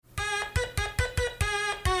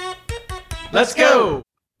Let's go!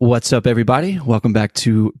 What's up, everybody? Welcome back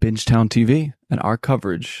to Bingetown TV and our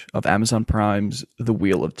coverage of Amazon Prime's The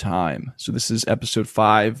Wheel of Time. So this is episode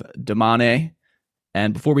 5, Damane.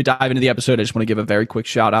 And before we dive into the episode, I just want to give a very quick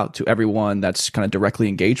shout out to everyone that's kind of directly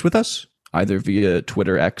engaged with us, either via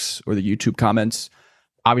Twitter, X, or the YouTube comments.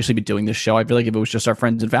 Obviously, be doing this show, I feel like if it was just our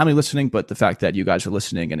friends and family listening, but the fact that you guys are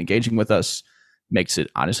listening and engaging with us makes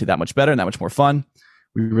it honestly that much better and that much more fun.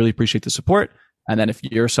 We really appreciate the support. And then if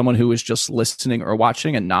you're someone who is just listening or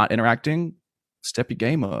watching and not interacting, step your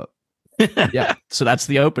game up. Yeah, so that's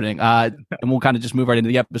the opening. And we'll kind of just move right into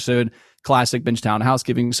the episode. Classic Bingetown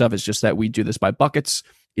housekeeping stuff is just that we do this by buckets,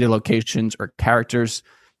 either locations or characters.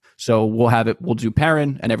 So we'll do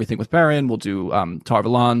Perrin and everything with Perrin. We'll do Tar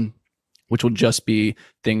Valon, which will just be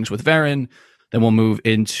things with Varen. Then we'll move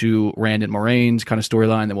into Rand and Moiraine's kind of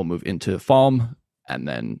storyline. Then we'll move into Falm. And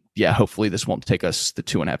then, yeah, hopefully this won't take us the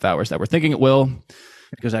 2.5 hours that we're thinking it will.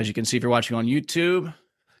 Because as you can see, if you're watching on YouTube,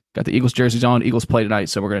 got the Eagles jerseys on. Eagles play tonight,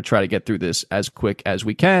 so we're going to try to get through this as quick as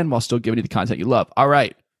we can while still giving you the content you love. All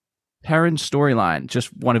right. Perrin's storyline.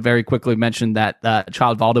 Just want to very quickly mention that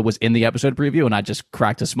Child Valda was in the episode preview, and I just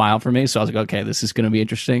cracked a smile for me. So I was like, okay, this is going to be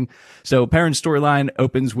interesting. So Perrin's storyline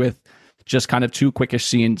opens with just kind of two quickish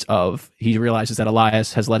scenes of he realizes that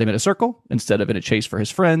Elyas has led him in a circle instead of in a chase for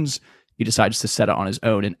his friends. He decides to set it on his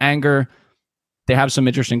own in anger. They have some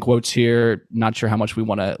interesting quotes here. Not sure how much we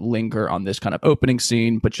want to linger on this kind of opening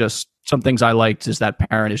scene, but just some things I liked is that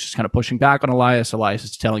Perrin is just kind of pushing back on Elyas. Elyas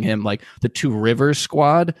is telling him like the Two Rivers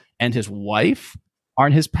squad and his wife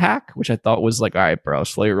aren't his pack, which I thought was like, all right, bro,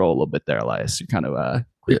 slow your roll a little bit there, Elyas. You're kind of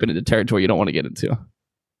creeping into territory you don't want to get into.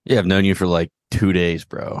 Yeah, I've known you for like 2 days,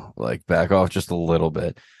 bro. Like back off just a little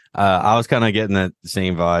bit. I was kind of getting that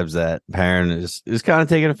same vibes that Perrin is kind of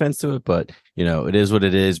taking offense to it, but you know, it is what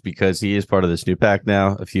it is because he is part of this new pack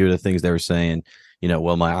now. A few of the things they were saying, you know,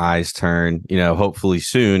 will my eyes turn, you know, hopefully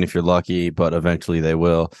soon if you're lucky, but eventually they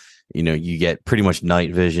will. You know, you get pretty much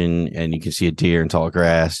night vision and you can see a deer in tall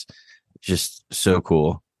grass. Just so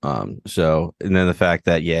cool. And then the fact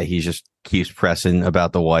that, yeah, he just keeps pressing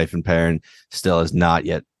about the wife and Perrin still has not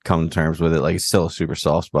yet come to terms with it. Like it's still a super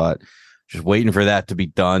soft spot. Just waiting for that to be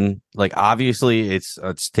done. Like obviously it's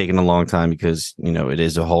taken a long time because, you know, it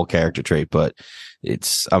is a whole character trait, but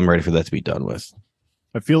I'm ready for that to be done with.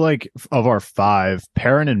 I feel like of our 5,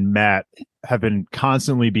 Perrin and Mat have been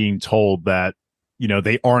constantly being told that, you know,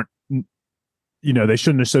 they aren't, you know, they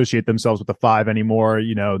shouldn't associate themselves with the 5 anymore.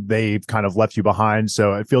 You know, they've kind of left you behind.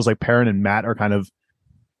 So it feels like Perrin and Mat are kind of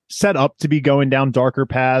set up to be going down darker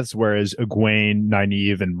paths, whereas Egwene,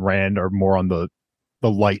 Nynaeve, and Rand are more on the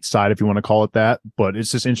light side, if you want to call it that. But it's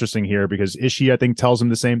just interesting here because Ishii, I think, tells him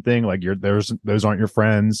the same thing. Like those aren't your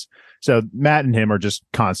friends. So Mat and him are just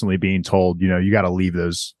constantly being told, you know, you got to leave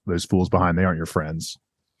those fools behind. They aren't your friends.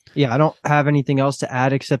 Yeah, I don't have anything else to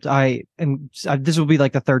add except this will be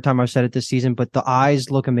like the 3rd time I've said it this season, but the eyes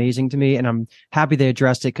look amazing to me, and I'm happy they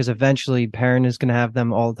addressed it because eventually Perrin is going to have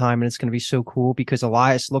them all the time, and it's going to be so cool because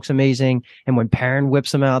Elyas looks amazing, and when Perrin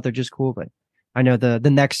whips them out, they're just cool. But I know the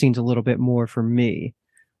next scene's a little bit more for me.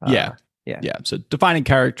 Yeah. So defining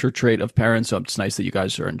character trait of Perrin. So it's nice that you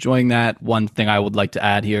guys are enjoying that. One thing I would like to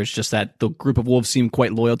add here is just that the group of wolves seem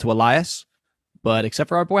quite loyal to Elyas, but except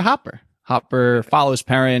for our boy Hopper. Hopper follows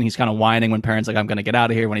Perrin. He's kind of whining when Perrin's like, I'm going to get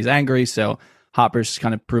out of here when he's angry. So Hopper's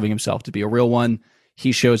kind of proving himself to be a real one.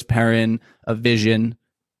 He shows Perrin a vision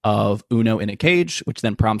of Uno in a cage, which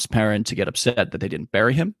then prompts Perrin to get upset that they didn't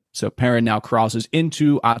bury him. So Perrin now crosses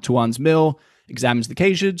into Atuan's mill, examines the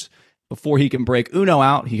cages. Before he can break Uno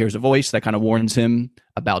out, he hears a voice that kind of warns him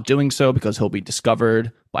about doing so because he'll be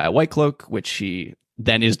discovered by a White Cloak, which he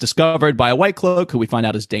then is discovered by a White Cloak, who we find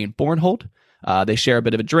out is Dane Bornhold. They share a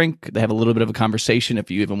bit of a drink. They have a little bit of a conversation,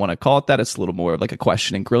 if you even want to call it that. It's a little more of like a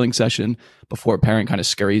questioning, grilling session before Perrin kind of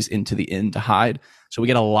scurries into the inn to hide. So we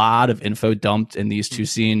get a lot of info dumped in these two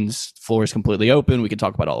scenes. Floor is completely open. We can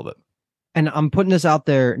talk about all of it. And I'm putting this out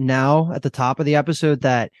there now at the top of the episode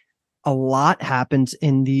that a lot happens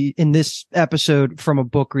in this episode from a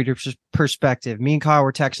book reader's perspective. Me and Kyle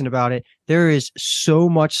were texting about it. There is so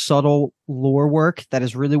much subtle lore work that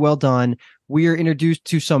is really well done. We are introduced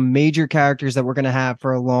to some major characters that we're going to have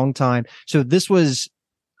for a long time. So this was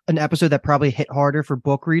an episode that probably hit harder for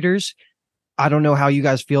book readers. I don't know how you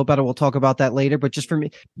guys feel about it. We'll talk about that later. But just for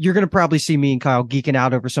me, you're going to probably see me and Kyle geeking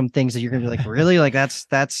out over some things that you're going to be like, really? Like that's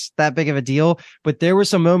that big of a deal? But there were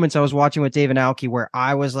some moments I was watching with Dave and Aoki where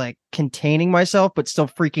I was like containing myself, but still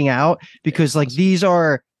freaking out because like these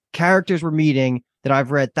are characters we're meeting that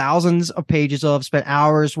I've read thousands of pages of, spent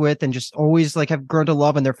hours with, and just always like have grown to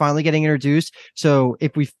love. And they're finally getting introduced. So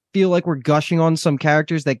if we feel like we're gushing on some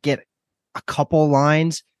characters that get a couple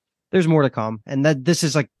lines, there's more to come. And that this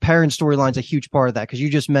is like Perrin's storyline's a huge part of that, because you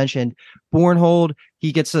just mentioned Bornhold.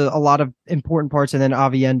 He gets a lot of important parts, and then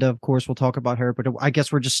Avienda, of course, we'll talk about her. But I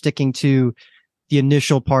guess we're just sticking to the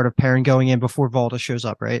initial part of Perrin going in before Valda shows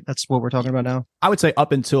up, right? That's what we're talking about now. I would say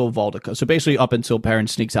up until Valda. So basically up until Perrin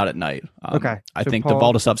sneaks out at night. Okay. I So think Paul- the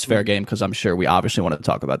Valda stuff's fair game, because I'm sure we obviously want to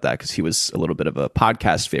talk about that, because he was a little bit of a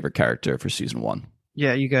podcast favorite character for season 1.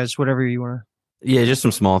 Yeah, you guys, whatever you want Yeah, just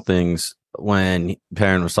some small things. When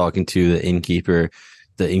Perrin was talking to the innkeeper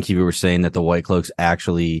was saying that the White Cloaks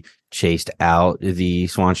actually chased out the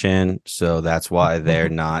Swanshan, so that's why they're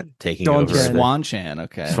not taking Dawn over. Chan. Swanshan,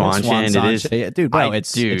 okay. Swanshan, it is. Yeah, dude, bro, I-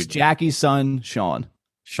 it's dude. Jackie's son, Sean.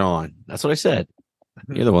 Sean, that's what I said.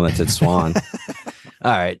 You're the one that said Swan.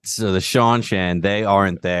 All right, so the Swanshan, they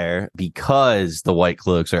aren't there because the White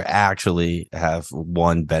Cloaks are actually have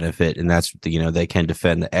one benefit, and that's they can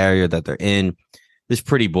defend the area that they're in. This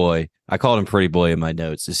pretty boy, I called him pretty boy in my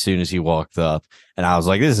notes as soon as he walked up, and I was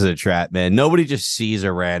like, this is a trap, man. Nobody just sees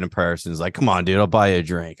a random person, is like, come on, dude, I'll buy you a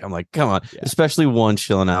drink. I'm like, come on. Yeah. Especially one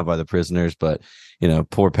chilling out by the prisoners, but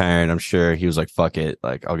poor Perrin, I'm sure he was like, fuck it,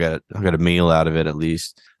 like I'll get a meal out of it at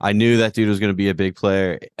least. I knew that dude was going to be a big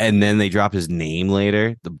player, and then they drop his name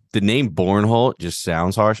later. The name Bornholt just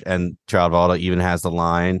sounds harsh, and Valda even has the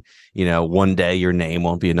line, one day your name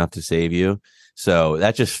won't be enough to save you. So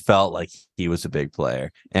that just felt like he was a big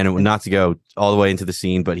player. And not to go all the way into the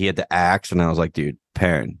scene, but he had the axe, and I was like, dude,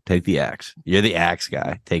 Perrin, take the axe. You're the axe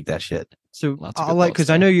guy. Take that shit. So Lots of I'll good because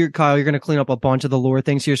thoughts I know you're Kyle, you're going to clean up a bunch of the lore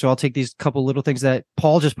things here. So I'll take these couple little things that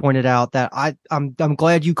Paul just pointed out that I'm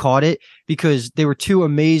glad you caught it, because they were two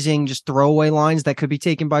amazing just throwaway lines that could be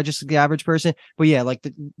taken by just the average person. But yeah, like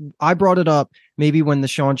I brought it up maybe when the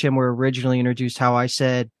Swanshan were originally introduced, how I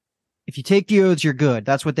said, if you take the oaths, you're good.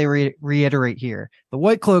 That's what they reiterate here. The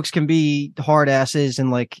White Cloaks can be hard asses,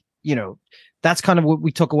 and that's kind of what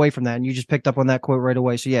we took away from that. And you just picked up on that quote right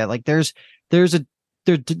away. So yeah, like there's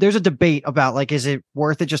a debate about, like, is it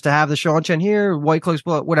worth it just to have the Swanshan here, White Cloaks,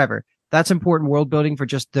 whatever. That's important world building for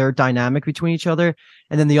just their dynamic between each other.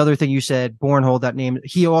 And then the other thing you said, Bornhold, that name,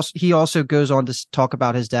 he also goes on to talk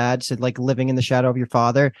about his dad, said like living in the shadow of your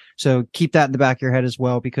father. So keep that in the back of your head as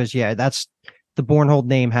well, because yeah, that's the Bornhold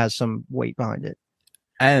name has some weight behind it.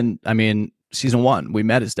 And I mean, season 1, we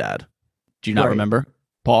met his dad. Do you not Right. remember,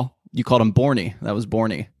 Paul? You called him Borny. That was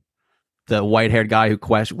Borny, the white-haired guy who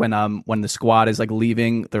when the squad is like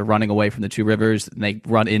leaving, they're running away from the Two Rivers, and they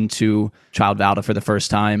run into Child Valda for the first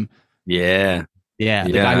time. Yeah. Yeah,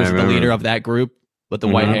 the Yeah, guy I who's the remember. leader of that group with the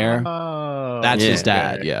white Mhm. hair. Oh, That's his yeah.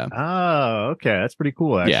 dad. Yeah. Oh, okay. That's pretty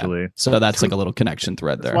cool, actually. So that's like a little connection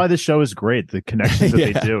thread That's there. why this show is great. The connections that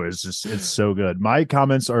Yeah. they do is just, it's so good. My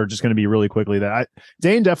comments are just going to be really quickly that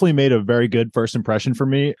Dane definitely made a very good first impression for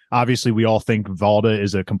me. Obviously, we all think Valda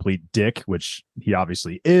is a complete dick, which he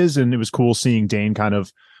obviously is. And it was cool seeing Dane kind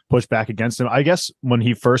of push back against him. I guess when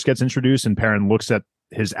he first gets introduced and Perrin looks at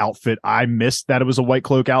his outfit, I missed that it was a White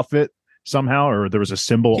Cloak outfit somehow, or there was a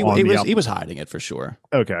symbol on the outfit. He was hiding it for sure.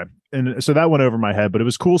 Okay. And so that went over my head, but it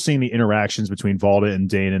was cool seeing the interactions between Valda and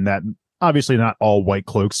Dane, and that obviously not all White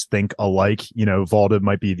Cloaks think alike. Valda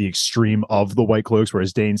might be the extreme of the White Cloaks,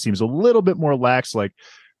 whereas Dane seems a little bit more lax. Like,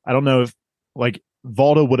 I don't know if like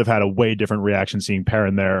Valda would have had a way different reaction seeing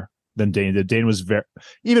Perrin there than Dane did. Dane was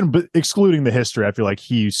excluding the history, I feel like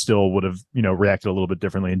he still would have, reacted a little bit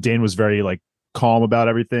differently. And Dane was very like calm about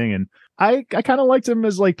everything. And I kind of liked him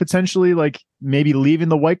as like potentially like maybe leaving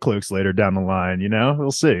the White Cloaks later down the line.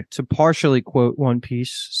 We'll see. To partially quote One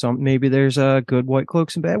Piece, maybe there's good White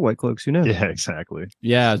Cloaks and bad White Cloaks. Who knows? Yeah, exactly.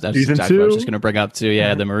 Yeah, that's Season exactly what I was 2? just going to bring up too.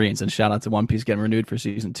 Yeah, the Marines, and shout out to One Piece getting renewed for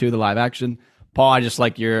season 2, the live action. Paul, I just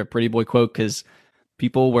like your pretty boy quote, because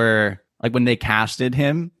people were like, when they casted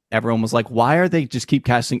him, everyone was like, why are they just keep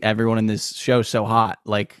casting everyone in this show so hot?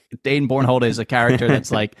 Like, Dane Bornhold is a character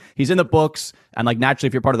that's like, he's in the books, and like naturally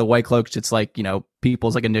if you're part of the White Cloaks, it's like,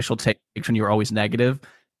 people's like initial takes when you're always negative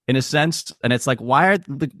in a sense, and it's like, why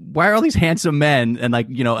are all these handsome men and like,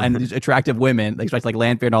 and these attractive women, like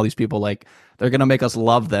Lanfear and all these people, like they're gonna make us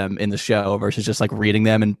love them in the show versus just like reading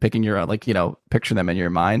them and picking your like, picture them in your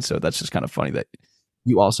mind. So that's just kind of funny that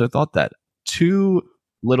you also thought that. Two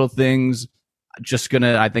little things,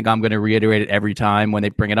 I think I'm gonna reiterate it every time when they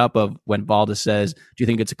bring it up, of when Valda says, do you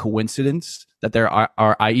think it's a coincidence that there are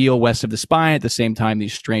Aiel west of the Spine at the same time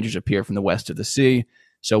these strangers appear from the west of the sea?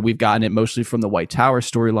 So we've gotten it mostly from the White Tower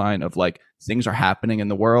storyline of like, things are happening in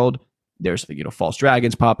the world. There's false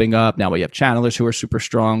dragons popping up. Now we have channelers who are super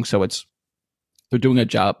strong. So they're doing a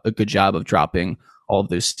good job of dropping all of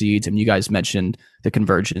those seeds. And you guys mentioned the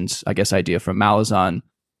convergence, I guess, idea from Malazan.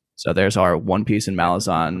 So there's our One Piece and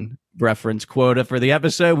Malazan reference quota for the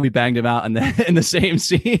episode. We banged him out in the same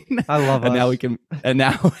scene. I love and us. now we can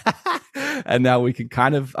and now we can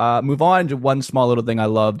kind of move on to one small little thing I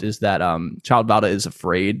loved is that Child Valda is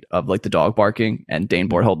afraid of like the dog barking, and Dane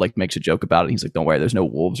Borthold like makes a joke about it. He's like, "Don't worry, there's no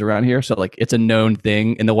wolves around here." So like it's a known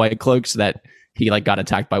thing in the White Cloaks that he like got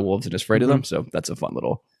attacked by wolves and is afraid of them. So that's a fun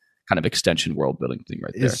little kind of extension world building thing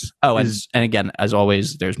right there. And again, as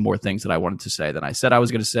always, there's more things that I wanted to say than I said I was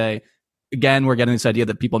going to say. Again, we're getting this idea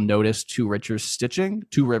that people notice Two Rivers stitching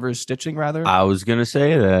rather. I was gonna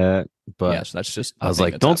say that, but yes, that's just. I was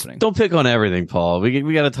like, don't pick on everything, Paul.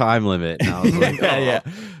 We got a time limit. And I was like, yeah,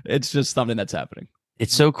 it's just something that's happening.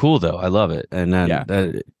 It's so cool though. I love it, and then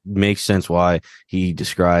that makes sense why he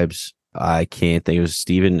describes. I can't think it was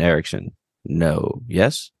Steven Erickson. No,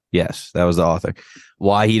 yes, that was the author.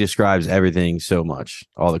 Why he describes everything so much,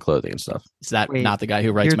 all the clothing and stuff. Is that not the guy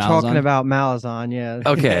who writes? You're Malazan? talking about Malazan, yeah.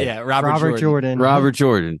 Okay, yeah, Robert Jordan. Robert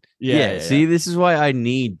Jordan. Yeah. See, this is why I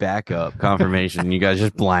need backup confirmation. You guys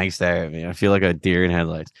just blank stare at me. I feel like a deer in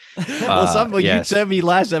headlights. You sent me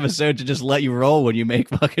last episode to just let you roll when you make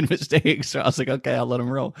fucking mistakes. So I was like, okay, I'll let him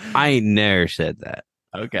roll. I ain't never said that.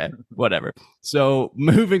 Okay, whatever. So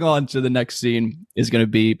moving on to the next scene is going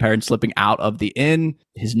to be Perrin slipping out of the inn.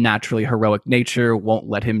 His naturally heroic nature won't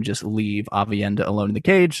let him just leave Aviendha alone in the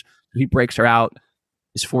cage. He breaks her out,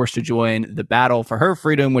 is forced to join the battle for her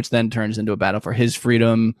freedom, which then turns into a battle for his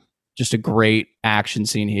freedom. Just a great action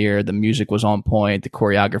scene here. The music was on point. The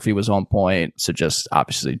choreography was on point. So just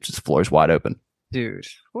obviously just floor's wide open. Dude.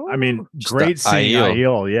 I mean, great seeing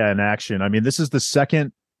Aiel, in action. I mean, this is the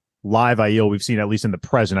second live Aiel we've seen, at least in the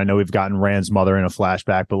present. I know we've gotten Rand's mother in a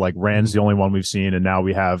flashback, but like Rand's the only one we've seen, and now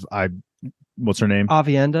we have what's her name?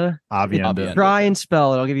 Aviendha. Try and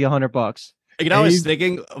spell it. I'll give you $100. You know, I was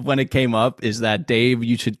thinking when it came up is that Dave,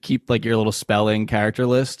 you should keep like your little spelling character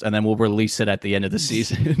list, and then we'll release it at the end of the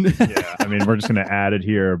season. Yeah, I mean, we're just gonna add it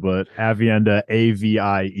here, but Aviendha,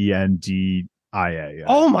 Aviendia.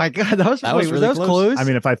 Oh my god, that was really close. I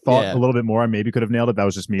mean, if I thought a little bit more, I maybe could have nailed it. That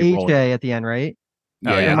was just me. HA at the end, right?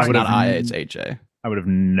 Oh yeah, it's not IA, it's HA. I would have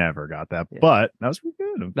never got that, but that was pretty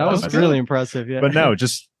good. That was really impressive. Yeah, but no,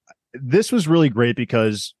 just this was really great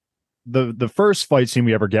because the first fight scene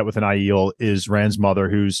we ever get with an Aiel is Rand's mother,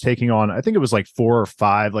 who's taking on, I think it was like 4 or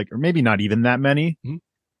 5, like, or maybe not even that many. Mm-hmm.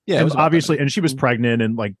 Yeah, it was obviously, and she was pregnant,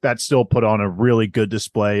 and like that still put on a really good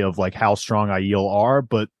display of like how strong Aiel are.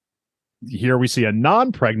 But here we see a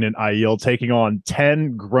non-pregnant Aiel taking on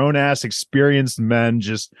 10 grown-ass experienced men,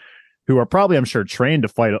 just who are probably, I'm sure, trained to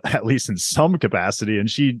fight at least in some capacity, and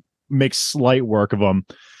she makes slight work of them.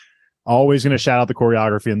 Always going to shout out the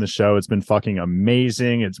choreography in the show. It's been fucking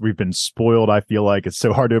amazing. We've been spoiled. I feel like it's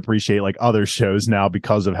so hard to appreciate like other shows now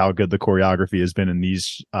because of how good the choreography has been in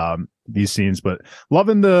these scenes. But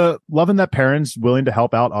loving that Perrin's willing to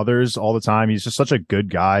help out others all the time. He's just such a good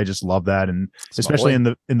guy. I just love that, and especially in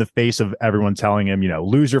the face of everyone telling him,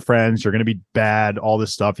 lose your friends, you're going to be bad, all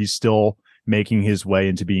this stuff. He's still making his way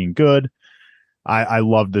into being good. I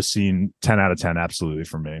love this scene. 10 out of 10, absolutely,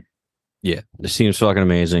 for me. Yeah, the scene was fucking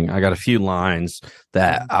amazing. I got a few lines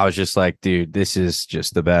that I was just like, dude, this is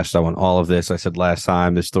just the best. I want all of this. I said last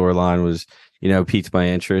time the storyline was, piqued my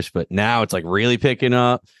interest, but now it's like really picking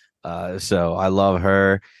up. So I love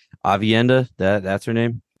her. Aviendha, that's her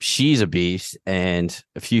name. She's a beast. And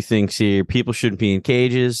a few things here. People shouldn't be in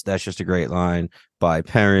cages. That's just a great line by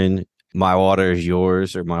Perrin. My water is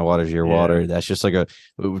yours, or my water is your water. That's just like it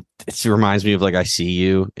reminds me of like I see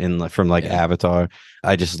you from Avatar.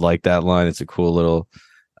 I just like that line. It's a cool little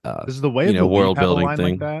this is the way world building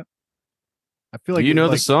thing. Like that? I feel like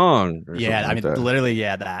the song. Yeah, I mean literally,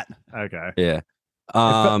 that. Okay. Yeah. It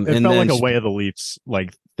felt like a Way of the Leafs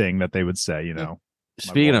like thing that they would say,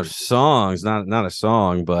 Speaking of songs, not a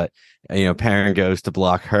song, but Perrin goes to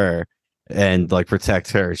block her and like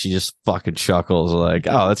protect her. She just fucking chuckles like,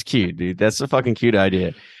 oh, that's cute, dude. That's a fucking cute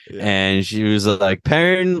idea. Yeah. And she was like,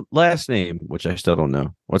 Perrin last name, which I still don't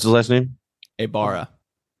know. What's his last name? Ibarra.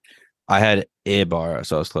 I had Ibarra,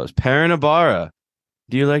 so I was close. Perrin Ibarra,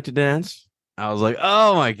 do you like to dance? I was like,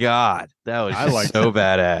 oh my god, that was so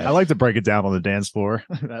badass. I like to break it down on the dance floor.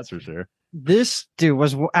 That's for sure. This dude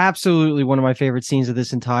was absolutely one of my favorite scenes of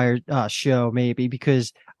this entire show, maybe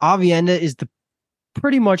because Aviendha is the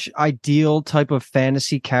pretty much ideal type of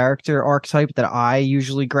fantasy character archetype that I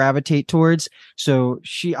usually gravitate towards. So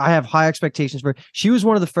I have high expectations for her. She was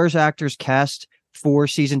one of the first actors cast for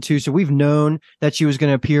season 2. So we've known that she was going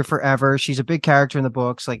to appear forever. She's a big character in the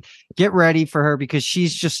books. Like, get ready for her because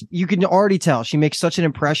she's just, you can already tell she makes such an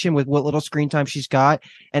impression with what little screen time she's got.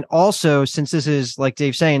 And also, since this is, like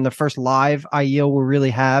Dave's saying, the first live Aiel we'll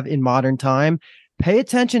really have in modern time, pay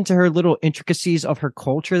attention to her little intricacies of her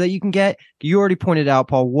culture that you can get. You already pointed out,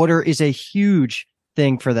 Paul, water is a huge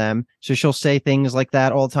thing for them. So she'll say things like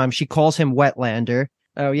that all the time. She calls him Wetlander.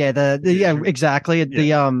 Oh yeah, exactly. Yeah.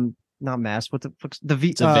 The not mask. What the fuck's the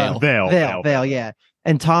Veil. Veil, yeah.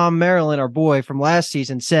 And Tom Maryland, our boy from last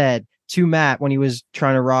season, said to Matt when he was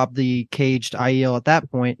trying to rob the caged Aiel at that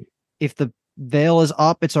point, if the veil is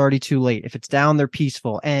up, it's already too late. If it's down, they're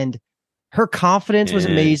peaceful. And her confidence was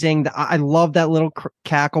amazing. I love that little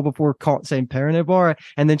cackle before saying Perrin Ibarra,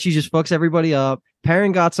 and then she just fucks everybody up.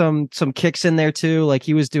 Perrin got some kicks in there too, like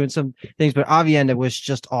he was doing some things, but Aviendha was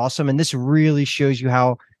just awesome. And this really shows you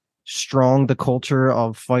how strong the culture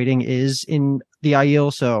of fighting is in the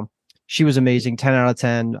Aiel. So she was amazing. 10 out of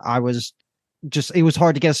 10. It was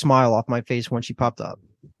hard to get a smile off my face when she popped up.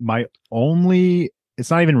 It's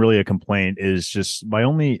not even really a complaint, is just my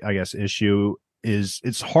only, I guess, issue is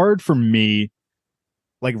it's hard for me,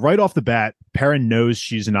 like right off the bat, Perrin knows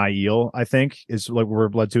she's an Aiel, I think, is like we're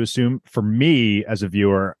led to assume. For me as a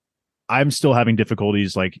viewer, I'm still having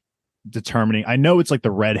difficulties like determining. I know it's like the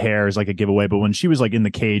red hair is like a giveaway, but when she was like in the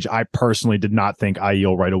cage, I personally did not think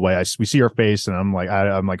Aiel right away. We see her face and I'm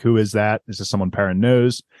like, who is that? Is this someone Perrin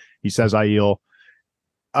knows? He says Aiel.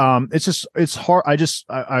 It's hard.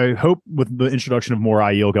 I hope with the introduction of more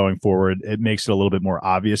Aiel going forward, it makes it a little bit more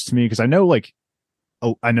obvious to me, because I know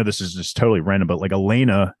this is just totally random, but like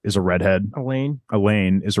Elena is a redhead.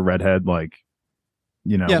 Elaine is a redhead. Like,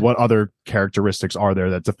 you know, what other characteristics are there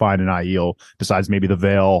that define an Aiel besides maybe the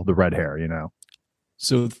veil, the red hair, you know?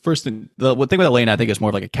 So the first thing, the thing with Elaine, I think is more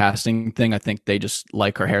of like a casting thing. I think they just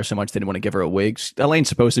like her hair so much they didn't want to give her a wig. Elaine's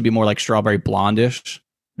supposed to be more like strawberry blondish.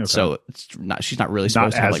 Okay. So she's not really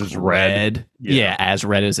supposed to have like red. Yeah, as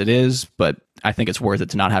red as it is. But I think it's worth it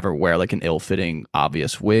to not have her wear like an ill-fitting,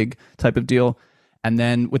 obvious wig type of deal. And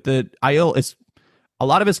then with the Aiel, it's a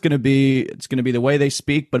lot of it's going to be the way they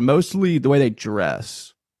speak, but mostly the way they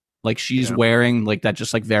dress. Like she's wearing like that,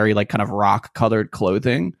 just like very like kind of rock colored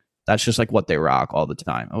clothing. That's just like what they rock all the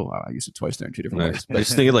time. Oh, wow, I used it twice there in two different ways. But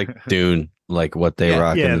just thinking like Dune, like what they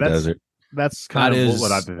rock in the desert. That's kind of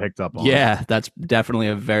what I've picked up on. Yeah, that's definitely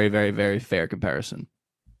a very, very, very fair comparison.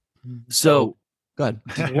 So, go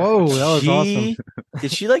ahead. Whoa, that was awesome.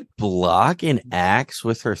 Did she like block an axe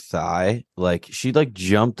with her thigh? Like she like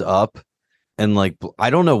jumped up and like,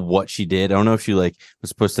 I don't know what she did. I don't know if she like was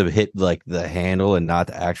supposed to hit like the handle and not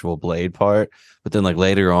the actual blade part. But then like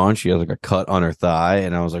later on, she has like a cut on her thigh.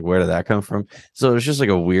 And I was like, where did that come from? So it was just like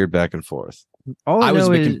a weird back and forth. I was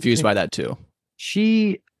a bit confused by that too.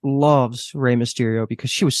 She loves Rey Mysterio because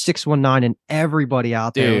she was 619 and everybody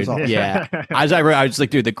out there was all yeah. I was like,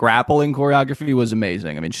 dude, the grappling choreography was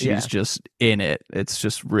amazing. I mean, she's just in it. It's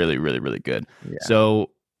just really, really, really good. Yeah. So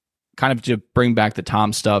kind of to bring back the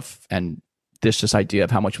Tom stuff and this idea of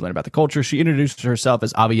how much we learn about the culture, she introduces herself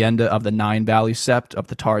as Aviendha of the Nine Valley Sept of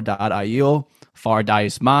the Tar Dot Aiel, Far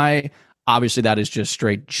Dais Mai. Obviously, that is just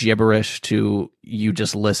straight gibberish to you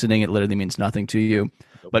just listening. It literally means nothing to you.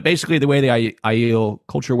 But basically, the way the Aiel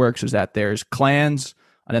culture works is that there's clans,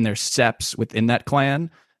 and then there's septs within that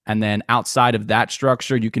clan. And then outside of that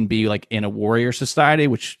structure, you can be like in a warrior society,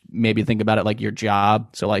 which maybe think about it like your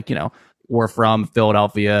job. So like, you know, we're from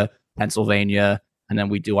Philadelphia, Pennsylvania, and then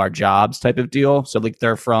we do our jobs type of deal. So like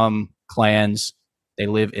they're from clans. They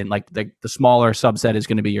live in like the smaller subset is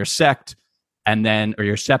going to be your sect, and then, or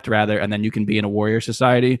your sept rather, and then you can be in a warrior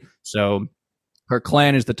society. So her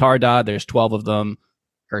clan is the Tar Dot. There's 12 of them.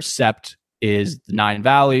 Her sept is the Nine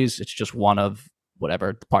Valleys. It's just one of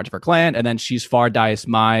whatever parts of her clan. And then she's Far Dais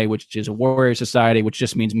Mai, which is a warrior society, which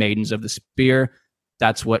just means maidens of the spear.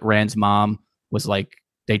 That's what Rand's mom was like.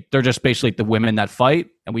 They're just basically the women that fight.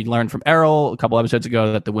 And we learned from Errol a couple episodes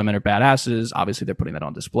ago that the women are badasses. Obviously, they're putting that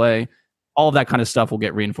on display. All of that kind of stuff will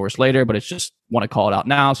get reinforced later, but it's just want to call it out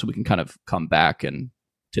now so we can kind of come back and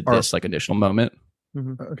to this like additional moment.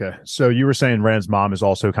 Mm-hmm. Okay, so you were saying Rand's mom is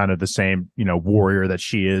also kind of the same, you know, warrior that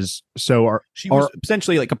she is. So she was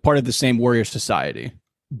essentially like a part of the same warrior society.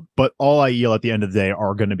 But all Aiel at the end of the day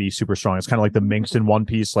are going to be super strong. It's kind of like the Minx in One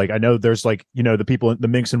Piece. Like I know there's like, you know, the people, the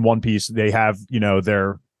Minx in One Piece, they have, you know,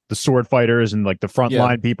 they're the sword fighters and like the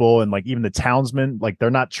frontline people and like even the townsmen. Like they're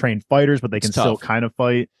not trained fighters, but they can still kind of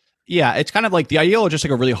fight. Yeah, it's kind of like the Aiel are just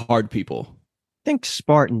like a really hard people. Think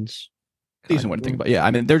Spartans. Decent way to think about. Yeah, I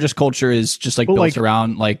mean, their just culture is just like built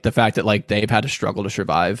around like the fact that like they've had to struggle to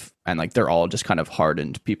survive, and like they're all just kind of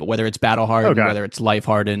hardened people. Whether it's battle hardened, whether it's life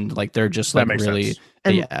hardened, like they're just like really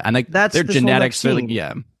and like that's their genetics. They're like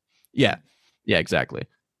yeah, exactly.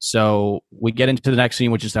 So we get into the next scene,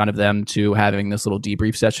 which is kind of them to having this little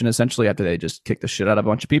debrief session essentially after they just kick the shit out of a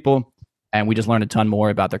bunch of people, and we just learned a ton more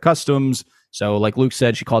about their customs. So like Luke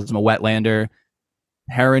said, she calls him a wetlander.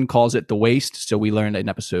 Heron calls it the waste. So we learned in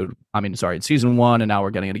in season 1, and now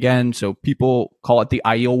we're getting it again. So people call it the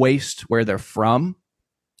Aiel waste where they're from,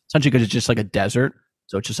 essentially because it's just like a desert.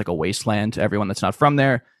 So it's just like a wasteland to everyone that's not from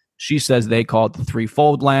there. She says they call it the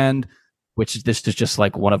Threefold Land, this is just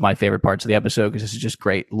like one of my favorite parts of the episode because this is just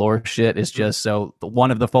great lore shit. It's just so one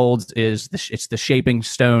of the folds is it's the shaping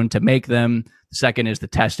stone to make them. The second is the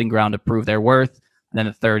testing ground to prove their worth. And then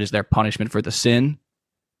the third is their punishment for the sin.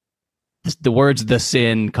 The words "the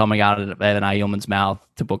sin" coming out of an Aielman's mouth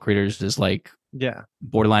to book readers is like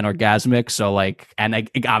borderline orgasmic. So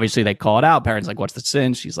obviously they call it out. Perrin's like, "What's the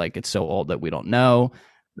sin?" She's like, "It's so old that we don't know."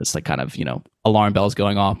 It's like kind of alarm bells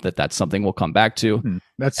going off that's something we'll come back to.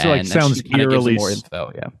 That's sounds eerily more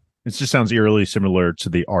info. Yeah, it just sounds eerily similar to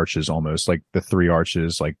the arches, almost like the 3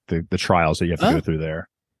 arches, like the trials that you have to go through there.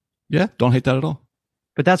 Yeah, don't hate that at all.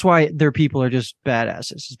 But that's why their people are just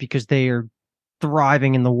badasses, is because they are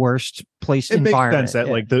thriving in the worst place environment. It makes sense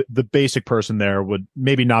that like the basic person there would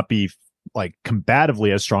maybe not be like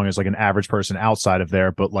combatively as strong as like an average person outside of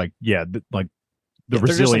there, but like the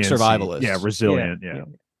resilience, just like survivalists. Resilient, yeah.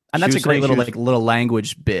 And that's a great little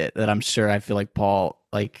language bit that I'm sure I feel like Paul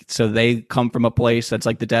so they come from a place that's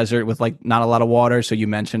like the desert with like not a lot of water. So you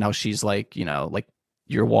mentioned how she's like, like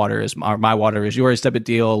your water is my water is yours type of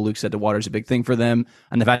deal. Luke said the water is a big thing for them,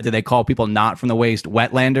 and the fact that they call people not from the waste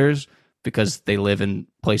wetlanders because they live in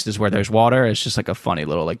places where there's water. It's just like a funny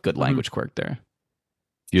little like good language quirk there.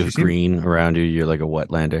 If you have green around you, you're like a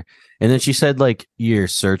wetlander. And then she said like you're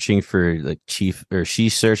searching for like chief, or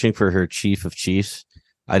she's searching for her chief of chiefs.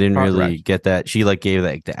 I didn't really get that. She like gave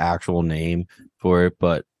like the actual name for it,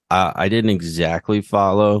 but I didn't exactly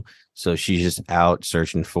follow. So she's just out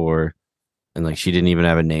searching for, and like she didn't even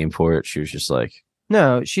have a name for it. She was just like,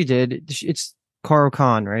 no, she did. It's Karo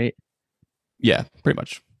Khan, right? Yeah, pretty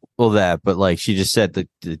much. Well, that, but like she just said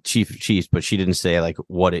the chief of chiefs, but she didn't say like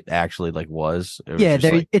what it actually like was.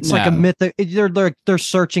 It's like a myth. They're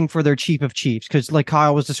searching for their chief of chiefs because, like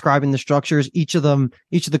Kyle was describing the structures, each of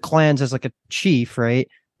the clans has like a chief, right?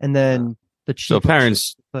 And then the chief. So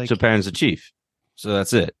Perrin's a chief. So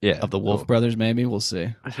that's it. Yeah, of the Wolf Brothers, maybe we'll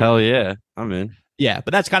see. Hell yeah, I'm in. Yeah,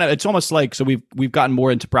 but that's kind of, it's almost like, so we've gotten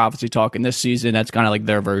more into prophecy talk in this season. That's kind of like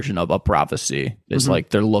their version of a prophecy. It's like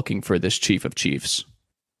they're looking for this chief of chiefs.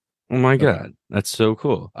 Oh my God, that's so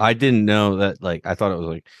cool. I didn't know that. Like, I thought it was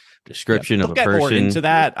like description of a person. More into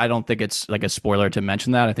that. I don't think it's like a spoiler to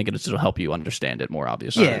mention that. I think it'll help you understand it more,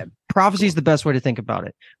 obviously. Yeah, prophecy is the best way to think about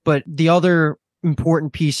it. But the other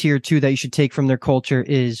important piece here too that you should take from their culture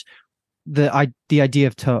is the idea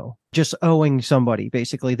of toe. Just owing somebody,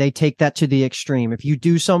 basically. They take that to the extreme. If you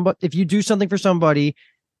do something for somebody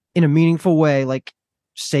in a meaningful way, like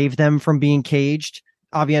save them from being caged,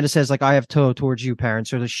 Aviendha says, like, I have toe towards you, parents.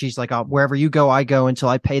 So she's like, wherever you go, I go until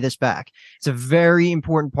I pay this back. It's a very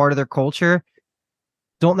important part of their culture.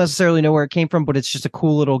 Don't necessarily know where it came from, but it's just a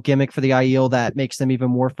cool little gimmick for the Aiel that makes them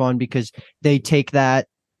even more fun because they take that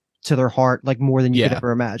to their heart like more than you could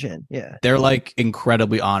ever imagine. Yeah, they're like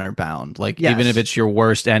incredibly honor bound. Like even if it's your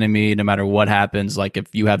worst enemy, no matter what happens, like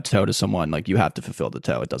if you have toe to someone, like you have to fulfill the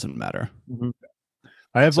toe. It doesn't matter.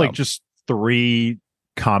 I have like just 3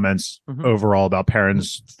 comments overall about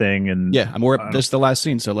Perrin's thing, and this is the last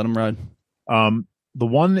scene, so let him ride. The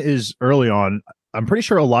one is early on. I'm pretty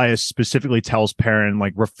sure Elias specifically tells Perrin,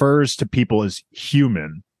 like, refers to people as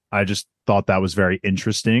human. I just thought that was very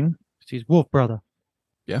interesting. He's wolf brother.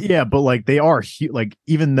 Yeah, but like they are like,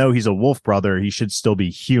 even though he's a wolf brother, he should still be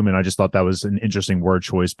human. I just thought that was an interesting word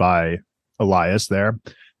choice by Elias there.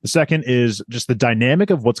 The second is just the dynamic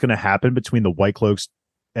of what's going to happen between the White Cloaks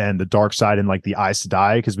and the dark side and like the Aes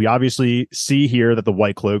Sedai, because we obviously see here that the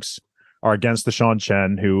White Cloaks are against the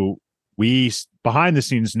Seanchan, who we behind the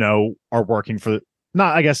scenes know are working for,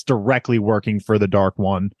 not I guess directly working for the Dark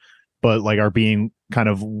One, but like are being kind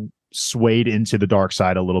of swayed into the dark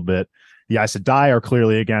side a little bit. The Aes Sedai are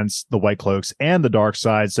clearly against the White Cloaks and the dark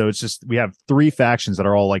side. So it's just, we have 3 factions that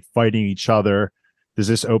are all like fighting each other. Does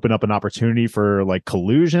this open up an opportunity for like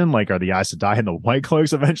collusion? Like, are the Aes Sedai and the White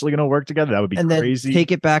Cloaks eventually going to work together? That would be crazy. Then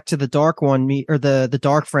take it back to the Dark One or the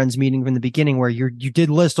Dark Friends meeting from the beginning, where you did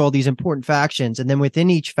list all these important factions, and then within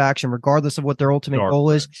each faction, regardless of what their ultimate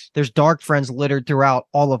goal is, there's Dark Friends littered throughout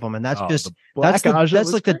all of them, and that's that's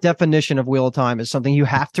like the definition of Wheel of Time, is something you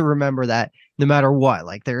have to remember, that no matter what,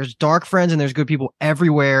 like there's Dark Friends and there's good people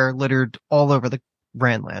everywhere, littered all over the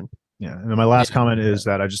Randland. Yeah, and then my last comment is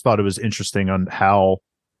that I just thought it was interesting on how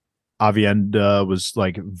Aviendha was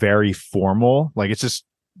like very formal. Like, it's just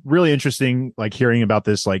really interesting, like hearing about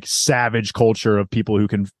this like savage culture of people who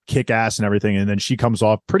can kick ass and everything, and then she comes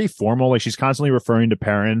off pretty formal. Like, she's constantly referring to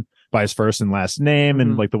Perrin by his first and last name,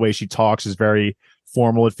 and like the way she talks is very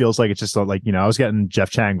formal it feels like. It's just like, I was getting Jeff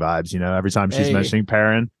Chang vibes, every time she's Hey. mentioning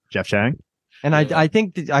Perrin, Jeff Chang. And I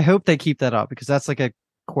think I hope they keep that up because that's like a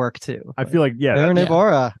quirk too. I feel like, Baron yeah.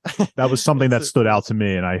 Ibarra. that was something that stood out to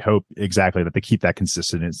me, and I hope exactly that they keep that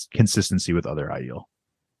consistency with other Aiel.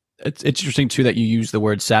 It's interesting too that you use the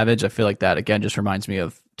word savage. I feel like that again just reminds me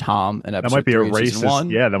of Tom and That episode might be a 3 in season 1.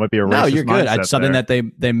 racist. Yeah, that might be a racist. No, you're good. mindset It's something there.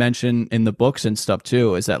 that they mention in the books and stuff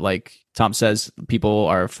too. Is that like Tom says people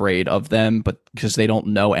are afraid of them, but because they don't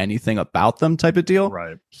know anything about them, type of deal.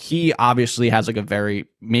 Right. He obviously has like a very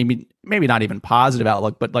maybe not even positive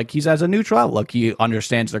outlook, but like he's has a neutral outlook. He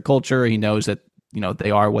understands their culture. He knows that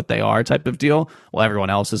they are what they are, type of deal. Well, everyone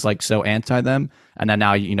else is like so anti them, and then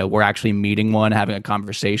now we're actually meeting one, having a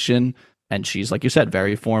conversation. And she's, like you said,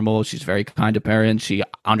 very formal. She's very kind to Perrin. She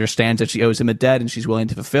understands that she owes him a debt and she's willing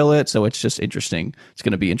to fulfill it. So it's just interesting. It's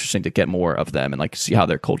going to be interesting to get more of them and like see how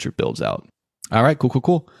their culture builds out. All right,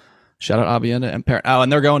 cool. Shout out Avienda and Perrin. Oh, and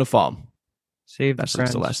they're going to fall. Save That's the just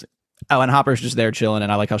friends. the last thing. Oh, and Hopper's just there chilling.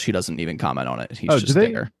 And I like how she doesn't even comment on it. He's Oh, just do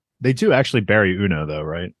they? there. They do actually bury Uno, though,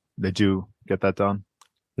 right? They do get that done.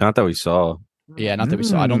 Not that we saw. Yeah, not that we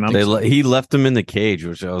saw. I don't Mm, think They so. he left him in the cage,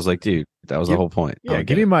 which I was like, dude, that was the Yeah. whole point. Yeah, Okay.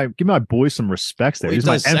 give me my boy some respects there. Well, he He's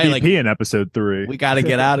my does say, MVP like, in episode 3. We got to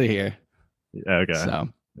get out of here. Okay. So,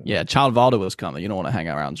 yeah, Child Valda was coming. You don't want to hang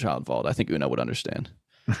around Child Valda. I think Una would understand.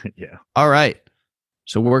 Yeah. All right.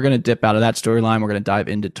 So we're going to dip out of that storyline. We're going to dive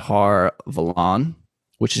into Tar Valon,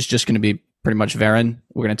 which is just going to be pretty much Varen.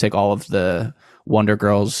 We're going to take all of the Wonder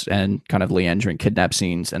Girls and kind of Leandrin kidnap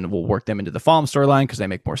scenes, and we'll work them into the Falm storyline because they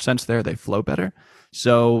make more sense there. They flow better.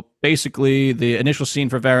 So basically, the initial scene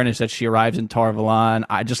for Varen is that she arrives in Tar Valon.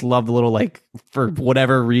 I just love the little, like, for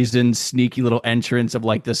whatever reason, sneaky little entrance of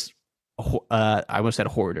like this. I almost said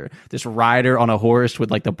hoarder. This rider on a horse with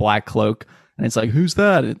like the black cloak. And it's like, who's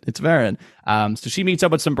that? It's Varen. So she meets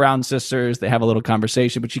up with some brown sisters. They have a little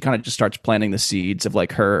conversation, but she kind of just starts planting the seeds of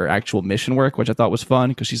like her actual mission work, which I thought was fun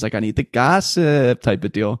because she's like, I need the gossip type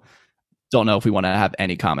of deal. Don't know if we want to have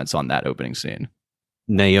any comments on that opening scene.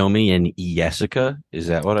 Naomi and Jessica. Is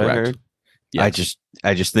that what I Correct. heard? Yes.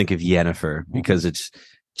 I just think of Yennefer because it's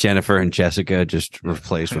Jennifer and Jessica just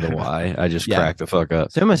replaced with a Y. I just Yeah. cracked the fuck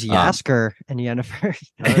up. So much Yasker and Yennefer.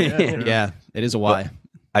 Yeah, it is a Y.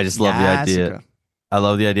 I just love the idea. Jessica. I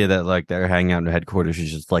love the idea that like they're hanging out in the headquarters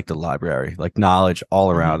is just like the library, like knowledge all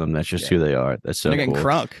around them. That's just Mm-hmm. Yeah. who they are. That's so They're getting cool.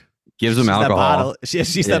 crunk. Gives them She's that alcohol. bottle.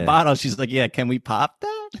 She's that Yeah. bottle. She's like, yeah, can we pop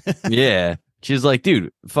that? Yeah. She's like,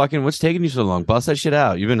 dude, fucking what's taking you so long? Bust that shit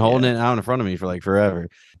out. You've been holding it out in front of me for like forever.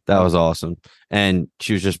 That was awesome. And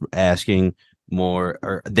she was just asking more,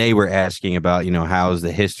 or they were asking about, how's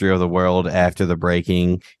the history of the world after the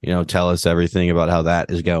breaking, tell us everything about how that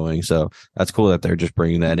is going. So that's cool that they're just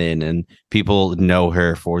bringing that in and people know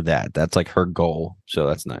her for that. That's like her goal. So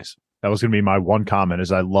that's nice. That was going to be my one comment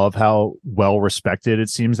is I love how well respected it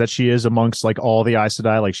seems that she is amongst like all the Aes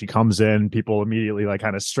Sedai. Like she comes in, people immediately like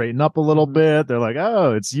kind of straighten up a little bit. They're like,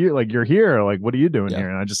 oh, it's you. Like you're here. Like, what are you doing Yeah. here?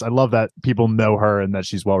 And I love that people know her and that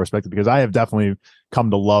she's well respected because I have definitely come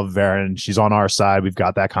to love Varen. She's on our side. We've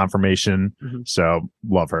got that confirmation. Mhm. So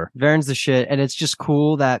love her. Varen's the shit. And it's just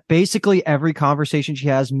cool that basically every conversation she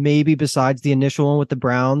has, maybe besides the initial one with the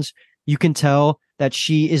Browns, you can tell that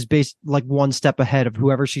she is based like one step ahead of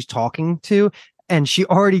whoever she's talking to. And she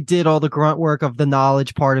already did all the grunt work of the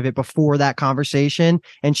knowledge part of it before that conversation.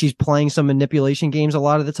 And she's playing some manipulation games a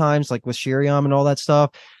lot of the times, like with Shiriam and all that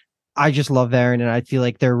stuff. I just love Varen, and I feel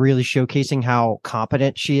like they're really showcasing how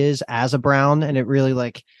competent she is as a Brown. And it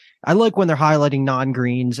really I like when they're highlighting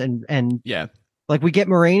non-greens and Yeah. like we get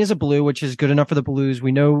Moraine as a blue, which is good enough for the blues.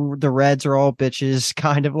 We know the reds are all bitches,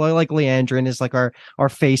 kind of like Leandrin is like our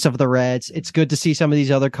face of the reds. It's good to see some of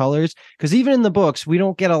these other colors because even in the books, we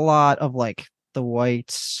don't get a lot of like the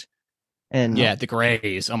whites and Yeah, the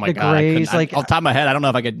Greys. Oh my The god! Greys, like- off the top of my head, I don't know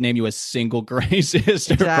if I could name you a single Grey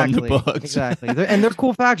sister from the books. Exactly. They're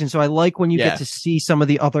cool factions. So I like when you Yeah. get to see some of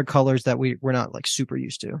the other colors that we're not like super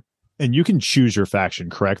used to. And you can choose your faction,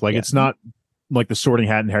 correct? Like Yeah. it's not like the Sorting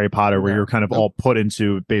Hat in Harry Potter where No. you're kind of Nope. all put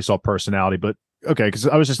into based off personality. But okay, because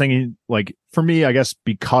I was just thinking, like for me, I guess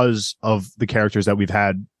because of the characters that we've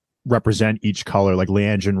had represent each color, like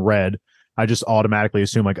Leandrin red, I just automatically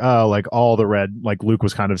assume like, oh, like all the red, like Luke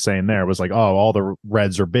was kind of saying there was like, oh, all the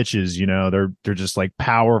reds are bitches, they're just like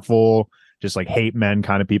powerful, just like hate men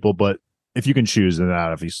kind of people. But if you can choose, then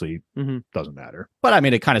that obviously Mhm. doesn't matter. But I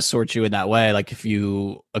mean, it kind of sorts you in that way. Like if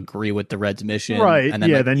you agree with the Reds' mission, Right, And then,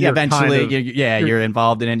 yeah, like, then you're eventually, kind of- you're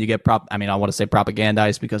involved in it. You get I mean, I want to say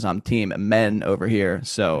propagandized because I'm team men over here.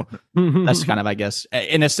 So that's kind of, I guess,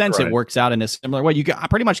 in a sense, Right. it works out in a similar way. I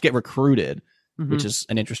pretty much get recruited, Mhm. which is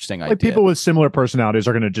an interesting idea. Like people with similar personalities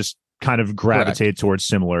are going to just kind of gravitate towards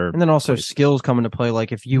similar. And then also skills come into play.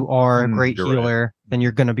 Like if you are a great you're healer, then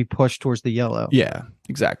you're going to be pushed towards the yellow. Yeah,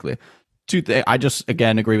 exactly. I just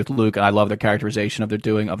again agree with Luke. I love the characterization of they're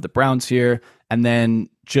doing of the Browns here, and then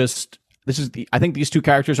just I think these two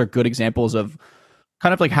characters are good examples of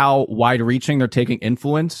kind of like how wide-reaching they're taking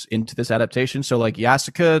influence into this adaptation. So like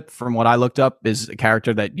Yasuka, from what I looked up, is a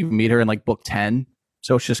character that you meet her in like book 10.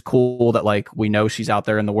 So it's just cool that like we know she's out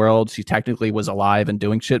there in the world. She technically was alive and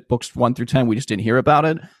doing shit books 1 through 10. We just didn't hear about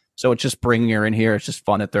it. So it's just bringing her in here. It's just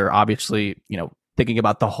fun that they're obviously, thinking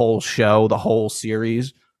about the whole show, the whole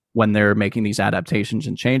series when they're making these adaptations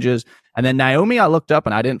and changes. And then Naomi, I looked up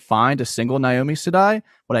and I didn't find a single Naomi Sedai.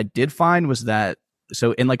 What I did find was that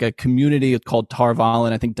so in like a community called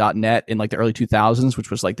Tarvalin, I think .net in like the early 2000s, which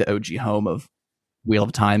was like the OG home of Wheel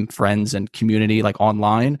of Time friends and community, like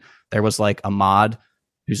online, there was like a mod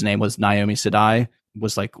whose name was Naomi Sedai,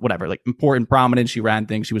 was like whatever, like important, prominent. She ran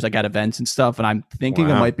things. She was like at events and stuff. And I'm thinking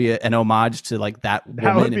it might be an homage to like that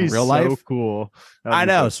woman in real life. Cool. I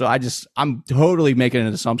know. So I'm totally making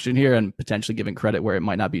an assumption here and potentially giving credit where it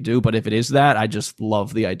might not be due. But if it is that, I just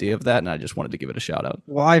love the idea of that. And I just wanted to give it a shout out.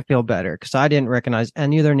 Well, I feel better because I didn't recognize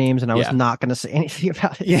any of their names and I was not going to say anything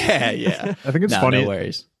about it. Yeah. I think it's funny. No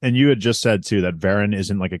worries. And you had just said too that Varen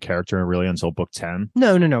isn't like a character really until book 10.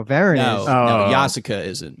 No. Varen is. No, Yasuka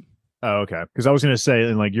isn't. Oh, okay. Because I was going to say,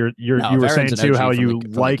 and like you were Varen's saying too, how you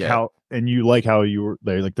like the how, and you like how you were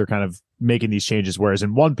they're kind of making these changes. Whereas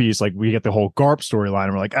in One Piece, like we get the whole Garp storyline,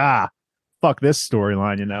 and we're like, fuck this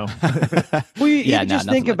storyline, Well, you can just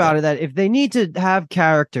think about it that if they need to have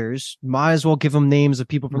characters, might as well give them names of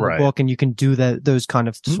people from the book, and you can do those kind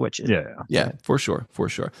of switches. Yeah, for sure.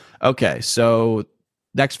 Okay, so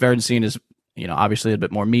next Varen scene is obviously a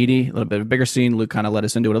bit more meaty, a little bit of a bigger scene. Luke kind of let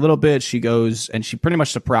us into it a little bit. She goes and she pretty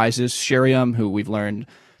much surprises Shiriam, who we've learned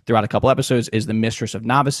throughout a couple episodes is the mistress of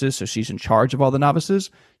novices. So she's in charge of all the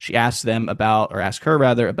novices. She asks her about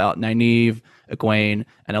Nynaeve, Egwene,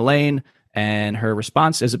 and Elaine. And her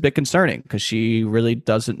response is a bit concerning because she really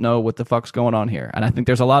doesn't know what the fuck's going on here. And I think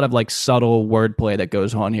there's a lot of like subtle wordplay that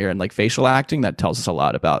goes on here and like facial acting that tells us a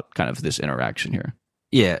lot about kind of this interaction here.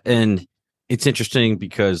 Yeah. And it's interesting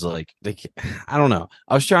because like I don't know.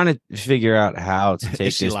 I was trying to figure out how to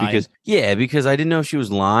take this because I didn't know if she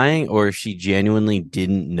was lying or if she genuinely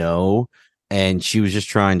didn't know and she was just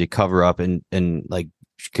trying to cover up and like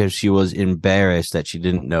because she was embarrassed that she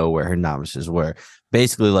didn't know where her novices were.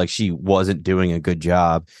 Basically, like she wasn't doing a good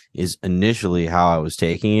job is initially how I was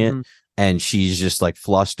taking it. Mm-hmm. And she's just like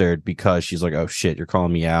flustered because she's like, oh shit, you're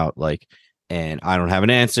calling me out. Like, and I don't have an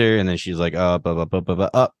answer. And then she's like,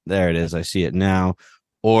 there it is. I see it now.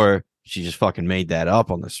 Or she just fucking made that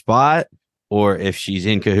up on the spot. Or if she's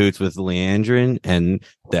in cahoots with Liandrin and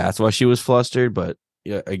that's why she was flustered. But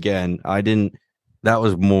yeah, again, that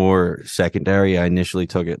was more secondary. I initially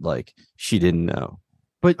took it like she didn't know.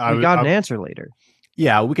 But we got an answer later.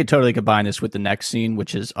 Yeah, we could totally combine this with the next scene,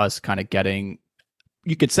 which is us kind of getting,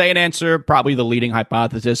 you could say an answer, probably the leading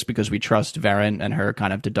hypothesis, because we trust Varen and her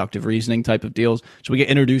kind of deductive reasoning type of deals. So we get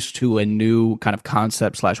introduced to a new kind of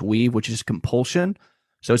concept / weave, which is compulsion.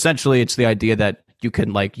 So essentially it's the idea that you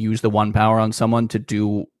can like use the one power on someone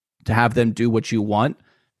to have them do what you want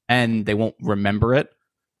and they won't remember it.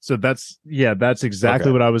 So that's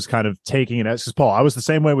exactly what I was kind of taking it as. Because Paul, I was the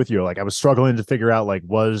same way with you. Like I was struggling to figure out like,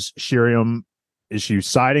 was Shiriam, is she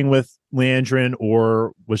siding with Liandrin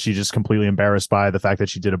or was she just completely embarrassed by the fact that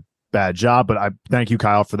she did a bad job? But I thank you,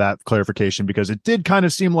 Kyle, for that clarification because it did kind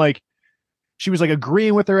of seem like she was like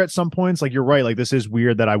agreeing with her at some points. Like, you're right. Like, this is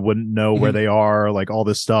weird that I wouldn't know where they are, like all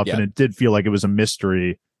this stuff. Yeah. And it did feel like it was a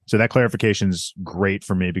mystery. So that clarification is great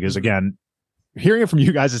for me because again, hearing it from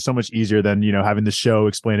you guys is so much easier than, having the show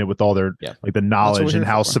explain it with all their like the knowledge and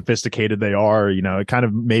how sophisticated they are. It kind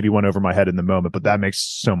of maybe went over my head in the moment, but that makes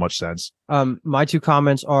so much sense. My two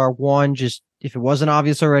comments are one, just if it wasn't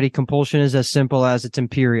obvious already, compulsion is as simple as it's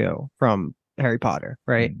Imperio from Harry Potter,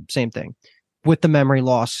 right? Same thing with the memory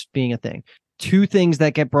loss being a thing. Two things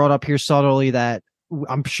that get brought up here subtly that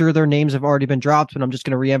I'm sure their names have already been dropped, but I'm just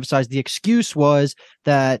going to reemphasize. The excuse was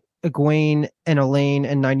that Egwene and Elaine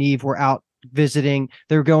and Nynaeve were out visiting.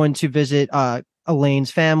 They were going to visit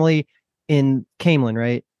Elaine's family in Camelin,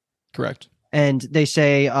 right? Correct. And they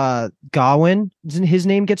say Gawain, his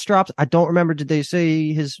name gets dropped. I don't remember. Did they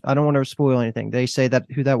say his? I don't want to spoil anything. They say that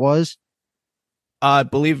who that was. I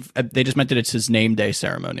believe they just meant that it's his name day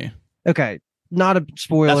ceremony. Okay, not a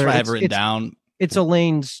spoiler. That's what I have written down. It's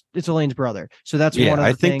Elaine's brother. So that's one of the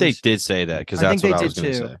I think things. they did say that because that's what I was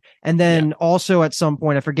going to say. And then also at some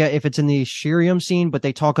point, I forget if it's in the Shiriam scene, but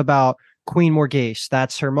they talk about Queen Morghese.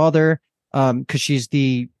 That's her mother, because she's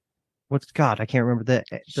the what's God? I can't remember the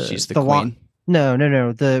She's the lo- queen.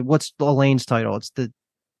 No. What's Elaine's title? It's the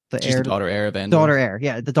She's heir. the daughter heir of Andor. Daughter heir.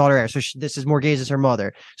 Yeah, the daughter heir. So this is Morgase as her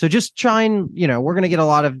mother. So just try and, we're going to get a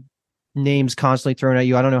lot of names constantly thrown at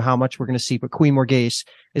you. I don't know how much we're going to see, but Queen Morgase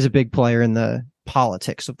is a big player in the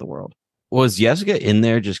politics of the world. Was Jessica in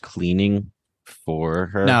there just cleaning for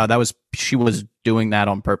her? No, she was doing that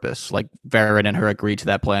on purpose. Like Varen and her agreed to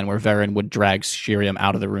that plan where Varen would drag Shiriam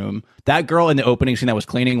out of the room. That girl in the opening scene that was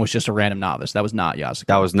cleaning was just a random novice. That was not Jessica.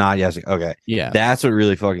 That was not Jessica. Okay. Yeah. That's what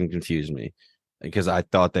really fucking confused me because I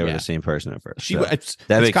thought they were the same person at first.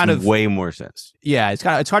 That makes kind of way more sense. Yeah, it's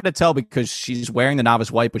hard to tell because she's wearing the novice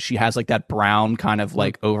white, but she has like that brown kind of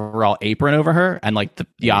like overall apron over her, and like the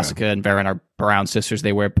Jessica and Varen are brown sisters.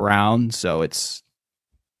 They wear brown, so it's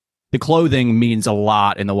the clothing means a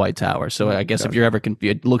lot in the White Tower. So I guess if you're ever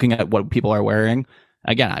confused, looking at what people are wearing,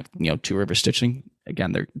 again, Two River stitching.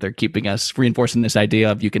 Again, they're keeping us reinforcing this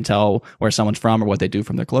idea of you can tell where someone's from or what they do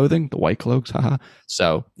from their clothing, the white cloaks. Haha.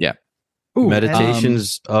 So yeah. Ooh,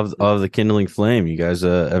 Meditations of the Kindling Flame. You guys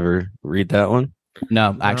ever read that one?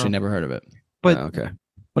 No, actually never heard of it. But okay.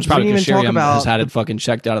 Which probably because Shiriam about has had it fucking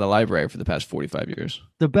checked out of the library for the past 45 years.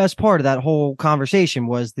 The best part of that whole conversation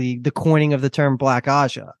was the coining of the term Black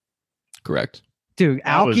Aja. Correct. Dude,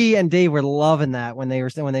 Alki and Dave were loving that when they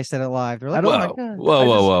said it live. They're like, whoa, "Oh my God."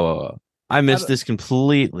 Whoa. I missed this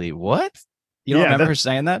completely. What? You don't remember her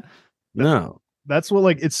saying that? No. That's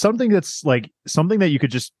what it's something that's like something that you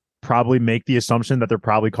could just probably make the assumption that they're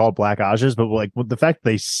probably called Black Ajas, but like with the fact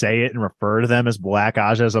they say it and refer to them as Black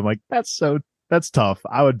Ajas, I'm like, that's tough.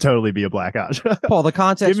 I would totally be a Black Aja. Paul, the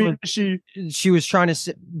context was she was trying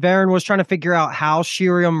to Varen was trying to figure out how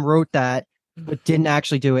Shiriam wrote that, but didn't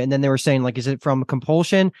actually do it. And then they were saying, like, is it from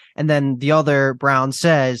compulsion? And then the other Brown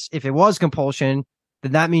says, if it was compulsion,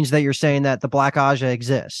 then that means that you're saying that the Black Aja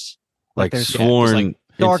exists. Like there's sworn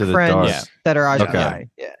dark into the friends dark. that are Aja. Okay.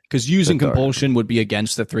 Yeah. Because using compulsion would be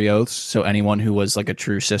against the three oaths. So anyone who was like a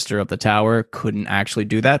true sister of the tower couldn't actually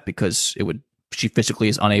do that because she physically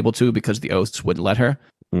is unable to because the oaths wouldn't let her.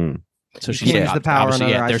 So she can't use the power on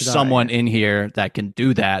obviously, other there's Aes Sedai, someone in here that can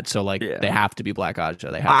do that. So like they have to be Black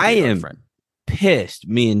Aja. They have to be a friend. Pissed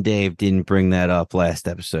me and Dave didn't bring that up last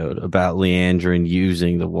episode about Leandrin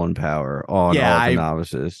using the one power on all the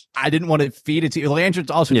novices. I didn't want to feed it to you.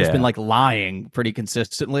 Leandrin's also just been like lying pretty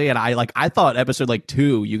consistently, and I thought episode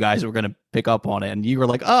 2 you guys were gonna pick up on it, and you were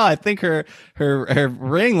like, oh, I think her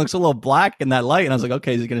ring looks a little black in that light, and I was like,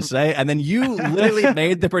 okay, is he gonna say? And then you literally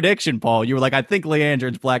made the prediction, Paul. You were like, I think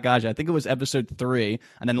Leandrin's Black Aja. I think it was episode 3,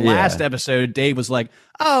 and then last episode Dave was like,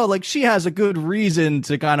 oh, like she has a good reason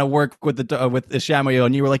to kind of work with the Shamayo,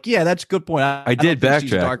 and you were like, yeah, that's a good point. I did backtrack.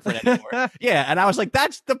 She's dark friend anymore. Yeah, and I was like,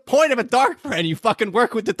 that's the point of a dark friend. You fucking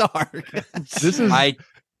work with the dark.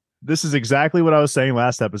 This is exactly what I was saying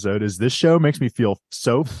last episode. Is this show makes me feel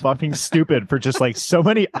so fucking stupid for just like so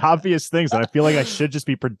many obvious things that I feel like I should just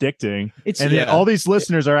be predicting. Then all these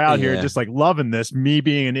listeners are out here just like loving this, me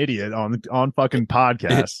being an idiot on fucking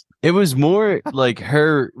podcasts. It was more like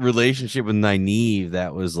her relationship with Nynaeve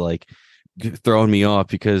that was like throwing me off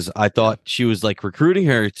because I thought she was like recruiting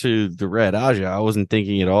her to the Red Aja. I wasn't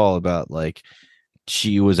thinking at all about like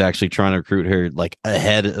she was actually trying to recruit her like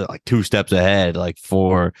ahead, like 2 steps ahead, like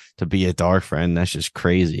to be a dark friend. That's just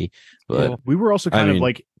crazy. But we were also kind of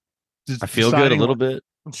like, I feel good a little bit.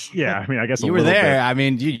 Yeah, I mean, I guess you were there. Bit. I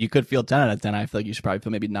mean, you could feel 10 out of 10. I feel like you should probably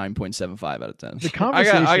feel maybe 9.75 out of 10. The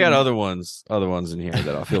conversation... I got other ones in here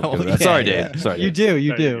that I'll feel good about. Sorry, Dave. Sorry, you do.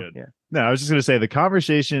 Yeah. No, I was just gonna say the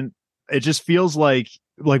conversation. It just feels like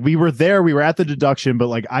we were there, we were at the deduction, but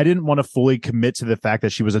like I didn't want to fully commit to the fact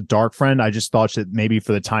that she was a dark friend. I just thought that maybe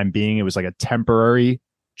for the time being it was like a temporary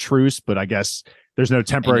truce, but I guess there's no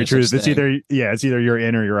temporary truce. It's either you're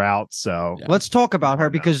in or you're out. So let's talk about her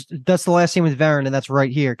because that's the last scene with Varen, and that's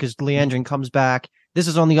right here because Leandrin comes back. This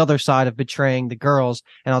is on the other side of betraying the girls,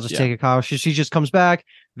 and I'll just take it, Kyle. She just comes back.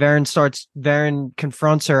 Varen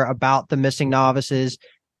confronts her about the missing novices,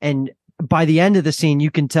 and by the end of the scene,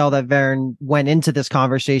 you can tell that Varen went into this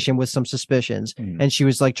conversation with some suspicions, and she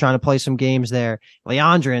was like trying to play some games there.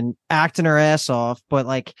 Leandrin acting her ass off, but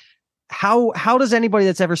like, how does anybody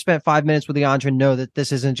that's ever spent 5 minutes with Leandrin know that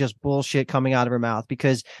this isn't just bullshit coming out of her mouth?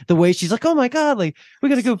 Because the way she's like, oh my God, like we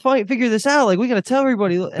got to go figure this out. Like we got to tell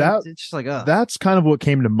everybody. It's just like, that's kind of what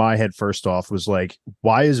came to my head first off was like,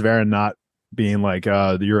 why is Varen not being like,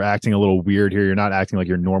 you're acting a little weird here. You're not acting like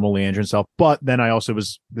your normal Leandrin self. But then I also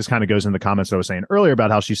this kind of goes in the comments that I was saying earlier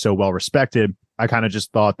about how she's so well respected. I kind of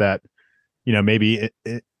just thought that, maybe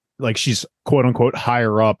like she's quote unquote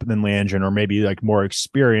higher up than Leandrin, or maybe like more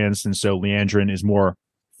experienced. And so Leandrin is more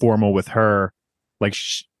formal with her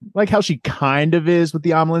like how she kind of is with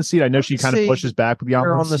the Amelin seed. I know she kind of Say pushes back with the They're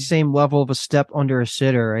Amelin on the seed. same level of a step under a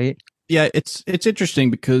sitter, right? Yeah, it's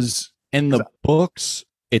interesting because in the books,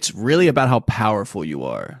 it's really about how powerful you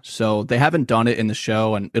are. So they haven't done it in the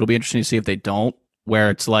show, and it'll be interesting to see if they don't.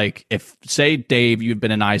 Where it's like, if say Dave, you've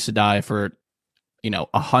been an Aes Sedai for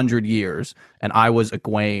 100 years, and I was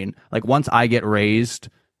Egwene. Like once I get raised,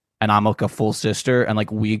 and I'm like a full sister, and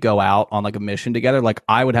like we go out on like a mission together, like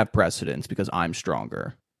I would have precedence because I'm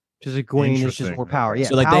stronger. Because Egwene is just Interesting. more power. Yeah,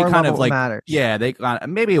 So like they power kind of level like matters. yeah, they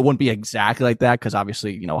maybe it wouldn't be exactly like that because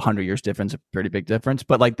obviously 100 years difference, a pretty big difference.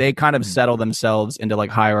 But like they kind of settle themselves into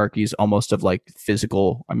like hierarchies almost of like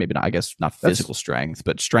physical, or maybe not, I guess not physical strength,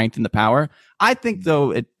 but strength in the power. I think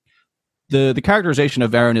though the characterization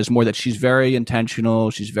of Varen is more that she's very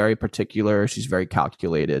intentional, she's very particular, she's very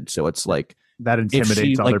calculated. So it's like That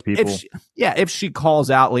intimidates other people. if she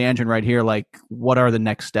calls out Leandrin right here, like what are the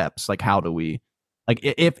next steps? Like how do we? Like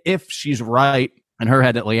if she's right in her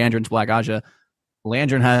head that Leandrin's Black Aja,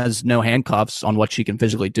 Leandrin has no handcuffs on what she can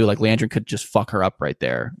physically do. Like Leandrin could just fuck her up right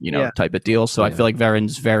there, type of deal. So I feel like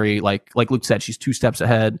Varen's very like Luke said, she's 2 steps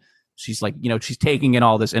ahead. She's like, she's taking in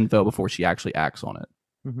all this info before she actually acts on it.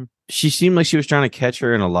 Mm-hmm. She seemed like she was trying to catch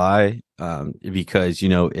her in a lie, because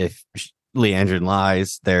if Leandrin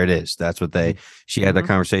lies, there it is. That's what she had that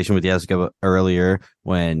conversation with Jessica earlier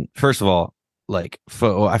when, first of all, like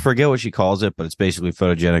I forget what she calls it, but it's basically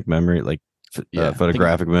photogenic memory, like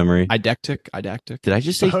photographic memory. Didactic. Did I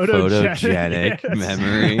just say photogenic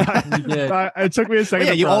memory? It took me a second.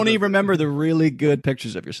 Yeah, you only remember the really good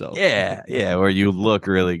pictures of yourself. Yeah, where you look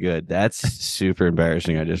really good. That's super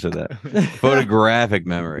embarrassing. I just said that. Photographic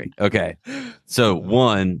memory. Okay, so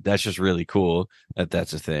one, that's just really cool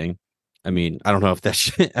that's a thing. I mean, I don't know if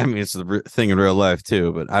that's. I mean, it's the thing in real life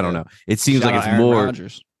too, but I don't know. It seems like it's Aaron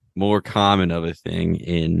Rodgers. more common of a thing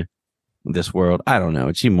in this world. I don't know.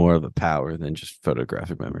 It seemed more of a power than just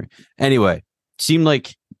photographic memory. Anyway, seemed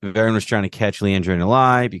like Varen was trying to catch Leandrin in a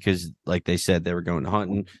lie because, like they said, they were going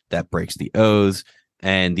hunting. That breaks the oaths.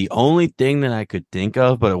 And the only thing that I could think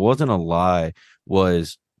of, but it wasn't a lie,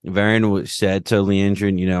 was Varen said to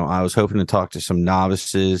Leandrin, I was hoping to talk to some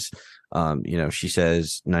novices. She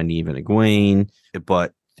says Nynaeve and Egwene,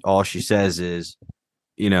 but all she says is,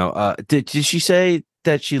 did she say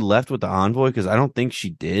that she left with the envoy? Because I don't think she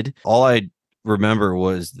did. All I remember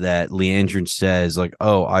was that Leandrin says, like,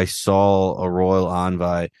 oh, I saw a royal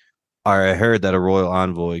envoy, or I heard that a royal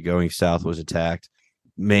envoy going south was attacked.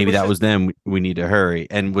 Maybe that was them. We need to hurry.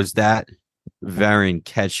 And was that Varen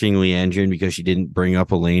catching Leandrin because she didn't bring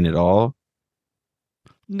up Elaine at all?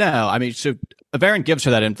 No, I mean, so Varen gives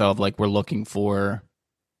her that info of like, we're looking for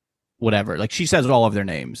whatever. Like she says all of their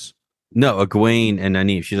names. No, Egwene and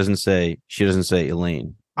Nynaeve. She doesn't say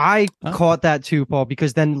Elaine. I caught that too, Paul,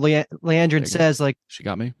 because then Leandrin says like, she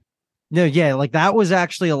got me. No, yeah, like that was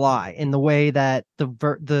actually a lie in the way that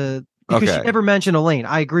because she never mentioned Elaine.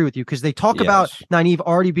 I agree with you because they talk about Nynaeve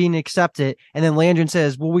already being accepted, and then Leandrin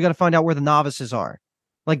says, "Well, we got to find out where the novices are."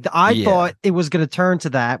 Like I thought it was going to turn to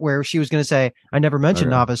that where she was going to say, "I never mentioned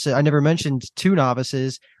novices. I never mentioned 2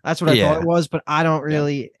 novices." That's what I thought it was, but I don't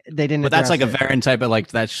really. They didn't. But that's like a Varen type of like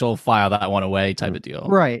that. She'll file that one away type of deal,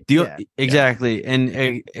 right? Exactly, and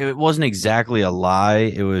it wasn't exactly a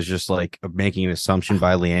lie. It was just like making an assumption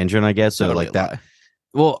by Leandrin, I guess. So totally like that.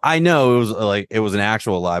 Well, I know it was an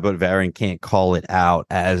actual lie, but Varen can't call it out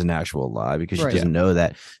as an actual lie because she doesn't know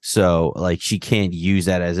that. So like she can't use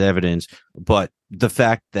that as evidence. But the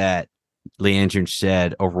fact that Leandrin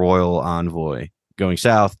said a royal envoy going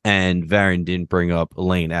south and Varen didn't bring up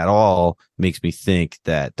Elaine at all makes me think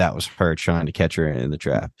that was her trying to catch her in the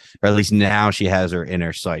trap. Or at least now she has her in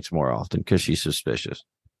her sights more often because she's suspicious.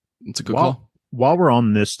 It's a good call. While we're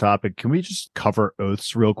on this topic, can we just cover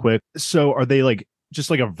oaths real quick? So are they like just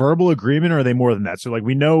like a verbal agreement, or are they more than that? So like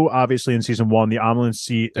we know obviously in season 1 the Amelin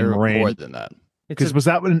seat and Moraine, more than that. Because was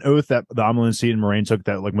that an oath that the Amelin seat and Moraine took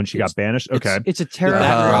that like when she got banished? Okay, it's a terrible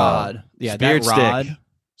rod. Yeah, spirit that rod. Stick.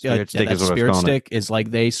 Spirit stick is what spirit stick is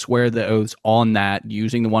like they swear the oaths on that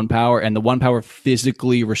using the one power, and the one power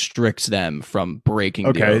physically restricts them from breaking.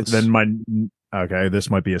 the oaths. Then this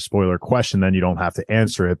might be a spoiler question, then you don't have to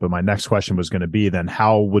answer it, but my next question was going to be then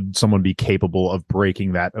how would someone be capable of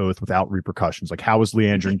breaking that oath without repercussions? Like how is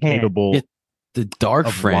Leandrin capable? The dark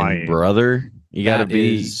friend, lying? Brother. You got to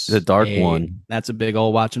be the dark one. That's a big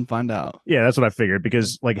old watch and find out. Yeah, that's what I figured,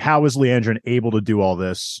 because like how is Leandrin able to do all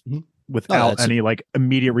this without any like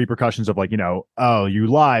immediate repercussions of like, oh, you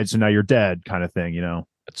lied, so now you're dead kind of thing,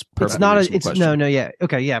 It's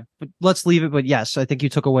okay, but let's leave it. But yes, I think you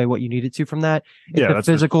took away what you needed to from that. It's a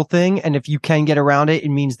physical thing, and if you can get around it, it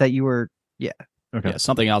means that you were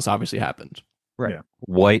something else obviously happened. Right. Yeah.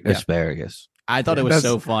 White Yeah. asparagus. I thought it was That's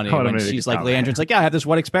so funny how when to make she's it like, sound. Leandrin's like, yeah, I have this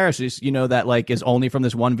one asparagus, that like is only from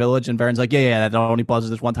this one village. And Varen's like, yeah, that only buzzes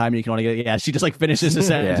this one time. And you can only get, yeah. She just like finishes the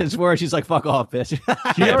sentence where she's like, fuck off, bitch.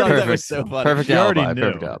 I Yeah, thought that perfect. was so funny. Perfect She already alibi. knew.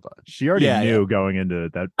 Perfect alibi. She already Yeah, knew going into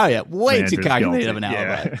that. Oh, yeah. Way too Leandrin's calculated of guilty. an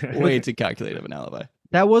alibi. Yeah. Way too calculated of an alibi.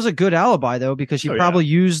 That was a good alibi though, because she Oh, yeah. probably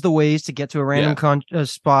used the ways to get to a random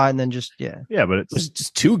spot and then just Yeah, but It was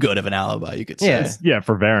just too good of an alibi, you could say. Yeah. yeah,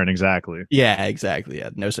 for Varen, exactly. Yeah, exactly.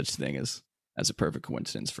 Yeah. No such thing as a perfect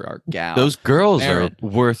coincidence for our gal. Those girls Aaron. are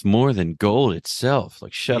worth more than gold itself.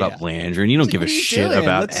 Like, shut up, Yeah. Landry. And you don't It's give like, a what are you shit doing?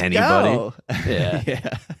 about Let's anybody. go. Yeah.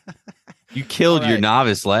 Yeah. You killed All your right.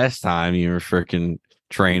 novice last time. You were freaking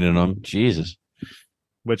training them. Jesus.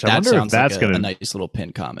 Which I That wonder if sounds that's like a gonna. nice little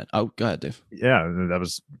pin comment. Oh, go ahead, Dave. Yeah, that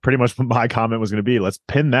was pretty much what my comment was going to be. Let's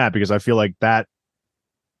pin that because I feel like that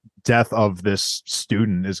death of this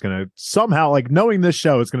student is going to somehow, like, knowing this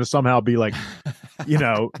show, it's going to somehow be like,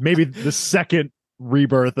 maybe the second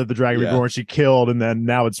rebirth of the Dragon Yeah. Reborn she killed, and then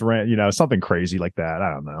now it's something crazy like that.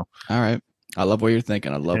 I don't know. All right. I love what you're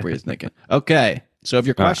thinking. I love what you're thinking. Okay. So if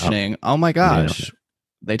you're All right, questioning, oh my gosh,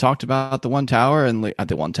 they talked about the one tower and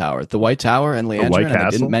the White Tower and Leandrin, White and they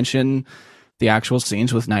Castle? didn't mention the actual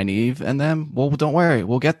scenes with Nynaeve and them. Well, don't worry.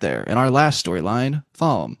 We'll get there in our last storyline,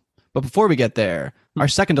 Thom. But before we get there, our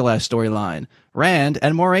second to last storyline, Rand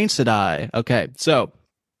and Moiraine Sedai. Okay. So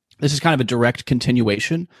this is kind of a direct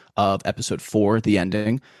continuation of episode 4, the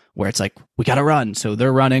ending, where it's like, we got to run. So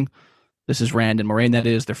they're running. This is Rand and Moiraine, that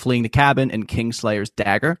is. They're fleeing the cabin in Kingslayer's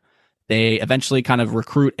dagger. They eventually kind of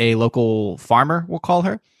recruit a local farmer, we'll call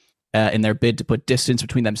her, in their bid to put distance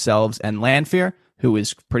between themselves and Lanfear, who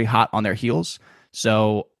is pretty hot on their heels.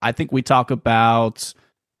 So I think we talk about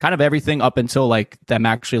kind of everything up until like them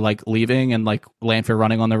actually like leaving and like Lanfear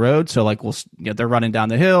running on the road. So like they're running down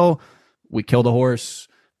the hill. We kill the horse.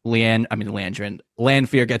 Landrin.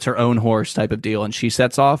 Lanfear gets her own horse type of deal, and she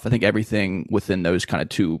sets off. I think everything within those kind of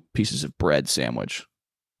 2 pieces of bread sandwich.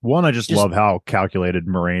 One, I just love how calculated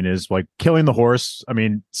Moiraine is. Like, killing the horse. I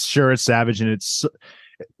mean, sure, it's savage and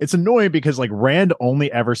it's annoying because like Rand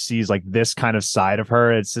only ever sees like this kind of side of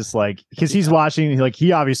her. It's just like, because he's watching, like,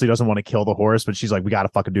 he obviously doesn't want to kill the horse, but she's like, we got to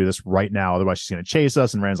fucking do this right now, otherwise she's gonna chase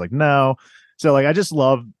us. And Rand's like, no. So like, I just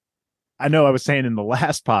love. I know I was saying in the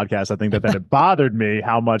last podcast, I think that it bothered me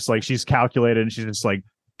how much like she's calculated and she's just like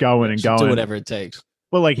going and She'll going. do whatever it takes.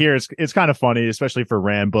 But like here, it's kind of funny, especially for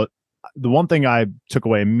Rand. But the one thing I took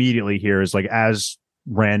away immediately here is like, as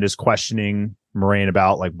Rand is questioning Moiraine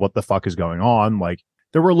about like what the fuck is going on, like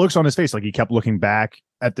there were looks on his face, like he kept looking back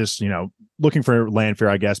at this, looking for Lanfear,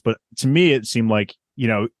 I guess. But to me, it seemed like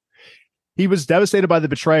he was devastated by the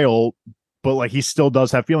betrayal, but like he still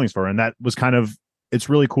does have feelings for her, and that was kind of. It's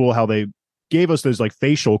really cool how they gave us those like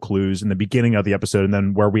facial clues in the beginning of the episode, and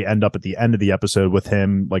then where we end up at the end of the episode with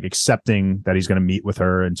him like accepting that he's going to meet with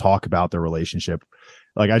her and talk about their relationship.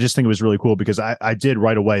 Like, I just think it was really cool because I did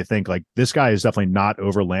right away think like this guy is definitely not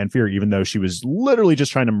over Lanfear, even though she was literally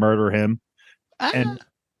just trying to murder him. And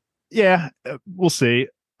yeah, we'll see.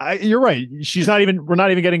 You're right. We're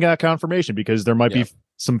not even getting that confirmation because there might be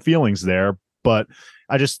some feelings there, but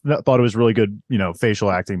I just thought it was really good, facial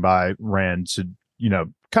acting by Rand to,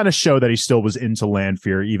 kind of show that he still was into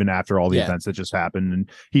Lanfear even after all the events that just happened. And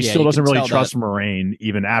he still doesn't really trust Moiraine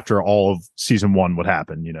even after all of season 1 would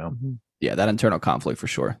happen, Yeah, that internal conflict for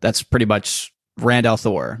sure. That's pretty much Rand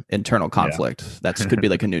al'Thor, internal conflict. That could be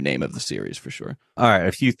like a new name of the series for sure. All right,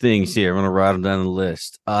 a few things here. I'm going to write them down the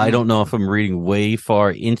list. I don't know if I'm reading way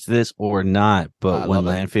far into this or not, but when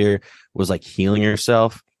Lanfear was like healing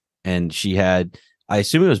herself and she had, I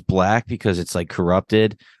assume it was black because it's like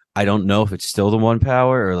corrupted. I don't know if it's still the one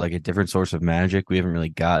power or like a different source of magic. We haven't really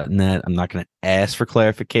gotten that. I'm not going to ask for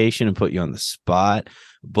clarification and put you on the spot,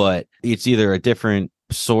 but it's either a different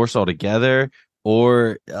source altogether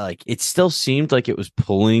or like it still seemed like it was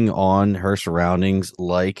pulling on her surroundings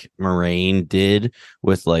like Moiraine did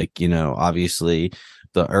with like, obviously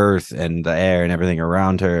the earth and the air and everything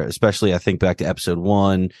around her. Especially I think back to episode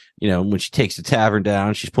 1, when she takes the tavern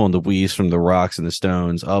down, she's pulling the weaves from the rocks and the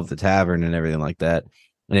stones of the tavern and everything like that.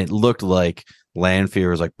 And it looked like Lanfear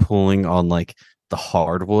was like pulling on like the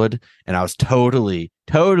hardwood. And I was totally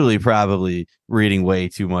probably reading way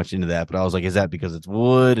too much into that. But I was like, is that because it's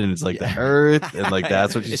wood and it's like the earth? And like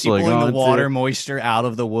that's what she's pulling on the water to? moisture out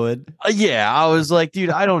of the wood. Yeah, I was like, dude,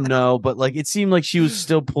 I don't know. But like it seemed like she was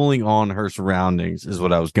still pulling on her surroundings is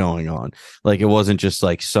what I was going on. Like it wasn't just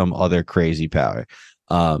like some other crazy power.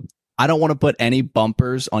 I don't want to put any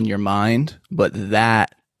bumpers on your mind, but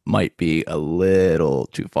that might be a little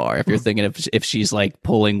too far if you're thinking if she's like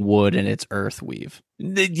pulling wood and it's earth weave.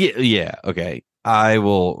 Yeah, okay. I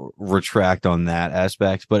will retract on that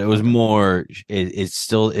aspect, but it was more. It's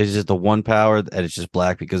still is it the one power and it's just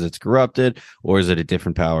black because it's corrupted, or is it a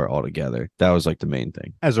different power altogether? That was like the main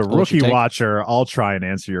thing. As a I'll let you rookie take- watcher, I'll try and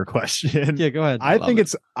answer your question. Yeah, go ahead.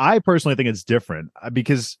 I personally think it's different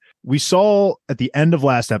because we saw at the end of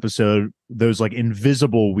last episode those like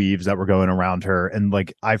invisible weaves that were going around her, and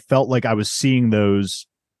like I felt like I was seeing those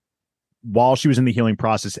while she was in the healing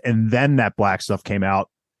process, and then that black stuff came out.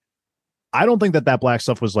 I don't think that black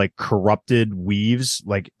stuff was like corrupted weaves.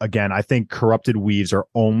 Like, again, I think corrupted weaves are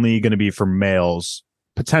only going to be for males,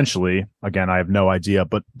 potentially. Again, I have no idea,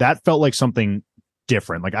 but that felt like something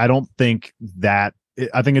different. Like, I don't think that,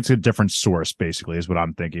 I think it's a different source, basically, is what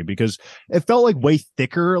I'm thinking, because it felt like way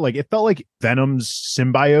thicker. Like, it felt like Venom's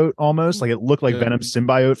symbiote almost. Like, it looked like Venom's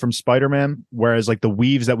symbiote from Spider-Man. Whereas, like, the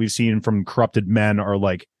weaves that we've seen from corrupted men are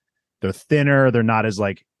like, they're thinner. They're not as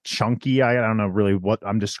like, chunky. I don't know really what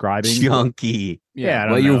I'm describing. Chunky. Yeah, I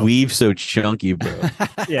don't Why your know. weave so chunky, bro?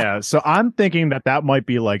 Yeah, so I'm thinking that might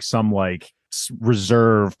be like some like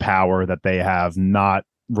reserve power that they have, not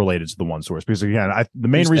related to the one source. Because again, the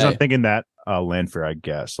main Who's reason they? I'm thinking that Lanfear, I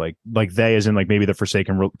guess, like they, as in like maybe the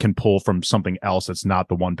Forsaken can pull from something else that's not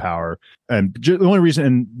the one power. And the only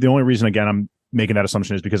reason again I'm making that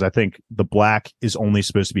assumption is because I think the black is only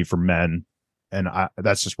supposed to be for men, and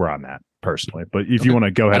that's just where I'm at personally. But if you want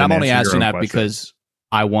to go ahead, And I'm only answer asking your own that question. because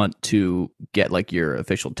I want to get like your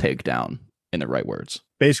official takedown in the right words.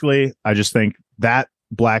 Basically, I just think that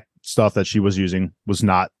black stuff that she was using was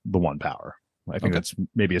not the one power. I think Okay. that's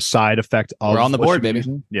maybe a side effect of We're on the what board, she was baby.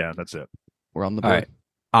 using. Yeah, that's it. We're on the All board. right.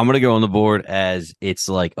 I'm gonna go on the board as it's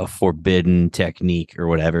like a forbidden technique or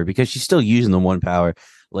whatever, because she's still using the one power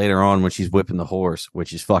later on when she's whipping the horse,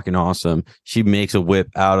 which is fucking awesome. She makes a whip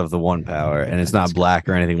out of the one power, and it's not black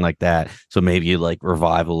or anything like that. So maybe like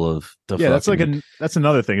revival of the Yeah, that's like fucking- that's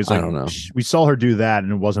another thing. It's I like don't know. we saw her do that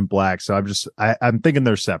and it wasn't black. So I'm thinking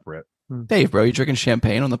they're separate. Dave, bro, you drinking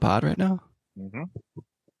champagne on the pod right now?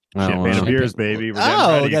 I don't Champagne know. of beers, baby. We're getting Oh,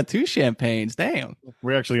 ready. we got 2 champagnes. Damn.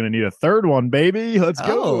 We're actually going to need a third one, baby. Let's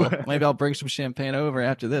go. Oh, maybe I'll bring some champagne over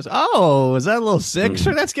after this. Oh, is that a little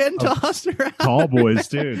sixer that's getting tossed around? Tall boys,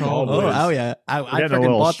 too. Tall Oh, boys. oh yeah. I getting a freaking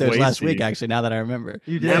little bought those last Swayze. week, actually, now that I remember.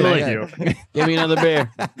 You did. Emily. Thank you. Give me another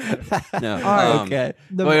beer. No. All right, Okay.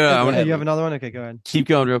 The- Wait, I'm okay, gonna- you have another one? Okay, go ahead. Keep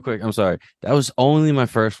going real quick. I'm sorry. That was only my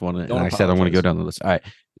first one. And Don't I said I'm going to go apologize. down the list. All right.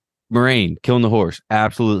 Moraine killing the horse.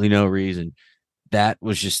 Absolutely no reason. That's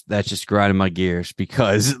just grinding my gears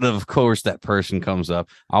because of course that person comes up.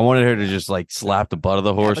 I wanted her to just like slap the butt of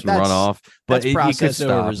the horse but and run that's- off. But That's you could process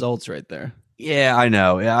over stop. results right there. Yeah, I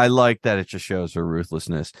know. Yeah, I like that it just shows her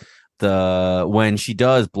ruthlessness. When she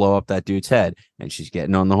does blow up that dude's head and she's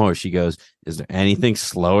getting on the horse, she goes, "Is there anything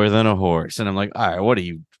slower than a horse?" And I'm like, "All right, what are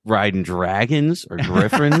you riding dragons or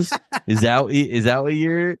griffins? Is that what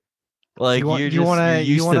you're like? you want you're you just- want you're to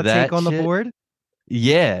used to that take on the shit? board?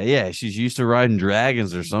 Yeah. She's used to riding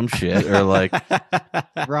dragons or some shit or like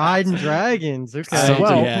Riding dragons. Okay. Something.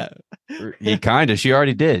 Well- yeah. yeah, kind of. She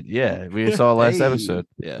already did. Yeah, we saw last Hey. episode.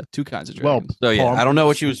 Yeah, 2 kinds of Well, dragons. So yeah, Paul- I don't know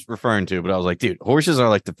what she was referring to, but I was like, dude, horses are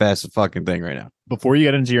like the fastest fucking thing right now. Before you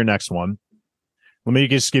get into your next one, let me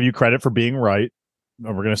just give you credit for being right.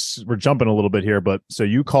 We're jumping a little bit here, but so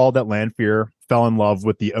you called that Lanfear fell in love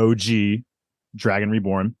with the OG Dragon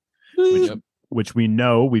Reborn, Yep. which we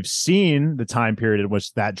know we've seen the time period in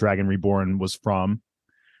which that Dragon Reborn was from.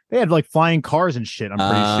 They had like flying cars and shit. I'm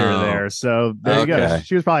pretty sure Oh. there. So there you go. Okay.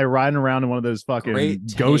 She was probably riding around in one of those fucking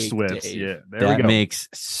Great ghost take, whips. Dave. Yeah, there That we go. makes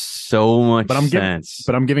so much But I'm giving- sense.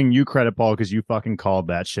 But I'm giving you credit, Paul, because you fucking called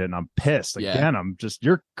that shit, and I'm pissed. Yeah. Again, I'm just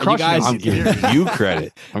you're And you crushing. guys- I'm it. giving you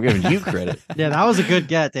credit. I'm giving you credit. Yeah, that was a good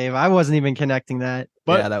get, Dave. I wasn't even connecting that.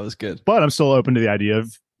 But- yeah, that was good. But I'm still open to the idea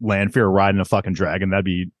of Lanfear riding a fucking dragon. That'd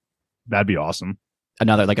be awesome.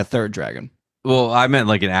 Another, like a third dragon. Well, I meant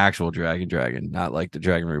like an actual dragon, not like the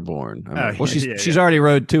Dragon Reborn. I mean, Oh, Well, she's Yeah, she's already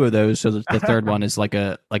rode 2 of those, so the third one is like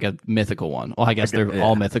a mythical one. Well, I guess they're Yeah.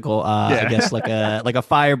 all mythical. Yeah. I guess like a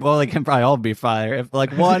fireball. They can probably all be fire. If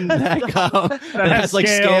like one that has like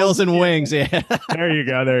scales and wings. Yeah. There you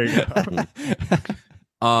go. There you go.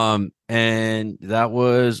 and that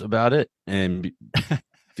was about it. And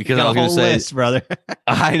because Got I a was gonna whole say, list, brother.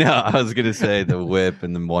 I know I was gonna say the whip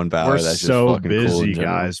and the one power. We're That's just so fucking cool in busy,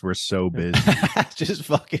 general. guys. We're so busy. Just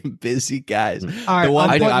fucking busy guys. All right, The one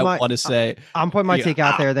I'm thing putting I my- want to say, I'm putting my Yeah. take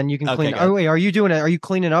out there. Then you can Okay, clean. go Oh wait, are you doing it? Are you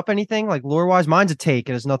cleaning up anything like lore wise? Mine's a take.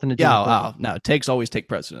 It has nothing to do. yeah, with oh, no, takes always take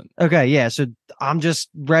precedent. Okay, yeah. So I'm just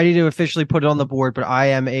ready to officially put it on the board, but I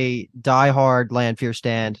am a diehard Lanfear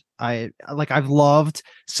stand. I've loved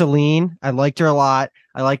Celine. I liked her a lot.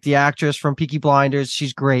 I like the actress from Peaky Blinders.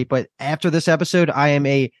 She's great. But after this episode, I am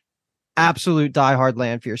a absolute diehard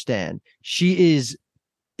Lanfear stan. She is,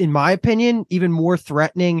 in my opinion, even more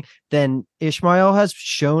threatening than Ishmael has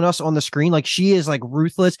shown us on the screen. Like, she is like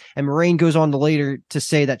ruthless, and Moraine goes on to later to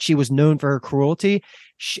say that she was known for her cruelty.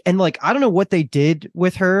 And like, I don't know what they did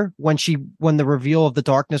with her when the reveal of the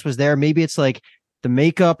darkness was there. Maybe it's like the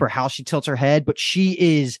makeup or how she tilts her head, but she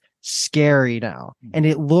is scary now, and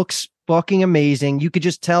it looks fucking amazing. You could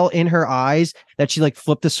just tell in her eyes that she like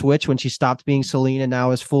flipped the switch when she stopped being Selene and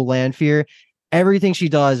now is full Lanfear. Everything she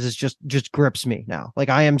does is just grips me now. Like,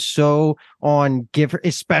 I am so on give her,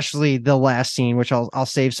 especially the last scene, which I'll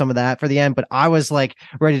save some of that for the end. But I was like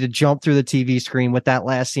ready to jump through the TV screen with that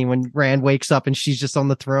last scene when Rand wakes up and she's just on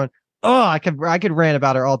the throne. Oh, I could rant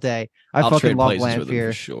about her all day. I'll fucking love places with him Lanfear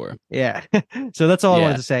for sure. Yeah. So that's all I Yeah.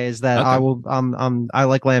 wanted to say is that Okay. I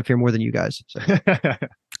like Lanfear more than you guys. So.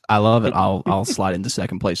 I love it. I'll slide into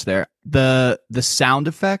second place there. The sound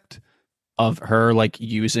effect of her like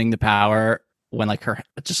using the power when like her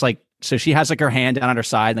just like, so she has like her hand down on her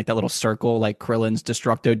side, and like that little circle, like Krillin's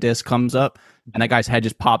Destructo disc comes up, and that guy's head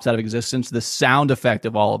just pops out of existence. The sound effect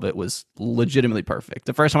of all of it was legitimately perfect.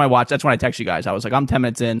 The first time I watched, that's when I texted you guys. I was like, I'm 10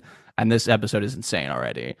 minutes in, and this episode is insane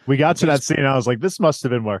already. We got to that scene, and I was like, this must have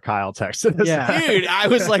been where Kyle texted us. Yeah. Dude, I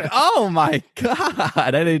was like, oh my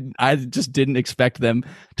God. I just didn't expect them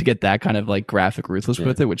to get that kind of like graphic ruthless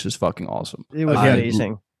with it, which is fucking awesome. It was Okay.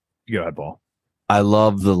 amazing. Go ahead, Paul. I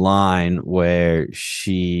love the line where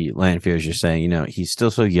Lanfear is just saying, he's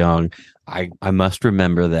still so young. I must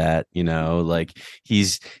remember that, like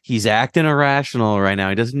he's acting irrational right now.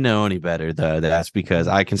 He doesn't know any better, though. That's because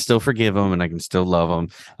I can still forgive him and I can still love him.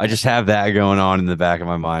 I just have that going on in the back of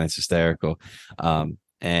my mind. It's hysterical.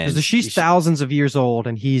 And Because she's thousands of years old,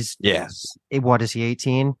 and he's yes. What is he,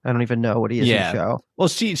 18? I don't even know what he is in the show. Well,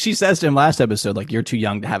 she says to him last episode, like, you're too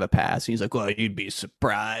young to have a past. And he's like, well, you'd be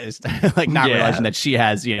surprised. Like, not realizing that she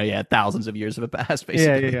has, thousands of years of a past,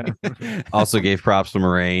 basically. Yeah. Also gave props to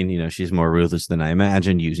Moraine. She's more ruthless than I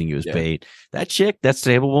imagined, using you as bait. That chick, that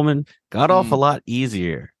stable woman, got off a lot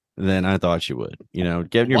easier than I thought she would.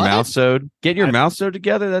 Getting your mouth sewed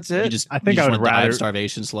together. That's it. I think I would wanna die of rather-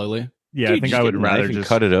 starvation slowly. Yeah, I think I would rather just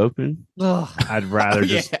cut it open. Ugh. I'd rather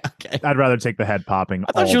just okay. I'd rather take the head popping.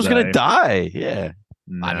 I thought she was gonna die. Yeah.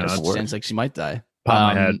 No, I mean, it's it sounds like she might die.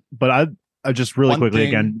 pop my head. But I just really one quickly thing-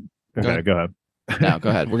 again. Okay, go ahead. No, go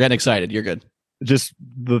ahead. We're getting excited. You're good. Just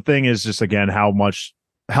the thing is just again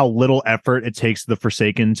how little effort it takes the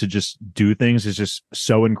Forsaken to just do things is just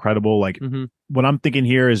so incredible. Like what I'm thinking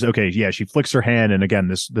here is, okay, yeah, she flicks her hand, and again,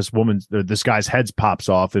 this guy's head pops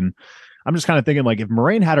off, and I'm just kind of thinking, like, if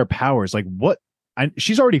Moraine had her powers, like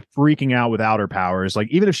she's already freaking out without her powers. Like,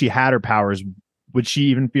 even if she had her powers, would she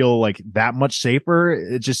even feel like that much safer?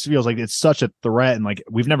 It just feels like it's such a threat, and like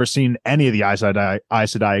we've never seen any of the Aes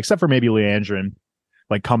Sedai except for maybe Leandrin,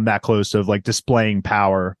 like come that close to like displaying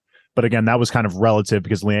power. But again, that was kind of relative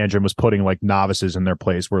because Leandrin was putting like novices in their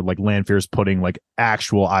place, where like Lanfear's putting like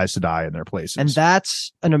actual Aes Sedai in their places. And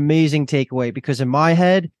that's an amazing takeaway, because in my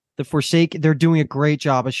head, the Forsaken, they're doing a great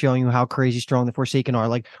job of showing you how crazy strong the Forsaken are.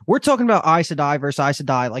 Like, we're talking about Aes Sedai versus Aes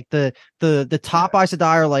Sedai. Like the top Aes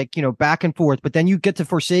Sedai are like, back and forth, but then you get to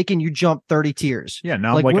Forsaken, you jump 30 tiers. Yeah,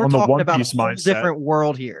 now Like, I'm like we're on the talking One about Piece a whole mindset. different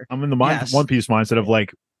world here. I'm in the Yes. One Piece mindset of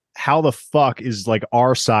like, how the fuck is like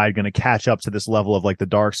our side going to catch up to this level of like the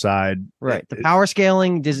dark side? Right. The power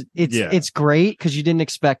scaling it's great because you didn't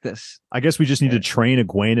expect this. I guess we just need to train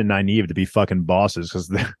Egwene and Nynaeve to be fucking bosses,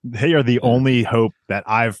 because they are the only hope that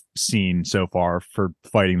I've seen so far for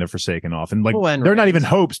fighting the Forsaken off. And like, Oh, and they're not Rhaenys. even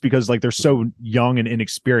hopes, because like they're so young and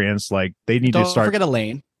inexperienced. Like, they need Don't to start. forget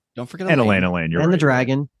Elaine. Don't forget And Elaine. Elaine, you're And right. the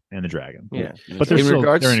dragon. And the dragon. Yeah. But they're In still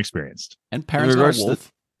regards- they're inexperienced. And parents not a regards to-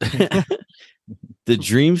 wolf. The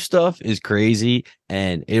dream stuff is crazy,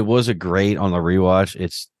 and it was a great on the rewatch.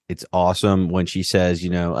 It's awesome when she says,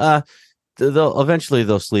 they'll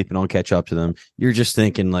sleep and I'll catch up to them. You're just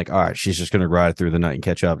thinking like, all right, she's just gonna ride through the night and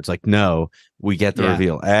catch up. It's like, no, we get the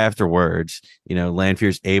reveal afterwards.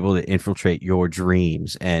 Lanfear's able to infiltrate your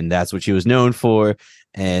dreams, and that's what she was known for,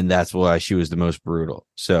 and that's why she was the most brutal.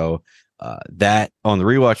 So that on the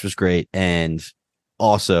rewatch was great, and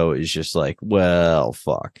also is just like, well,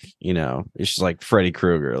 fuck, it's just like Freddy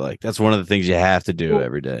Krueger. Like, that's one of the things you have to do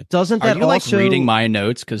every day. Doesn't Are that you like also reading my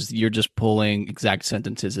notes? Because you're just pulling exact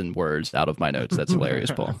sentences and words out of my notes. That's hilarious,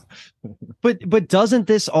 Paul. But doesn't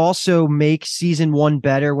this also make season 1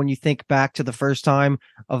 better when you think back to the first time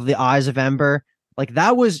of the Eyes of Ember? Like,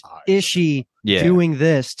 that was Ishii doing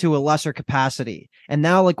this to a lesser capacity. And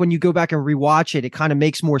now, like, when you go back and rewatch it, it kind of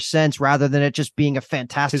makes more sense rather than it just being a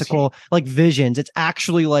fantastical, like, visions. It's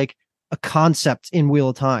actually like a concept in Wheel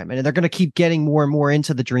of Time, and they're going to keep getting more and more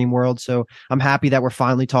into the dream world. So I'm happy that we're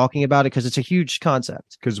finally talking about it because it's a huge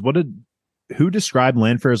concept. Because who described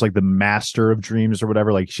Lanfear as like the master of dreams or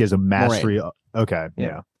whatever? Like she has a mastery. Okay.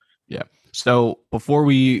 Yeah. So before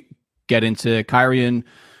we get into Kyrian,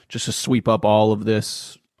 just to sweep up all of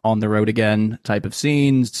this on the road again type of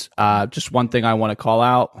scenes, just one thing I want to call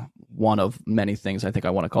out, one of many things I think I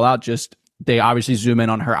want to call out, just they obviously zoom in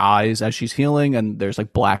on her eyes as she's healing, and there's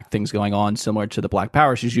like black things going on similar to the black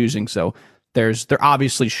power she's using. So they're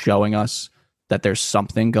obviously showing us that there's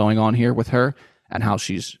something going on here with her and how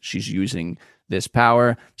she's using this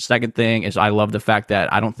power. Second thing is I love the fact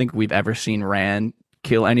that I don't think we've ever seen Rand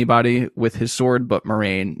kill anybody with his sword, but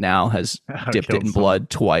Moraine now has dipped it in blood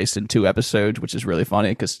twice in 2 episodes, which is really funny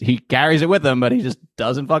because he carries it with him, but he just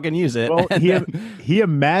doesn't fucking use it. Well, he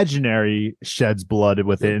imaginary sheds blood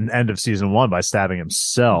within end of season 1 by stabbing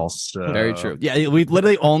himself. So. Very true. Yeah, we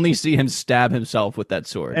literally only see him stab himself with that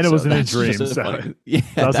sword, and it was in a dream. Yeah,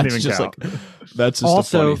 doesn't even just count. That's just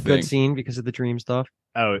also a funny good thing. scene because of the dream stuff.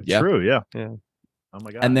 Oh, Yeah. true. Yeah. Oh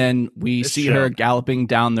my god. And then we This see show. her galloping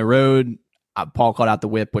down the road. Paul called out the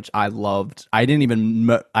whip, which I loved. I didn't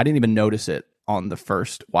even notice it on the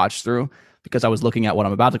first watch through because I was looking at what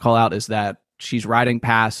I'm about to call out. Is that she's riding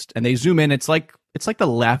past, and they zoom in. It's like the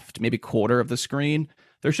left maybe quarter of the screen.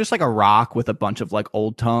 There's just like a rock with a bunch of like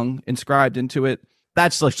Old Tongue inscribed into it.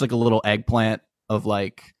 That's just like a little eggplant of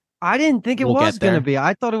like. I didn't think it We'll was get going to there. be.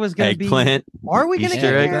 I thought it was going to be. Eggplant. Are we going to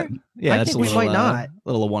Easter get egg? there? Yeah, I that's think a we little, might not.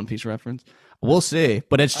 little One Piece reference. We'll see,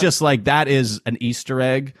 but it's just like that is an Easter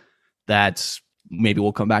egg. That's maybe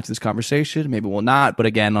we'll come back to this conversation, maybe we'll not. But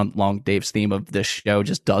again, along Dave's theme of this show,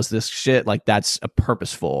 just does this shit like that's a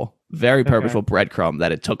purposeful, very purposeful breadcrumb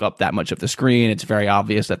that it took up that much of the screen. It's very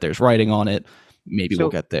obvious that there's writing on it. Maybe So, we'll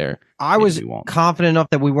get there. I Maybe was we won't. confident enough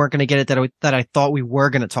that we weren't going to get it that I thought we were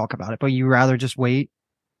going to talk about it, but you rather just wait.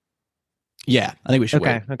 Yeah, I think we should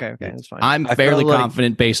wait. Okay, that's fine. I'm I fairly felt like-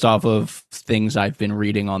 confident based off of things I've been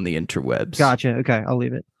reading on the interwebs. Gotcha. Okay, I'll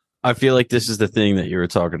leave it. I feel like this is the thing that you were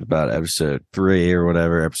talking about, episode 3 or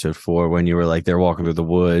whatever, episode 4, when you were like, they're walking through the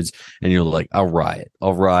woods and you're like, I'll riot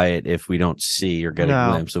if we don't see or get a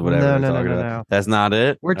glimpse of whatever they're talking about. No. That's not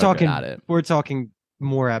it. We're Okay. talking. Got it. We're talking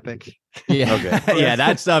more epic. Yeah, Okay. yeah,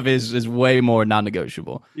 that stuff is way more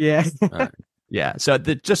non-negotiable. Yeah. Yeah. So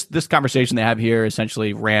just this conversation they have here,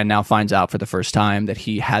 essentially, Rand now finds out for the first time that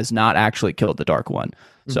he has not actually killed the Dark One.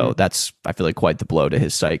 So that's, I feel like, quite the blow to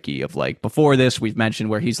his psyche of like, before this, we've mentioned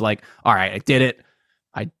where he's like, all right, I did it.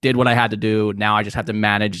 I did what I had to do. Now I just have to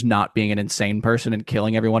manage not being an insane person and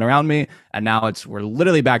killing everyone around me. And now we're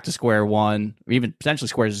literally back to square one, or even potentially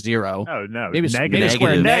square 0. Oh no, Maybe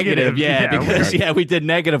square negative. Yeah, because we did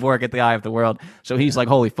negative work at the Eye of the World. So he's like,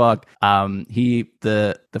 holy fuck.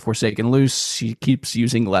 The Forsaken Luce, he keeps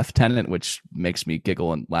using Lieutenant, which makes me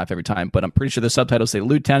giggle and laugh every time. But I'm pretty sure the subtitles say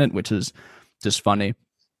Lieutenant, which is just funny.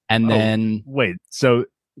 And then wait, so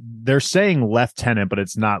they're saying lieutenant, but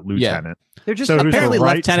it's not lieutenant. They're just So who's the apparently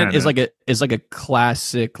right Lieutenant is tenant? like a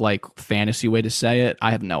classic like fantasy way to say it.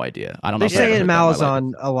 I have no idea. I don't know. they if I've say it in ever heard that in my life.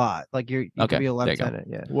 Malazan a lot. Like you Okay, could be a there you go. lieutenant.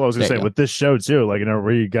 Yeah. Well, I was gonna There say you go. with this show too, like, are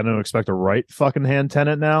we gonna expect a right fucking hand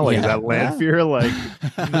tenant now? Like, is Yeah. that Lanfear? Like,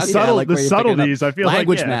 Yeah, the like where you're picking up- subtleties. I feel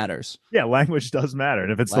language like matters. Yeah, language does matter.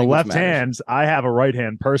 And if it's Language the left matters. hand, I have a right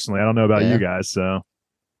hand personally. I don't know about Yeah. you guys, so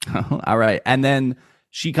All right. And then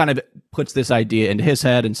she kind of puts this idea into his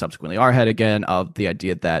head and subsequently our head again of the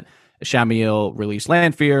idea that Shamiel released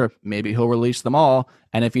Lanfear. Maybe he'll release them all.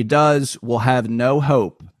 And if he does, we'll have no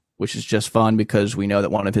hope, which is just fun because we know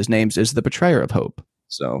that one of his names is the Betrayer of Hope.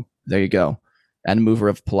 So there you go. And Mover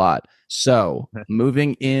of Plot. So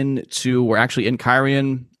moving into, we're actually in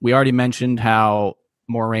Kyrian. We already mentioned how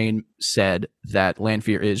Moraine said that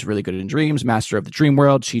Lanfear is really good in dreams, master of the dream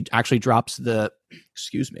world. She actually drops the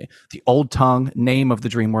Old Tongue name of the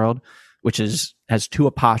dream world, which has 2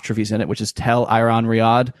 apostrophes in it, which is Tel Iron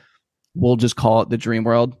Riyadh. We'll just call it the dream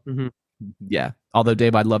world. Mhm. Yeah. Although,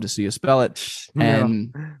 Dave, I'd love to see you spell it.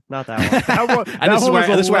 And Not that one. and this is one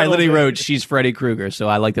was a where I little literally bit- wrote, she's Freddy Krueger. So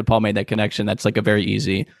I like that Paul made that connection. That's like a very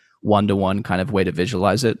easy one-to-one kind of way to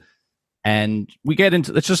visualize it. And we get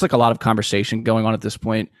into, it's just like a lot of conversation going on at this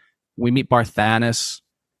point. We meet Barthanes,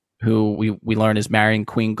 who we learn is marrying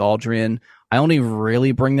Queen Galdrian. I only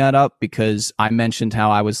really bring that up because I mentioned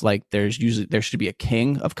how I was like, there should be a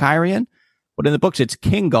king of Kyrian, but in the books it's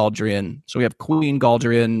King Galdrian. So we have Queen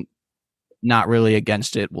Galdrian, not really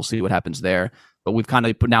against it. We'll see what happens there. But we've kind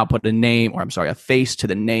of put a face to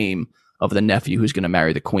the name of the nephew who's going to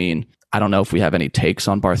marry the queen. I don't know if we have any takes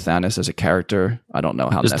on Barthanes as a character. I don't know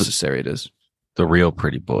how Just necessary it is. The real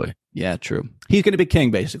pretty boy. Yeah, true. He's going to be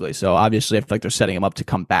king, basically. So obviously, I feel like they're setting him up to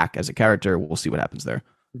come back as a character. We'll see what happens there.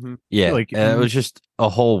 Yeah, Like, it was just a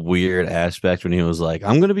whole weird aspect when he was like,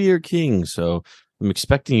 "I'm going to be your king, so I'm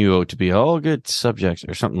expecting you to be all good subjects,"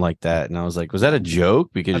 or something like that. And I was like, "Was that a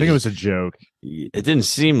joke?" Because I think it was a joke. it didn't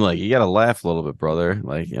seem like you got to laugh a little bit, brother.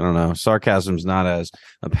 Like, I don't know, sarcasm's not as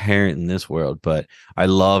apparent in this world, but I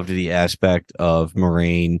loved the aspect of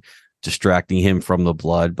Moraine distracting him from the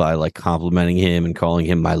blood by like complimenting him and calling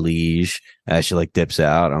him my liege as she like dips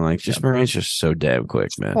out. I'm like, just Moraine's just so damn quick,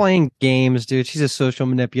 man. Playing games, dude. She's a social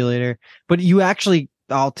manipulator. But you actually,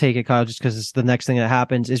 I'll take it, Kyle, just because it's the next thing that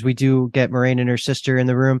happens is we do get Moraine and her sister in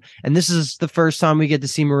the room, and this is the first time we get to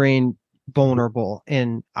see Moraine vulnerable.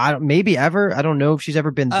 And I don't, maybe ever. I don't know if she's ever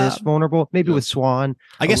been this vulnerable. Maybe with Swan.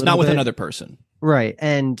 I guess not with another person. Right.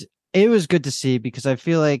 And it was good to see because I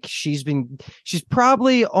feel like she's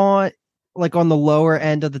probably on the lower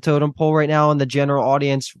end of the totem pole right now, and the general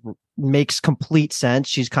audience makes complete sense.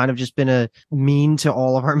 She's kind of just been a mean to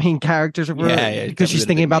all of our main characters because she's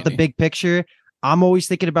thinking about the big picture. I'm always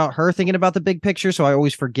thinking about her thinking about the big picture, so I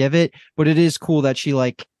always forgive it. But it is cool that she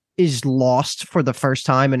like is lost for the first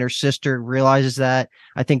time, and her sister realizes that.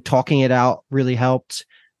 I think talking it out really helped.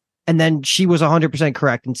 And then she was 100%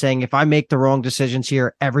 correct in saying, if I make the wrong decisions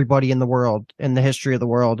here, everybody in the world, in the history of the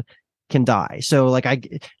world, can die. So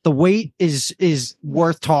like the weight is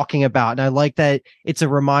worth talking about. And I like that it's a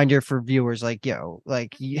reminder for viewers like, yo,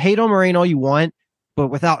 like you hate on Moraine all you want, but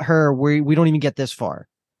without her, we don't even get this far.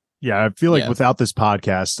 Yeah, I feel like without this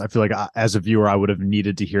podcast, I feel like as a viewer, I would have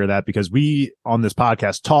needed to hear that, because we on this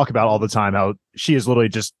podcast talk about all the time how she is literally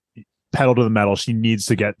just pedal to the metal. She needs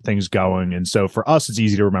to get things going. And so for us, it's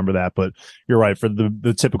easy to remember that. But you're right. For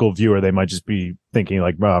the typical viewer, they might just be thinking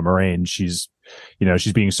like, Moraine, she's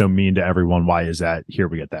being so mean to everyone. Why is that? Here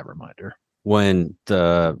we get that reminder. When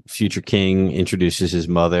the future king introduces his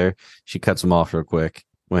mother, she cuts him off real quick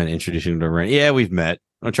when introducing him to Moraine. Yeah, we've met.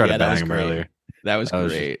 I'll try to bang him earlier. That was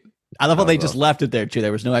great. I love how they just left it there too.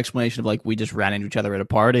 There was no explanation of like, we just ran into each other at a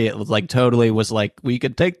party. It was like we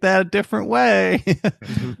could take that a different way.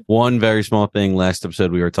 One very small thing last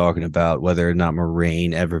episode, we were talking about whether or not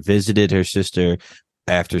Moraine ever visited her sister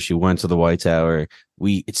after she went to the White Tower.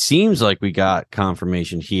 It seems like we got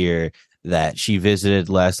confirmation here that she visited.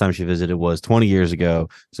 Last time she visited was 20 years ago.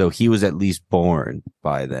 So he was at least born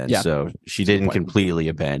by then. Yeah. So she didn't completely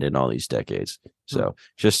abandon all these decades. So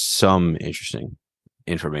just some interesting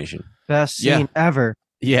information. Best scene ever.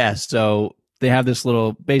 Yeah. So they have this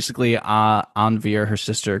little, basically, Anvir, her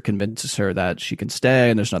sister, convinces her that she can stay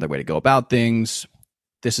and there's another way to go about things.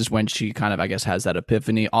 This is when she kind of, I guess, has that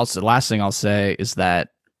epiphany. Also, the last thing I'll say is that,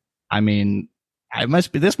 I mean,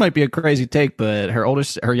 this might be a crazy take, but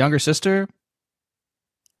her younger sister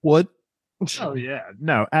would. Oh yeah,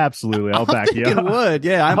 no, absolutely. I'll back you up. Would.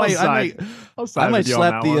 Yeah, I might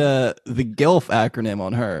slap the GILF acronym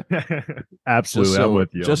on her. Absolutely, I'm with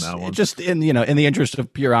you on that one. Just in the interest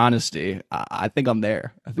of pure honesty, I think I'm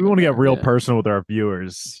there. We want to get real personal with our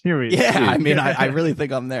viewers. I mean, I really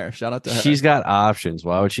think I'm there. Shout out to her. She's got options.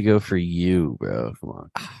 Why would she go for you, bro? Come on.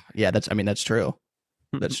 Yeah, that's true.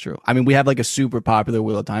 That's true. I mean, we have like a super popular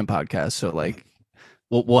Wheel of Time podcast, so like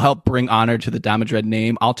we'll help bring honor to the Damodred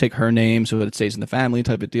name. I'll take her name so that it stays in the family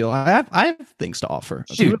type of deal. I have things to offer.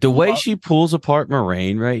 Dude, the way she pulls apart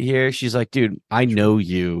Moraine right here, she's like, dude, I know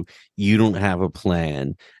you. You don't have a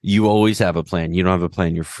plan. You always have a plan. You don't have a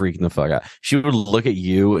plan. You're freaking the fuck out. She would look at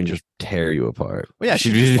you and just tear you apart. Well, yeah,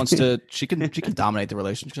 she just wants to. She can dominate the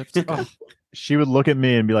relationship. Oh. She would look at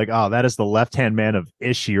me and be like, "Oh, that is the left-hand man of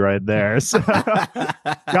Ishi right there." So,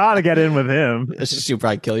 gotta get in with him. She would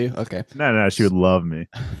probably kill you. Okay. No, she would love me.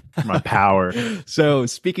 My power. So,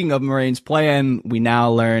 speaking of Moraine's plan, we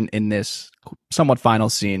now learn in this somewhat final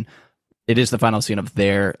scene. It is the final scene of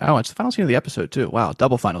it's the final scene of the episode too. Wow,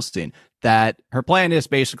 double final scene. That her plan is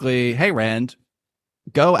basically, hey, Rand,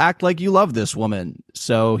 go act like you love this woman.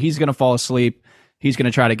 So he's gonna fall asleep. He's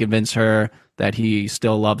gonna try to convince her that he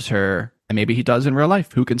still loves her. And maybe he does in real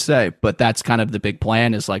life. Who can say? But that's kind of the big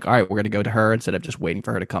plan is like, all right, we're going to go to her instead of just waiting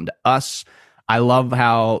for her to come to us. I love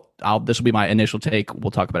how this will be my initial take.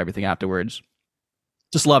 We'll talk about everything afterwards.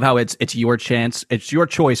 Just love how it's your chance. It's your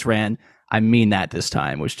choice, Rand. I mean that this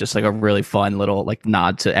time. It was just like a really fun little like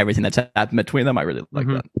nod to everything that's happened between them. I really like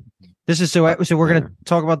that. This is so we're going to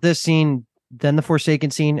talk about this scene, then the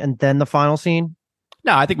Forsaken scene, and then the final scene.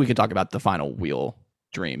 No, I think we can talk about the final wheel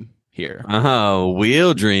dream here.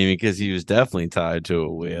 Wheel dreaming, because he was definitely tied to a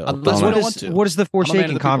wheel. What does the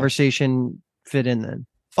Forsaken conversation fit in then?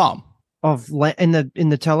 Thumb in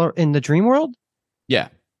the dream world? Yeah.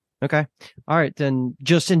 Okay. All right. Then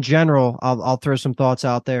just in general, I'll throw some thoughts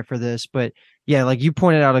out there for this, but yeah, like you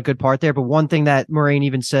pointed out a good part there, but one thing that Moraine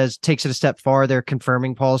even says takes it a step farther,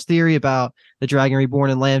 confirming Paul's theory about the Dragon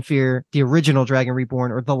Reborn and Lanfear, the original Dragon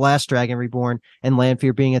Reborn or the last Dragon Reborn and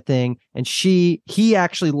Lanfear being a thing. And he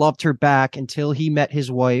actually loved her back until he met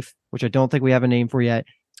his wife, which I don't think we have a name for yet.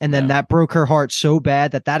 And then that broke her heart so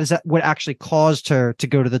bad that is what actually caused her to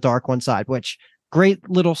go to the Dark One side, which great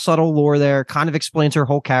little subtle lore there, kind of explains her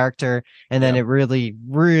whole character. And then it really,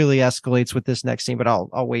 really escalates with this next scene, but I'll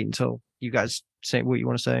wait until you guys say what you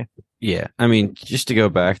want to say. Yeah. I mean, just to go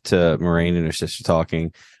back to Moraine and her sister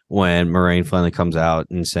talking, when Moraine finally comes out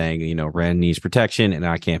and saying, you know, Rand needs protection and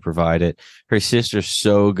I can't provide it. Her sister's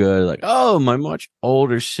so good. Like, oh, my much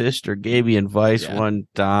older sister gave me advice one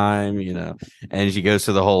time, you know, and she goes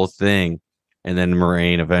through the whole thing. And then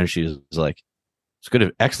Moraine eventually is like, it's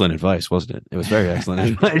good, excellent advice, wasn't it? It was very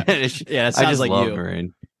excellent. Yeah, that sounds I just like love you.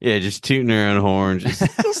 Moraine. Yeah, just tooting her own horn, just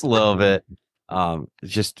a little bit.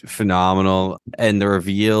 It's just phenomenal. And the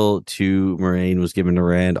reveal to Moraine was given to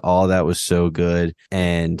Rand. All that was so good.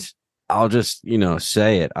 And I'll just, you know,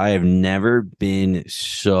 say it. I have never been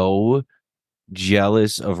so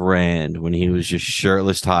jealous of Rand when he was just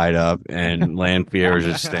shirtless, tied up, and Lanfear was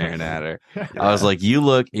just staring at her. I was like, you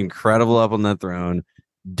look incredible up on that throne.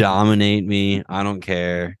 Dominate me. I don't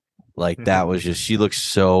care. Like, that was just, she looks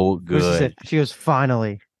so good. She was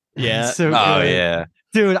finally. Yeah. So Oh, good. yeah.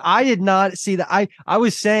 Dude, I did not see that. I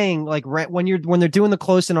was saying, like, when they're doing the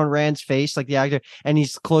close-in on Rand's face, like the actor, and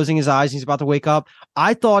he's closing his eyes and he's about to wake up,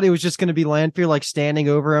 I thought it was just going to be Lanfear, like, standing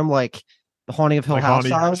over him, like the Haunting of Hill Like House Haunting-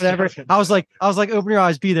 style or whatever. I was like, open your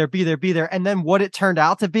eyes, be there, be there, be there. And then what it turned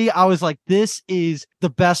out to be, I was like, this is the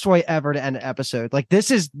best way ever to end an episode. Like,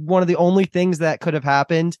 this is one of the only things that could have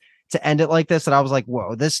happened to end it like this, that I was like,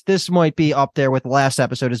 whoa, this might be up there with the last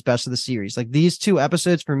episode as best of the series. Like, these two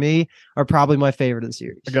episodes for me are probably my favorite of the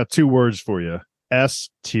series. I got 2 words for you. S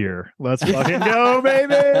tier. Let's fucking go,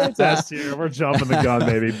 baby. It's S tier. We're jumping the gun,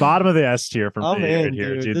 baby. Bottom of the S tier for I'm me in, right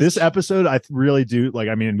here, dude. dude. This- This episode, I really do like.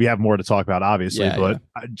 I mean, we have more to talk about, obviously, Yeah, but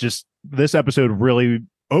I just this episode really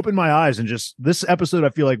opened my eyes, and just this episode, I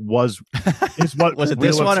feel like is what Was it Wheel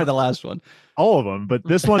this of one or Time- the last one? all of them, but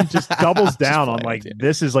this one just doubles down on playing like with you.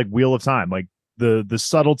 this is like Wheel of Time, like the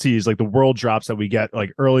subtleties, like the world drops that we get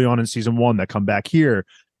like early on in season 1 that come back here.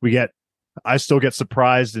 I still get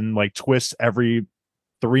surprised and like twists every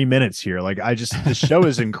 3 minutes here. Like this show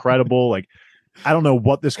is incredible. Like, I don't know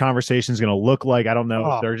what this conversation is going to look like. I don't know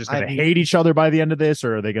if they're just going to hate each other by the end of this,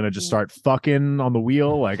 or are they going to just start fucking on the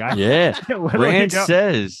wheel? Like, Yeah. Rand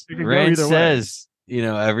says, it can go either way. you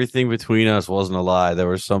know, everything between us wasn't a lie. There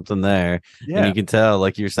was something there. And yeah. you can tell,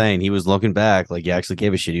 like you're saying, he was looking back, like he actually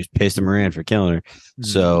gave a shit. He was pissed at Moran for killing her.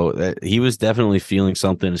 So he was definitely feeling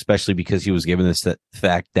something, especially because he was given this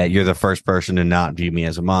fact that you're the first person to not view me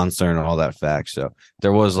as a monster and all that fact. So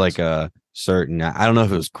there was like a certain, I don't know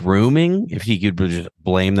if it was grooming, if he could just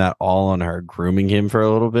blame that all on her grooming him for a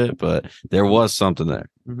little bit, but there was something there.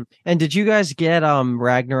 And did you guys get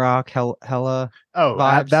Ragnarok Hella? Oh,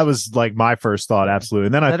 vibes? that was like my first thought, absolutely.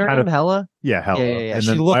 And then Is I that her kind name, of Hella? Hella. Yeah. And She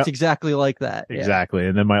then looked exactly like that. Yeah. exactly.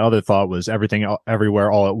 And then my other thought was everything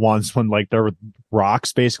everywhere all at once, when like there were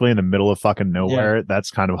rocks basically in the middle of fucking nowhere.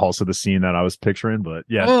 That's kind of also the scene that I was picturing. But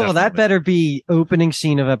yeah, Oh, that definitely. better be opening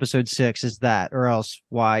scene of episode 6 is that, or else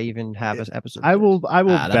why even have an episode? I will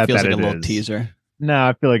that bet feels that like a it little is. teaser. No,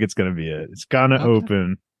 I feel like it's gonna be it. It's gonna Okay.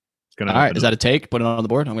 open. It's gonna All right, open is that a take? Put it on the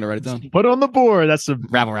board. I'm going to write it down. put it on the board. That's a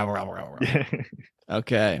Rabble.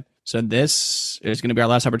 Okay, so this is going to be our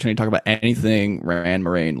last opportunity to talk about anything Rand,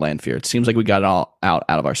 Moraine, Lanfear. It seems like we got it all out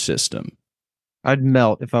of our system. I'd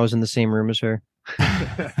melt if I was in the same room as her.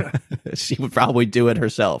 She would probably do it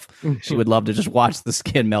herself. She would love to just watch the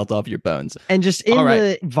skin melt off your bones. And just in All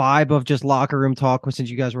the vibe of just locker room talk, since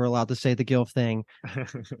you guys were allowed to say the Gilf thing,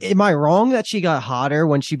 am I wrong that she got hotter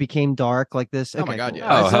when she became dark like this? Oh my God,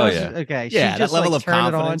 yeah. Oh, hell it's yeah. just- Okay, Yeah, she that just level like, of turned it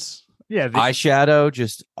on. confidence. yeah. Eyeshadow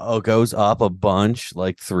just goes up a bunch,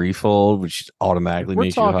 like threefold, which automatically We're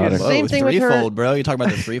makes you talking- hotter. Whoa. Same thing with her- threefold, bro. You talking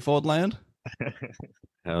about the threefold land?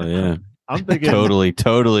 Hell yeah. I'm thinking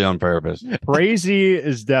Totally on purpose. crazy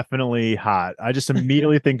is definitely hot. I just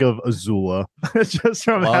immediately think of Azula, just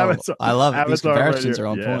from Whoa, Avatar. I love it. These Avatar right comparisons here. are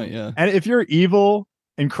on Yeah. point. Yeah. And if you're evil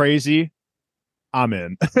and crazy, I'm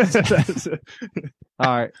in. All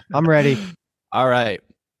right, I'm ready. All right.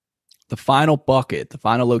 The final bucket, the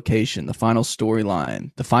final location, the final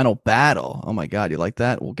storyline, the final battle. Oh my God, you like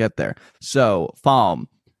that? We'll get there. So, Falm,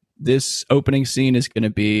 this opening scene is going to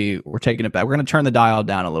be, we're taking it back. We're going to turn the dial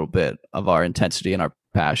down a little bit of our intensity and our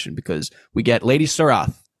passion, because we get Lady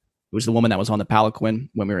Surath, who's the woman that was on the Palanquin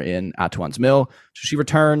when we were in Atuan's Mill. So she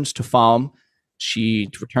returns to Falm. She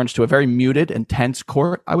returns to a very muted and tense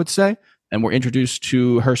court, I would say. and we're introduced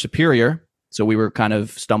to her superior. So we were kind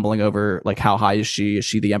of stumbling over like, how high is she? Is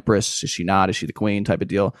she the empress? Is she not? Is she the queen type of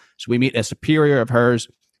deal? So we meet a superior of hers,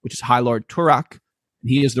 which is High Lord Turak.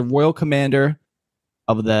 He is the royal commander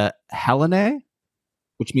of the Helene,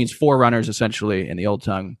 which means forerunners essentially in the old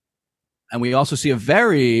tongue. And we also see a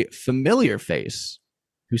very familiar face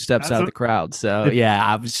who steps out of the crowd. So yeah,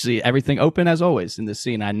 obviously everything open as always in this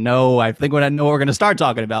scene. I think I know what we're going to start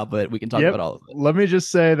talking about, but we can talk about all of it. Let me just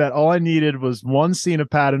say that all I needed was one scene of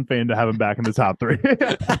Paddon Fane to have him back in the top 3.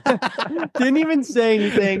 Didn't even say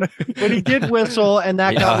anything, but he did whistle, and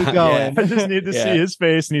that got me going. I just need to see his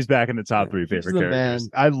face, and he's back in the top 3 favorite characters.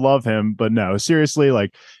 I love him, but no, seriously,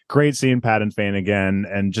 like, great seeing Paddon Fane again,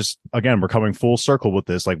 and just again, we're coming full circle with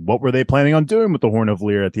this. Like, what were they planning on doing with the Horn of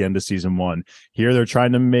Lear at the end of season 1? Here, they're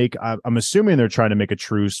trying to make. I'm assuming they're trying to make a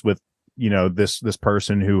truce with, this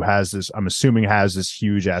person who has this. I'm assuming has this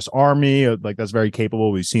huge ass army. Like, that's very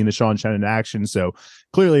capable. We've seen the Sean Chen in action, so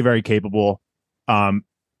clearly very capable. And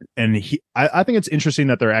I think it's interesting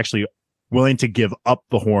that they're actually willing to give up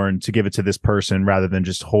the horn to give it to this person rather than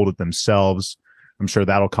just hold it themselves. I'm sure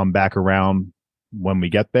that'll come back around when we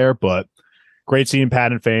get there, but great seeing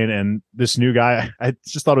Paddon Fane and this new guy. I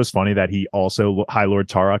just thought it was funny that he also, High Lord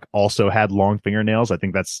Turak, also had long fingernails. I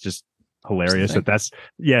think that's just hilarious.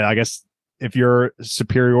 I guess if you're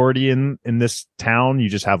superiority in this town, you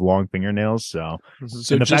just have long fingernails. So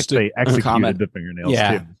the fact they executed the fingernails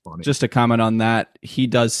too is funny. Just to comment on that, he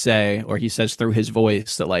does say, or he says through his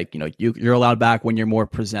voice that, like, you're allowed back when you're more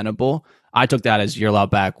presentable. I took that as you're allowed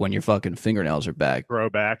back when your fucking fingernails are back. Grow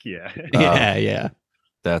back, yeah. Yeah.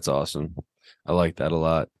 That's awesome. I like that a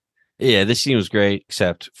lot. Yeah, this scene was great,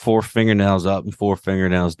 except 4 fingernails up and 4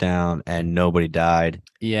 fingernails down, and nobody died.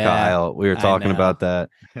 Yeah, Kyle, we were talking about that.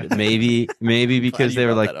 Maybe because they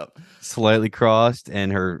were like slightly crossed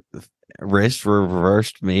and her wrists were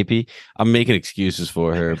reversed. Maybe I'm making excuses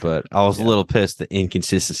for her, but I was a little pissed the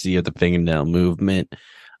inconsistency of the fingernail movement.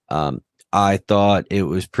 I thought it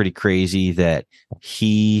was pretty crazy that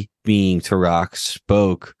he, being Turak,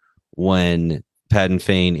 spoke when Paddon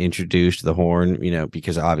Fane introduced the horn,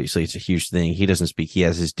 because obviously it's a huge thing. He doesn't speak. He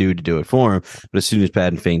has his dude to do it for him. But as soon as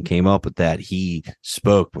Paddon Fane came up with that, he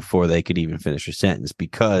spoke before they could even finish a sentence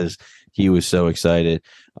because he was so excited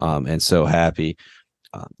and so happy.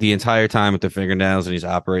 The entire time with the fingernails and he's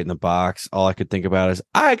operating the box, all I could think about is,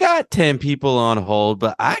 I got 10 people on hold,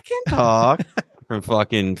 but I can talk. From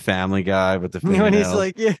fucking Family Guy with the fingernails. When he's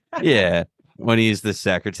like, yeah. When he's the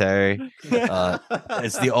secretary.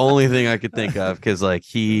 It's the only thing I could think of, because like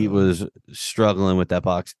he was struggling with that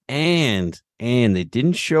box, and they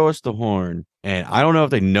didn't show us the horn, and I don't know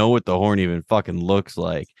if they know what the horn even fucking looks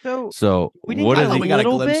like. So we got a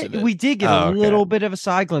glimpse of it. We did get a little bit of a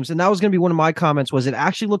side glimpse, and that was going to be one of my comments. Was it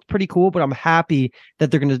actually looked pretty cool, but I'm happy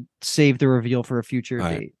that they're going to save the reveal for a future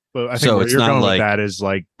date. But I think where you're going with that is,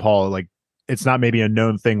 like, Paul, like, it's not maybe a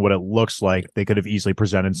known thing what it looks like. They could have easily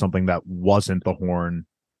presented something that wasn't the horn.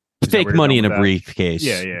 Fake money in a briefcase,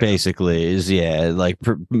 basically, is like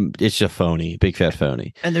it's a phony, big fat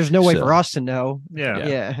phony. And there's no way for us to know.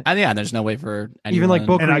 Yeah. And there's no way for anyone. Even like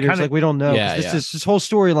book readers, like, we don't know. This whole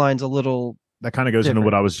storyline's a little. That kind of goes into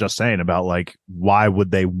what I was just saying about, like, why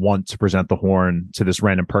would they want to present the horn to this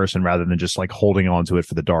random person rather than just like holding on to it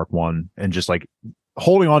for the Dark One and just like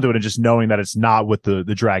holding on to it and just knowing that it's not with the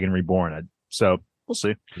Dragon Reborn. So we'll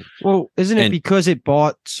see. Well, isn't it because it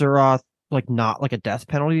bought Surath like not like a death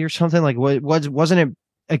penalty or something? Like, wasn't it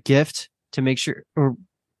a gift to make sure? Or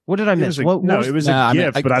what did I miss? It was a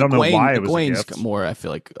gift, but I don't know why it was a gift. More, I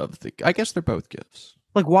feel like I guess they're both gifts.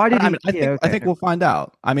 Like, why did I think we'll find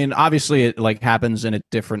out. I mean, obviously it like happens in a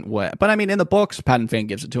different way, but I mean, in the books, Paddon Fane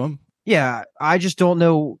gives it to him. Yeah, I just don't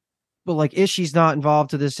know. But like, Ishi's not involved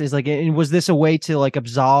to this. Is like, and was this a way to like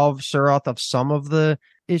absolve Surath of some of the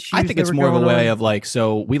issues? I think it's more of a way of like,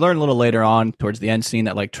 so we learn a little later on towards the end scene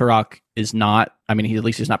that like Turak is not, I mean,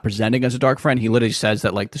 he's not presenting as a dark friend. He literally says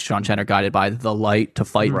that like the Sean Chen are guided by the light to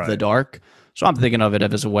fight the dark. So I'm thinking of it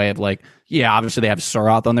as a way of like, yeah, obviously they have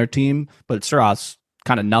Surath on their team, but Surath's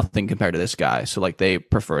kind of nothing compared to this guy. So like they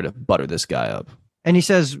prefer to butter this guy up. And he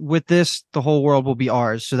says, with this, the whole world will be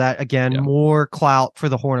ours. So that, again, more clout for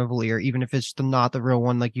the Horn of Valir, even if it's not the real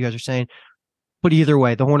one, like you guys are saying. But either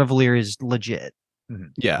way, the Horn of Valir is legit.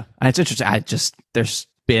 Yeah. And it's interesting.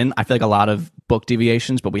 been, I feel like, a lot of book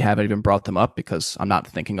deviations, but we haven't even brought them up because I'm not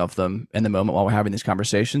thinking of them in the moment while we're having these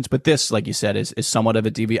conversations. But this, like you said, is somewhat of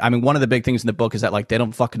a deviation. I mean, one of the big things in the book is that like they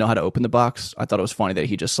don't fucking know how to open the box. I thought it was funny that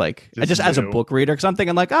he just like, just as a book reader, because I'm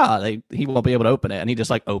thinking like, he won't be able to open it, and he just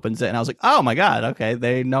like opens it, and I was like, oh my god, okay,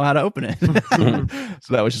 they know how to open it.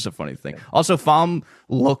 So that was just a funny thing. Also, Falm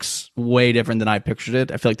looks way different than I pictured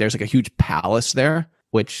it. I feel like there's like a huge palace there,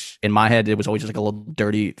 which in my head it was always just like a little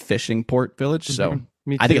dirty fishing port village. So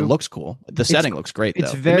I think it looks cool. The setting looks great, though.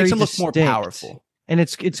 It's very it makes it look distinct. more powerful. And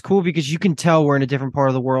it's cool because you can tell we're in a different part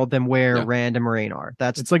of the world than where Rand and Moraine are.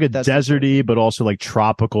 It's like a deserty, but also like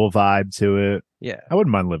tropical vibe to it. Yeah. I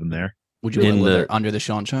wouldn't mind living there. Would you live there under the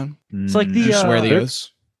Seanchan? It's like the swear the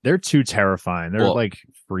oaths. They're too terrifying. They're like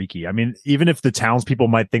freaky. I mean, even if the townspeople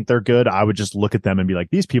might think they're good, I would just look at them and be like,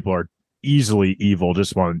 these people are easily evil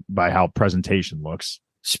just by how presentation looks.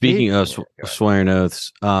 Speaking of swearing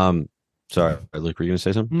oaths, sorry, Luke, were you going to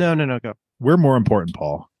say something? No, go. We're more important,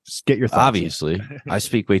 Paul. Just get your thoughts. Obviously, I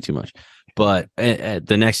speak way too much. But at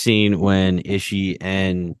the next scene when Ishii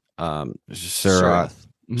and Surath,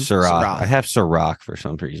 I have Sirach for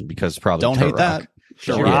some reason because it's probably don't Turok. hate that.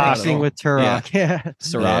 You're mixing with Turok. Yeah.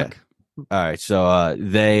 Sirach. Yeah. All right, so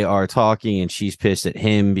they are talking, and she's pissed at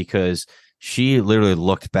him because she literally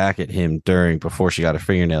looked back at him before she got her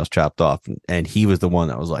fingernails chopped off, and he was the one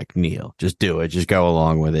that was like, Neil, just do it, just go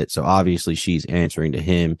along with it. So obviously she's answering to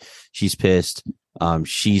him. She's pissed.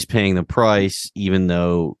 She's paying the price, even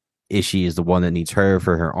though Ishii is the one that needs her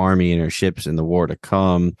for her army and her ships in the war to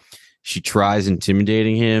come. She tries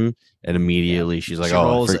intimidating him, and immediately she's like,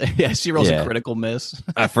 she rolls a critical miss.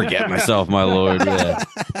 I forget myself, my lord. Yeah.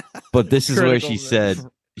 But this is where she said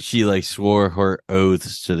she like swore her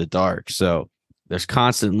oaths to the dark. So there's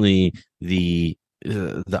constantly the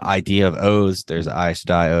idea of oaths. There's the Aes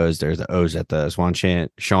Sedai oaths. There's the oaths at the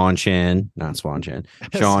Sean Shan.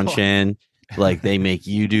 Like they make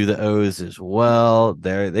you do the oaths as well.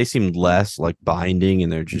 They seem less like binding,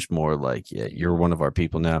 and they're just more like, yeah, you're one of our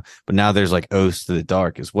people now. But now there's like oaths to the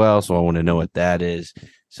dark as well. So I want to know what that is.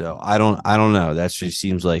 So I don't know. That just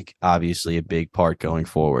seems like obviously a big part going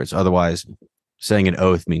forwards. Otherwise, saying an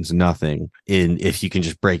oath means nothing if you can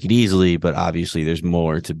just break it easily. But obviously, there's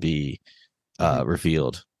more to be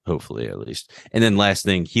revealed. Hopefully, at least. And then last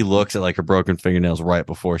thing, he looks at like her broken fingernails right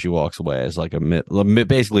before she walks away as like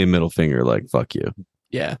basically a middle finger, like fuck you.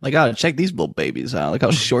 Yeah, like check these little babies out. Like how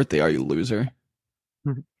short they are, you loser.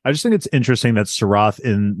 I just think it's interesting that Sarath,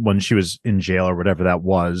 when she was in jail or whatever that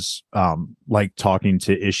was, like talking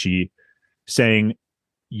to Ishii, saying,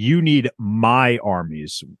 "You need my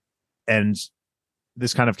armies," and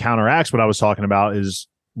this kind of counteracts what I was talking about is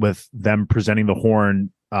with them presenting the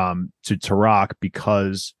horn to Turok,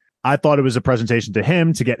 because I thought it was a presentation to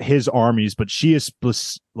him to get his armies, but she is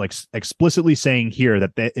explicitly saying here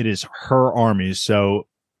that it is her armies. So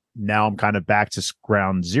now I'm kind of back to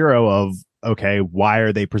ground zero of, okay, why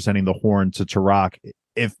are they presenting the horn to Turok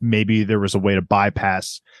if maybe there was a way to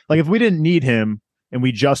bypass, like if we didn't need him and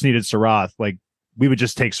we just needed Sarath, like we would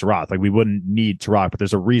just take Sarath, like we wouldn't need Turok, but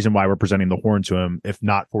there's a reason why we're presenting the horn to him, if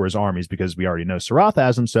not for his armies, because we already know Sarath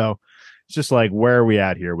has him. So it's just like, where are we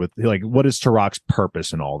at here with like, what is Turok's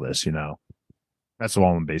purpose in all this? You know, that's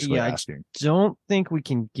all I'm basically asking. I don't think we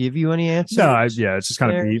can give you any answers. No, it's just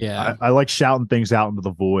kind of deep. Yeah. I like shouting things out into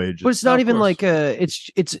the void. But it's not even like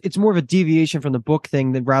it's more of a deviation from the book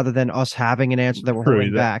thing rather than us having an answer that we're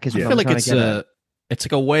holding back. I feel like it's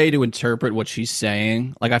like a way to interpret what she's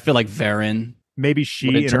saying. Like I feel like Varen maybe she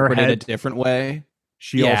would interpret in her head it a different way.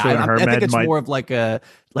 She also in her I think it's might... more of like an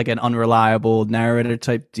unreliable narrator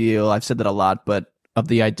type deal. I've said that a lot, but of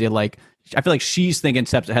the idea, like I feel like she's thinking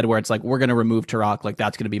steps ahead where it's like, we're going to remove Turok, like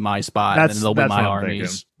that's going to be my spot, and then there'll be my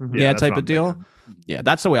armies. Yeah, type of deal. Thinking. Yeah,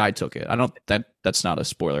 that's the way I took it. I don't that's not a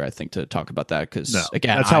spoiler, I think, to talk about that, because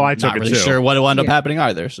again, that's how I took not it really too. Sure what will end up happening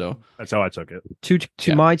either. So that's how I took it.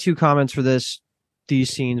 To my two comments for these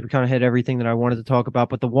scenes, we kind of hit everything that I wanted to talk about,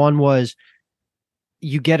 but the one was,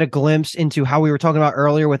 you get a glimpse into how we were talking about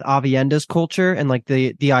earlier with Avienda's culture and like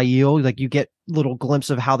the Aiel, like you get little glimpse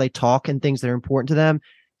of how they talk and things that are important to them.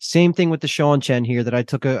 Same thing with the Seanchan here that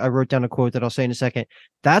I wrote down a quote that I'll say in a second.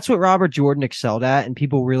 That's what Robert Jordan excelled at and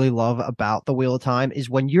people really love about the Wheel of Time, is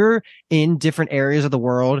when you're in different areas of the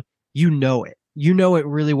world, you know it. You know it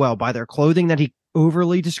really well by their clothing that he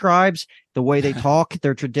overly describes, the way they talk,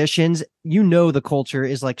 their traditions. You know the culture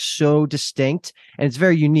is like so distinct and it's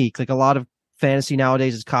very unique. Like a lot of fantasy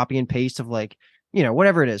nowadays is copy and paste of like, you know,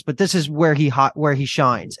 whatever it is, but this is where he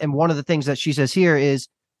shines. And one of the things that she says here is,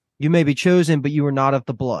 you may be chosen, but you are not of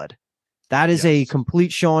the blood. That is a Yes.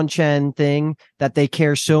 complete Sean Chen thing that they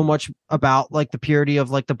care so much about, like the purity of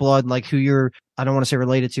like the blood, like who you're, I don't want to say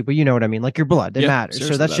related to, but you know what I mean? Like your blood, it Yeah, matters. So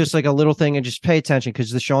seriously that's just like a little thing, and just pay attention because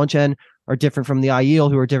the Sean Chen are different from the Aiel,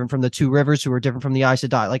 who are different from the Two Rivers, who are different from the Aes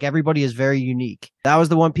Sedai. Like everybody is very unique. That was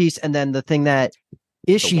the one piece. And then the thing that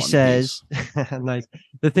Ishii One says, nice.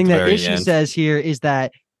 The thing that Very Ishii end. says here is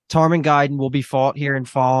that Tarman Gaiden will be fought here in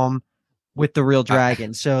Falm with the real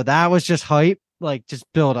dragon. So that was just hype, like just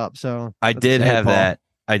build up. So I Let's did say, have Paul. that.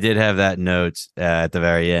 I did have that note at the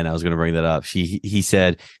very end. I was going to bring that up. He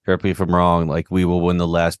said, correct me if I'm wrong, like we will win the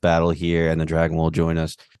last battle here and the dragon will join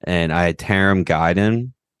us. And I had Taram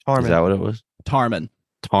Gaiden. Tarman Is that what it was? Tarman.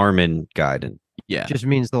 Tarman Gaiden. Yeah. just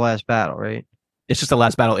means the last battle, right? It's just the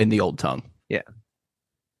last battle in the old tongue. Yeah.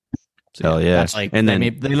 So, Hell yeah. That's like, And then- I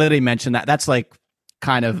mean, they literally mentioned that. That's like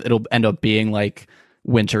kind of, it'll end up being like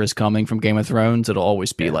winter is coming from Game of Thrones. It'll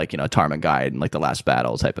always be like, Tarman Guide and like the last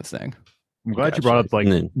battle type of thing. I'm glad you brought up like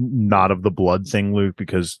And then- not of the blood thing, Luke,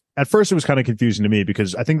 because at first it was kind of confusing to me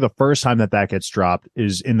because I think the first time that gets dropped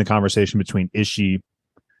is in the conversation between Ishii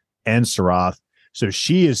and Sarath. So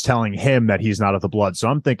she is telling him that he's not of the blood. So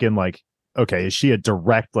I'm thinking like, okay, is she a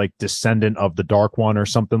direct like descendant of the Dark One or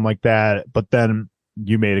something like that? But then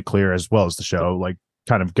you made it clear as well as the show, like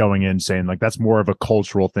kind of going in saying like that's more of a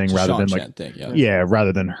cultural thing It's a rather Sean than Chen like thing, yeah. yeah,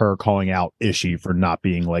 rather than her calling out Ishii for not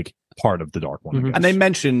being like part of the Dark One. I Mhm. guess. And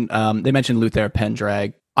they mentioned Luther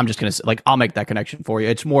Pendrag. I'm just gonna say, like, I'll make that connection for you.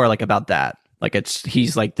 It's more like about that. Like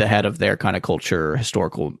he's like the head of their kind of culture,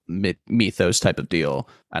 historical mythos type of deal.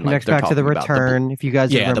 And like Next they're back to the talking about return, if you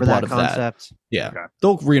guys yeah, the remember blood that of that. concept. Yeah. Okay.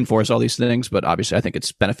 They'll reinforce all these things, but obviously I think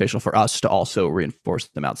it's beneficial for us to also reinforce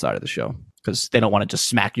them outside of the show because they don't want to just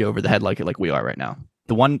smack you over the head like we are right now.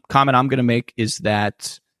 The one comment I'm going to make is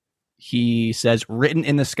that he says written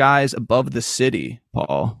in the skies above the city,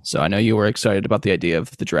 Paul. So I know you were excited about the idea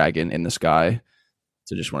of the dragon in the sky.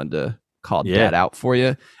 So just wanted to call Yeah. that out for you.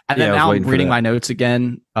 And Yeah, I then was now I'm waiting for reading that. my notes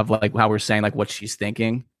again of like how we're saying like what she's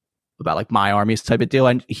thinking about like my armies type of deal.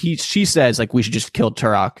 And she says like we should just kill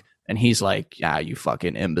Turok. And he's like, yeah, you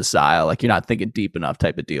fucking imbecile. Like, you're not thinking deep enough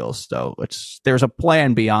type of deal. So there's a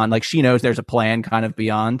plan beyond, like, she knows there's a plan kind of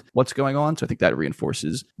beyond what's going on. So I think that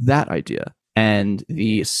reinforces that idea. And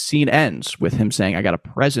the scene ends with him saying, I got a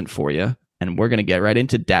present for you. And we're going to get right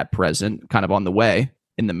into that present kind of on the way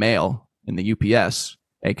in the mail, in the UPS,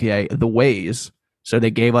 aka the Waze. So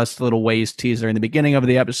they gave us the little Waze teaser in the beginning of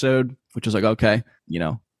the episode, which was like, okay,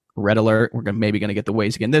 red alert. We're maybe going to get the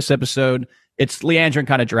Waze again this episode. It's Leandrin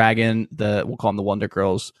kind of dragging we'll call them the Wonder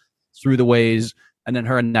Girls through the Waze. And then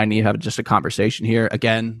her and Nynaeve have just a conversation here.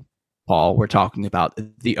 Again, Paul, we're talking about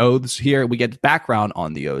the oaths here. We get background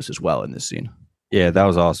on the oaths as well in this scene. Yeah, that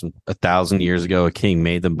was awesome. 1,000 years ago, a king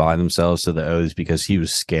made them bind themselves to the oaths because he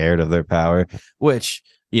was scared of their power, which,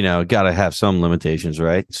 got to have some limitations,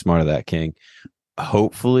 right? Smart of that king.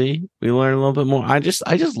 Hopefully we learn a little bit more. I just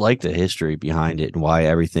like the history behind it and why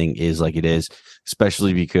everything is like it is,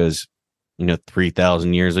 especially because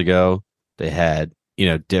 3,000 years ago they had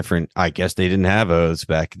different, I guess they didn't have oaths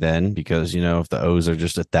back then because if the oaths are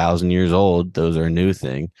just 1,000 years old, those are a new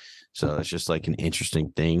thing. So it's just like an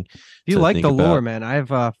interesting thing. If you to like think the lore, about. man, I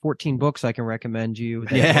have 14 books I can recommend you.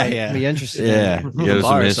 that Yeah, might yeah. Be interested. Yeah. In. You gotta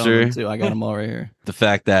Borrow some some of them, history. too. I got them all right here. The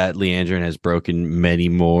fact that Leandrin has broken many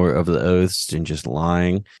more of the oaths than just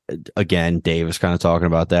lying. Again, Dave was kind of talking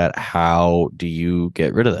about that. How do you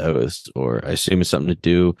get rid of the oaths? Or I assume it's something to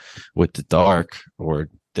do with the dark or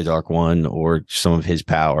the Dark One or some of his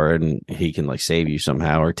power, and he can like save you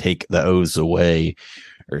somehow or take the oaths away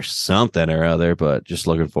or something or other. But just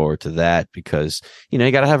looking forward to that because you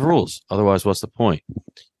got to have rules. Otherwise, what's the point?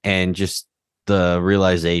 And just the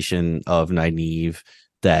realization of Nynaeve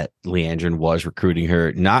that Leandrin was recruiting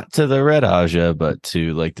her not to the Red Aja, but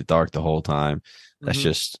to like the dark the whole time. That's Mhm.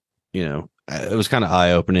 just, it was kind of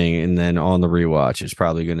eye opening. And then on the rewatch, it's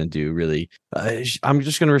probably going to do really, I'm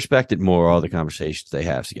just going to respect it more, all the conversations they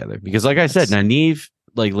have together. Because like I said, Nynaeve,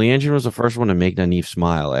 like Leandrin was the first one to make Nynaeve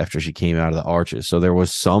smile after she came out of the arches. So there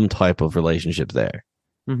was some type of relationship there.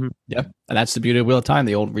 Yeah. And that's the beauty of Wheel of Time,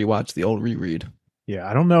 the old rewatch, the old reread. Yeah,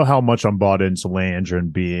 I don't know how much I'm bought into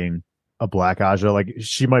Leandrin being a Black Aja. Like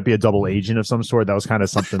she might be a double agent of some sort. That was kind of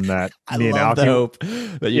something that I me and love the Alki, hope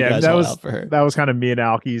that you guys that hold was out for her. that was kind of me and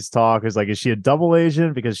Alki's talk. Is like, is she a double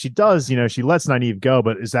agent? Because she does, she lets Nynaeve go,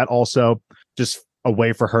 but is that also just a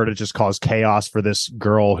way for her to just cause chaos for this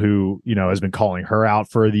girl who has been calling her out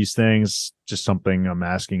for these things? Just something I'm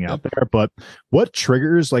asking out there. But what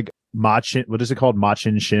triggers like Machin? What is it called?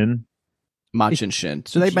 Machin Shin. Machin Shin.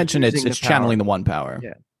 So they She's mentioned it's using the channeling power. the one power.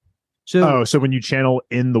 Yeah. So So when you channel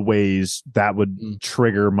in the ways, that would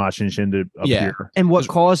trigger Machin Shin to Yeah. appear. and what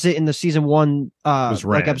caused it in the season 1 Was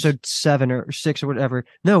like Rand. episode 7 or 6 or whatever.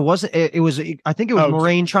 No, it wasn't. It was I think it was Oh,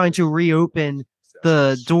 Moraine trying to reopen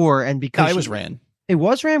the door, and No, because it was Rand. It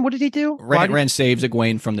was Rand. What did he do? Why did- Rand saves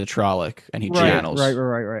Egwene from the Trolloc, and he right, channels. right.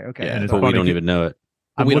 Okay. Yeah. And it's But we funny don't 'cause even know it.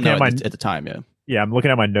 But I'm we don't looking know at my at the time, yeah. Yeah, I'm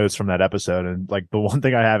looking at my notes from that episode, and like the one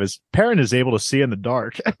thing I have is Perrin is able to see in the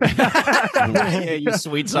dark. Yeah, you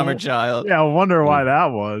sweet summer child. Yeah, I wonder why that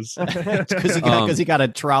was. Because he got a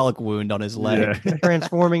Trolloc wound on his leg. Yeah.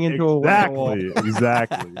 Transforming into a werewolf.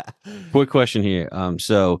 Exactly. Quick question here.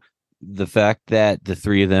 So the fact that the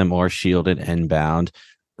three of them are shielded and bound,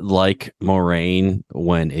 like Moraine,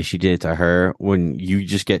 when Ishii did it to her, when you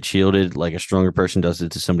just get shielded, like a stronger person does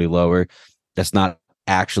it to somebody lower, that's not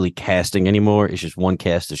actually casting anymore. It's just one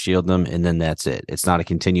cast to shield them, and then that's it. It's not a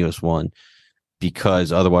continuous one,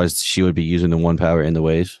 because otherwise she would be using the one power in the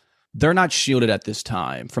ways. They're not shielded at this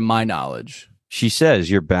time, from my knowledge. She says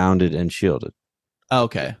you're bounded and shielded. Oh,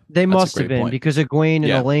 okay. They That's a must have great been point. because Egwene and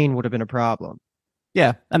Yeah. Elaine would have been a problem.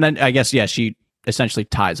 Yeah. And then I guess, yeah, she essentially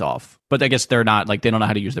ties off. But I guess they're not, like, they don't know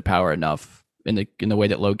how to use the power enough in the way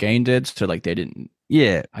that Logain did. So, like, they didn't.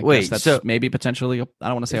 Yeah. I Wait. guess that's So maybe potentially, I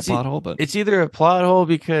don't want to say a It's plot hole, but it's either a plot hole,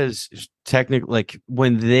 because technically, like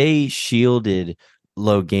when they shielded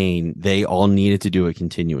Logain, they all needed to do it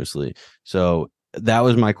continuously. So that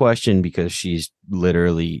was my question, because she's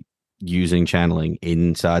literally using channeling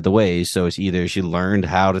inside the ways. So it's either she learned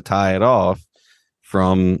how to tie it off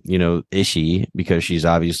from, Ishii, because she's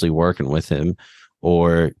obviously working with him,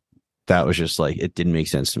 or that was just like, it didn't make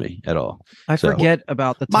sense to me at all. I So- forget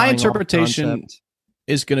about the My tying off interpretation- concept.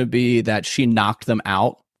 is going to be that she knocked them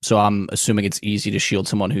out. So I'm assuming it's easy to shield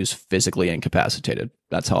someone who's physically incapacitated.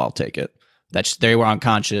 That's how I'll take it. They were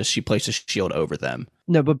unconscious. She placed a shield over them.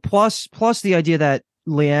 No, but plus the idea that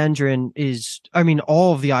Leandrin is, I mean,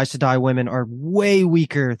 all of the Aes Sedai women are way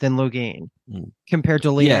weaker than Logain compared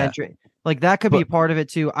to Yeah. Leandrin. Like that could be But- a part of it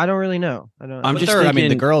too. I don't really know. I don't. I'm But just I mean, the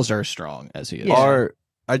thinking- girls are as strong as he is. Yeah.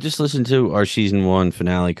 I just listened to our season 1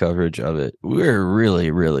 finale coverage of it. We're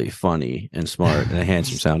really, really funny and smart and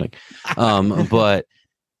handsome sounding. But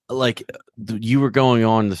like you were going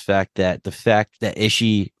on the fact that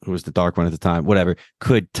Ishii, who was the dark one at the time, whatever,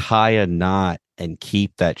 could tie a knot and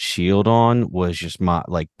keep that shield on was just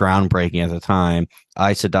groundbreaking at the time.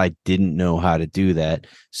 Aes Sedai didn't know how to do that.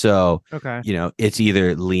 So, Okay. it's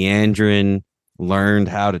either Leandrin learned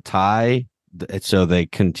how to tie so they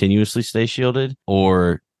continuously stay shielded,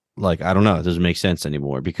 or like, I don't know, it doesn't make sense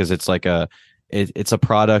anymore, because it's like it's a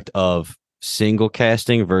product of single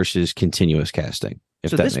casting versus continuous casting,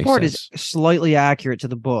 if So that this makes part sense. is slightly accurate to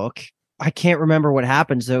the book. I can't remember what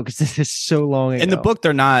happens though because this is so long ago. In the book,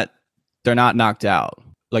 they're not knocked out.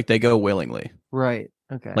 Like they go willingly. right?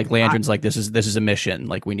 Okay. Like Leandrin's like, this is a mission.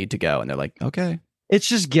 Like we need to go, and they're like, okay. It's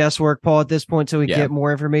just guesswork, Paul, at this point, so we Yeah. get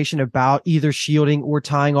more information about either shielding or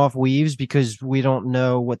tying off weaves because we don't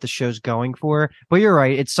know what the show's going for. But you're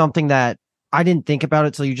right. It's something that I didn't think about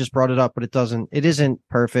it till you just brought it up, but it isn't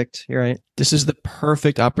perfect. You're right. This is the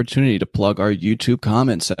perfect opportunity to plug our YouTube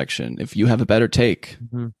comment section. If you have a better take,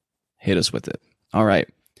 Mhm. hit us with it. All right.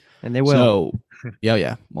 And they will. So,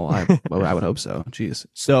 yeah. Well, I would hope so. Jeez.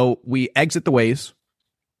 So we exit the ways.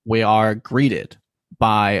 We are greeted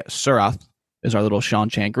by Surath, is our little Shan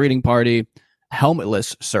Chan greeting party.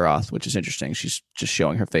 Helmetless Surath, which is interesting. She's just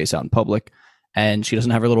showing her face out in public, and she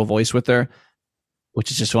doesn't have her little voice with her,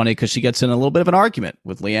 which is just funny because she gets in a little bit of an argument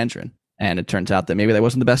with Leandrin, and it turns out that maybe that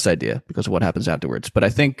wasn't the best idea because of what happens afterwards. But I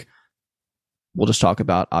think we'll just talk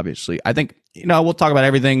about, obviously, I think, we'll talk about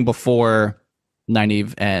everything before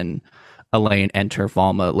Nynaeve and Elaine enter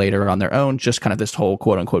Valma later on their own, just kind of this whole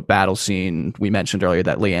quote unquote battle scene. We mentioned earlier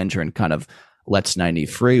that Leandrin kind of lets Nynaeve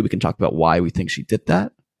free. We can talk about why we think she did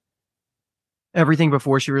that. Everything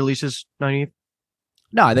before she releases Nynaeve.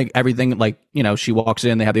 No, I think everything, like, she walks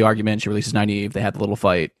in, they have the argument, she releases Nynaeve, they have the little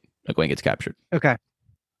fight, Egwene gets captured. Okay.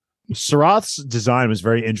 Sarath's design was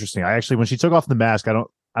very interesting. I actually, when she took off the mask, I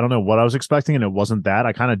don't know what I was expecting, and it wasn't that.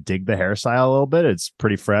 I kind of dig the hairstyle a little bit. It's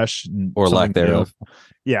pretty fresh, and Or lack something new. thereof.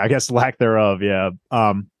 Yeah, I guess lack thereof. Yeah.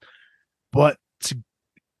 But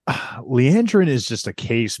Leandrin is just a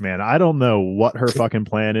case, man. I don't know what her fucking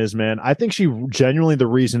plan is, man. I think she genuinely, the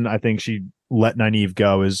reason I think she let Nynaeve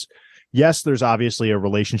go is, yes, there's obviously a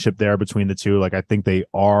relationship there between the two. Like, I think they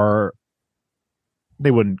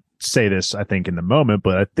wouldn't say this, I think, in the moment,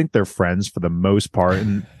 but I think they're friends for the most part.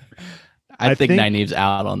 And I think think- Nynaeve's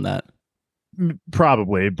out on that.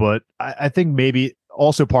 probably, but I think maybe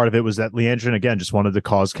also part of it was that Leandrin again just wanted to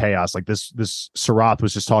cause chaos. Like this Sarath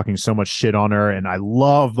was just talking so much shit on her, and I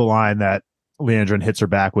love the line that Leandrin hits her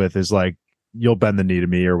back with is like, "You'll bend the knee to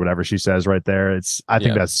me," or whatever she says right there. I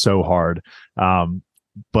think that's so hard.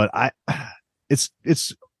 But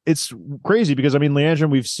it's crazy because I mean, Leandrin,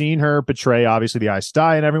 we've seen her betray obviously the Aes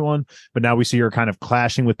Sedai and everyone, but now we see her kind of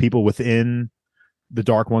clashing with people within the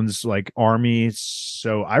Dark One's like army.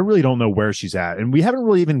 So I really don't know where she's at, and we haven't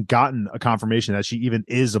really even gotten a confirmation that she even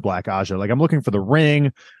is a Black Aja. Like I'm looking for the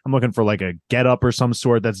ring, I'm looking for like a get up or some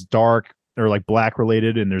sort that's dark or like black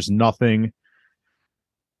related, and there's nothing.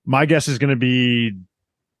 My guess is going to be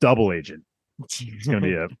double agent. It's going to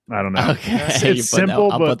be I don't know. Okay, It's simple,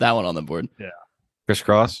 I'll but put that one on the board.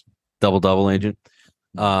 Crisscross, double agent.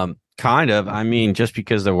 Kind of. I mean, just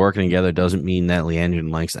because they're working together doesn't mean that Leandrin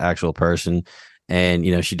likes the actual person. And,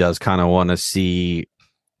 she does kind of want to see,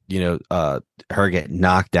 her get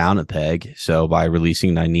knocked down a peg. So by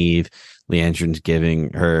releasing Nynaeve, Leandrin's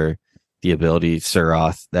giving her the ability,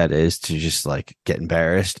 Surath, that is, to just like get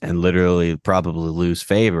embarrassed and literally probably lose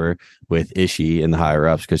favor with Ishii and the higher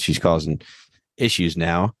ups because she's causing issues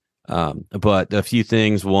now. But a few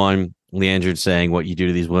things. One, Leandrin saying what you do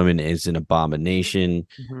to these women is an abomination.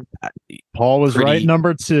 Paul was right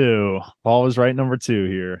number two. Paul was right number two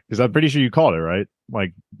here because I'm pretty sure you called it right.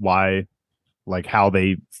 Like why, like how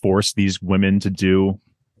they force these women to do.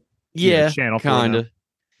 Channel kind of.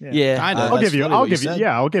 Yeah, kind of. I'll give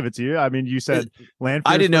it to you. I mean, you said Land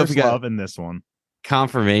I didn't know if First we got Love in this one.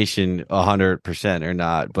 confirmation 100% or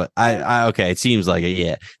not, but I okay, it seems like it.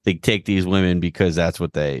 Yeah, they take these women because that's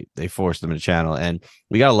what they force them to channel, and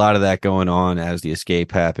we got a lot of that going on as the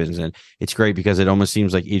escape happens, and it's great because it almost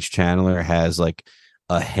seems like each channeler has like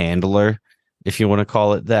a handler, if you want to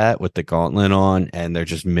call it that, with the gauntlet on, and they're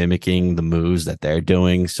just mimicking the moves that they're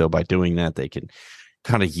doing. So by doing that, they can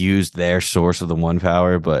kind of use their source of the one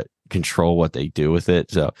power, but control what they do with it.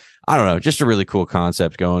 So I don't know, just a really cool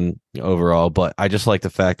concept going overall. But I just like the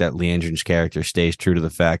fact that Leandrin's character stays true to the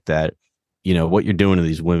fact that, what you're doing to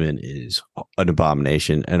these women is an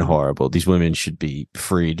abomination and horrible. These women should be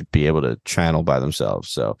free to be able to channel by themselves.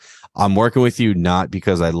 So I'm working with you not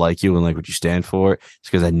because I like you and like what you stand for. It's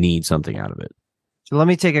because I need something out of it. So let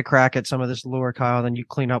me take a crack at some of this lore, Kyle, then you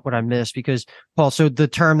clean up what I missed. Because, Paul, so the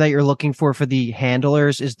term that you're looking for the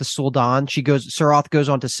handlers is the Sul'Dan. Surath goes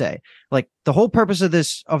on to say, like, the whole purpose of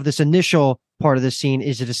this initial part of this scene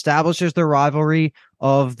is it establishes the rivalry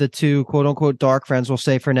of the two, quote unquote, dark friends, we'll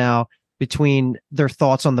say for now, between their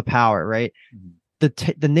thoughts on the power, right?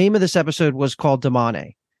 Mm-hmm. The name of this episode was called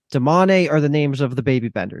Damane. Damane are the names of the baby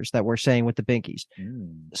benders that we're saying with the Binkies.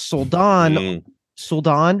 Sul'Dan,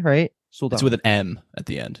 right? Sul'Dan. It's with an M at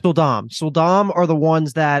the end. Sul'Dam are the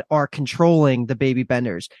ones that are controlling the baby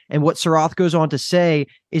benders. And what Surath goes on to say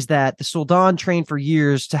is that the Sul'Dan trained for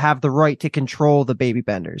years to have the right to control the baby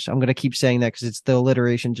benders. I'm going to keep saying that because it's the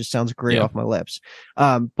alliteration just sounds great off my lips.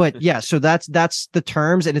 But yeah, so that's the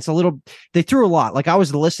terms, and it's they threw a lot. Like I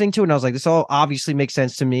was listening to it and I was like, this all obviously makes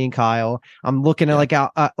sense to me and Kyle. I'm looking at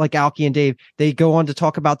like Alki and Dave. They go on to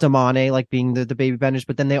talk about Damane, like being the baby benders,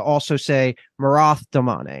 but then they also say Marath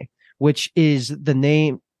Damane, which is the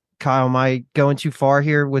name. Kyle, am I going too far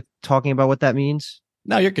here with talking about what that means?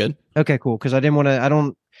 No, you're good. Okay, cool. Because I didn't want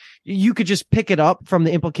to, you could just pick it up from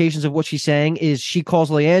the implications of what she's saying is she calls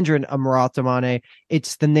Leandrin a Marath Damane.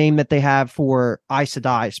 It's the name that they have for Aes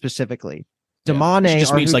Sedai specifically. Damane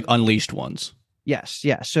just means like unleashed ones. Yes,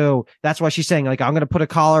 yeah. So that's why she's saying, like, I'm going to put a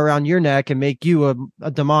collar around your neck and make you a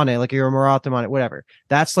Damane, like you're a Marath Damane, whatever.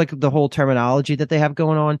 That's like the whole terminology that they have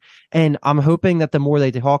going on. And I'm hoping that the more they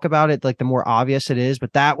talk about it, like the more obvious it is.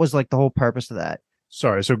 But that was like the whole purpose of that.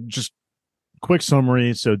 Sorry. So just quick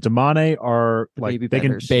summary. So Damane are like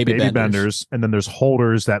baby benders. And then there's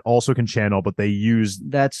holders that also can channel, but they use.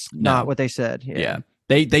 That's not what they said. Yeah.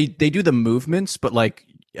 They do the movements, but like,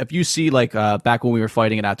 if you see like back when we were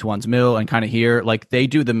fighting at Atuan's Mill and kind of here, like they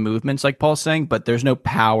do the movements like Paul's saying, but there's no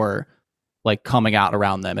power like coming out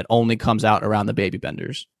around them. It only comes out around the baby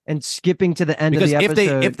benders. And skipping to the end of the episode.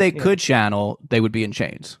 Because if they could channel, they would be in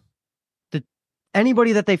chains.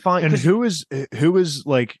 Anybody that they find. And who is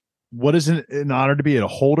like, what is an honor to be a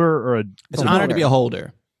holder or it's an honor to be a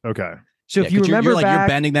holder. Okay. So if you remember you're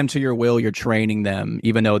bending them to your will, you're training them,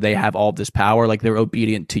 even though they have all this power, like they're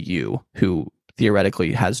obedient to you, who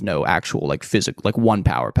theoretically has no actual like physical, like one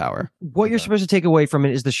power. What you're supposed to take away from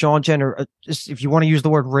it is the Sean Jenner, if you want to use the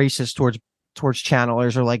word racist towards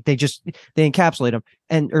channelers, or like they encapsulate them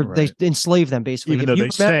they enslave them basically. Even though they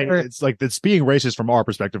say it's like it's being racist from our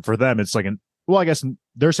perspective. For them, it's like I guess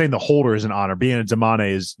they're saying the holder is an honor. Being a Damane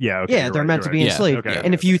is they're meant to be enslaved. Okay.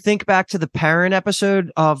 And if you think back to the Perrin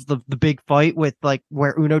episode of the big fight with like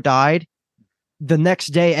where Uno died, the next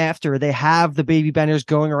day after, they have the baby benders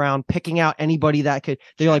going around picking out anybody that could.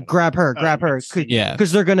 They're like, grab her, Yeah.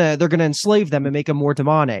 because they're gonna enslave them and make them more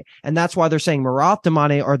Damane, and that's why they're saying Marath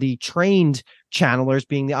Damane are the trained channelers,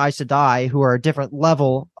 being the Aes Sedai, who are a different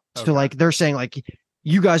level. So like they're saying like,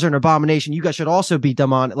 you guys are an abomination. You guys should also be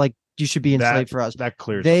Damane. Like you should be enslaved for us. That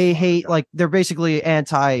clears. They hate like they're basically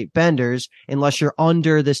anti-benders unless you're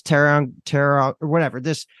under this terra or whatever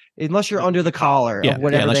this. Unless you're under the collar of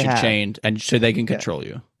whatever unless they you're have. chained, and so they can control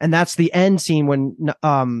you. And that's the end scene when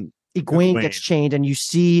Egwene gets chained, and you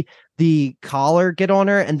see the collar get on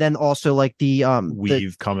her, and then also like the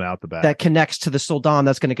weave coming out the back that connects to the Sul'Dan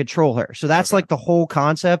that's going to control her. So that's like the whole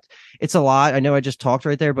concept. It's a lot. I know I just talked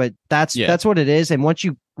right there, but that's what it is. And once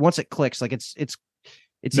it clicks, like it's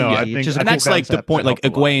no, easy. It's just and that's like the point. Like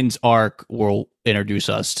Egwene's arc will introduce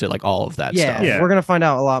us to like all of that stuff. Yeah, we're gonna find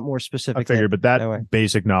out a lot more specific. I figured, but that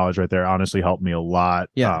basic knowledge right there honestly helped me a lot.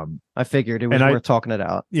 Yeah, I figured it was worth talking it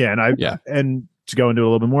out. Yeah, and to go into it a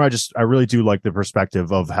little bit more, I really do like the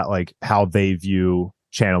perspective of how they view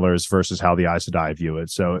channelers versus how the Aes Sedai view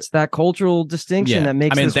it. So it's that cultural distinction that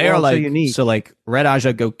makes this they world are like so unique. So like Red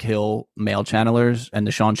Aja go kill male channelers, and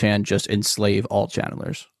the Shan-Chan just enslave all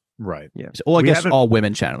channelers. Right. Yeah. So, well, I guess all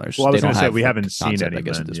women channelers. Well, I was going to say we haven't seen any. I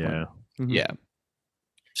guess at this point. Mm-hmm. Yeah.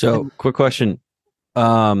 So, quick question: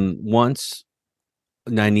 once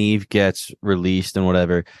Nynaeve gets released and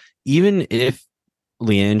whatever, even if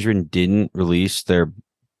Liandrin didn't release their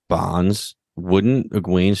bonds, wouldn't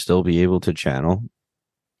Egwene still be able to channel?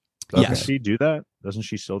 Doesn't she do that? Doesn't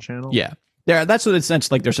she still channel? Yeah. That's what it's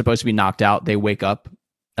sense like. They're supposed to be knocked out. They wake up,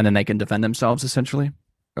 and then they can defend themselves. Essentially.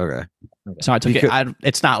 Okay. So I took it.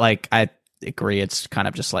 It's not like I agree. It's kind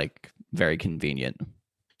of just like very convenient.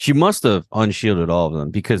 She must have unshielded all of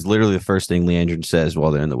them, because literally the first thing Liandrin says while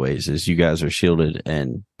they're in the ways is, "You guys are shielded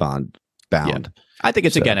and bound." Yeah. I think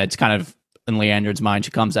it's kind of in Leandrin's mind.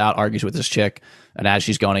 She comes out, argues with this chick, and as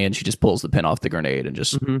she's going in, she just pulls the pin off the grenade and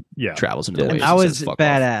just travels into the waves. That was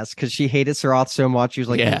badass because she hated Sarath so much. She was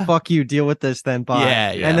like, "Fuck you, deal with this then." Bye.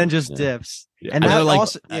 And then just dips. Yeah. And that like,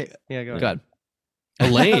 also, go ahead.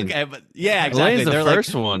 Elaine. Okay, but exactly. Elaine's the they're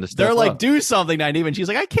first like, one to step they're like, up. do something, Nynaeve, and she's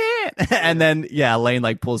like, I can't. And then Elaine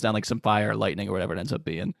like pulls down like some fire or lightning or whatever it ends up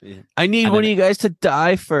being. I need one of you guys to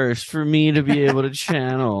die first for me to be able to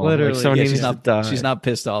channel. Literally, she's not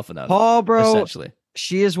pissed off enough. Paul, bro, essentially.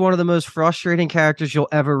 She is one of the most frustrating characters you'll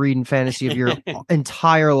ever read in fantasy of your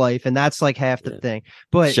entire life, and that's like half the thing.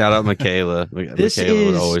 But shout out Michaela. Michaela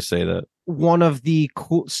would always say that. One of the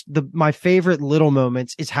my favorite little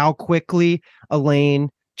moments is how quickly Elaine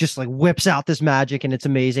just like whips out this magic, and it's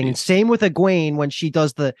amazing. And same with Egwene when she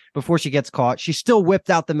does before she gets caught, she still whipped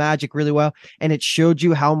out the magic really well, and it showed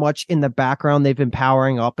you how much in the background they've been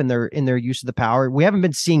powering up in their use of the power. We haven't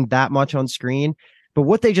been seeing that much on screen, but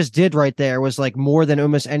what they just did right there was like more than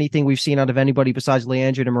almost anything we've seen out of anybody besides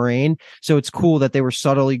Liandrin and Moiraine. So it's cool that they were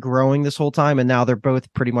subtly growing this whole time, and now they're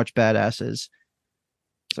both pretty much badasses.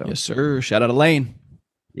 So yes, sir. Shout out Elaine.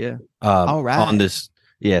 Yeah. All right. On this,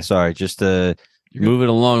 sorry, just to move it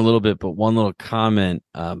along a little bit, but one little comment.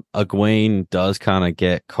 Egwene does kind of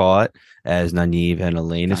get caught as Nynaeve and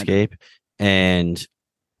Elaine escape, and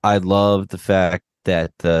I love the fact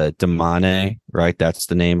that the Damane, right? That's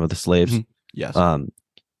the name of the slaves. Mm-hmm. Yes.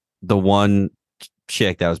 The one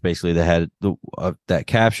chick that was basically the head that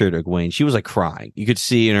captured Egwene, she was like crying. You could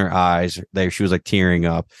see in her eyes there she was like tearing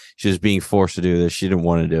up. She was being forced to do this. She didn't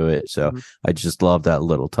want to do it. So I just love that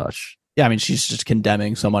little touch. Yeah, I mean, she's just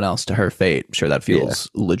condemning someone else to her fate. I'm sure that feels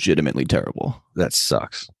legitimately terrible. That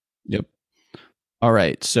sucks. Yep. All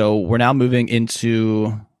right, so we're now moving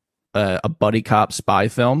into a buddy cop spy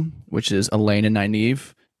film, which is Elaine and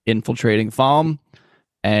Nynaeve infiltrating Falme.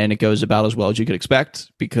 And it goes about as well as you could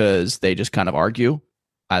expect, because they just kind of argue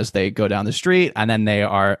as they go down the street, and then they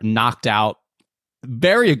are knocked out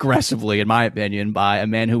very aggressively, in my opinion, by a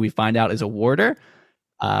man who we find out is a warder.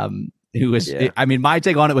 Who is, I mean, my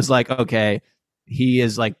take on it was like, okay, he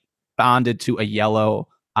is like bonded to a yellow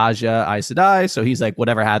Aja Aes Sedai, so he's like,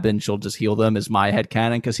 whatever happened, she'll just heal them, is my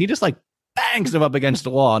headcanon, because he just like bangs him up against the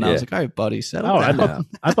wall, and I was like, all right, buddy, settle down.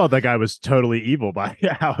 I thought that guy was totally evil by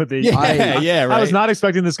how they. Right. I was not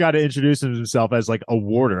expecting this guy to introduce himself as like a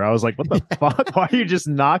warder. I was like, what the fuck? Why are you just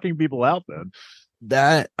knocking people out then?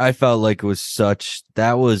 That I felt like was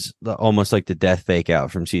almost like the death fake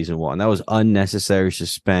out from season 1. That was unnecessary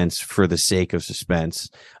suspense for the sake of suspense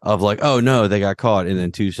of like, oh no, they got caught. And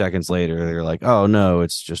then 2 seconds later, they're like, oh no,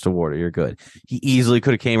 it's just a warder. You're good. He easily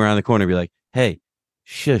could have came around the corner and be like, hey,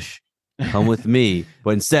 shush, come with me.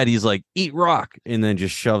 But instead, he's like, eat rock, and then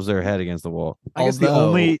just shoves their head against the wall. I guess the Although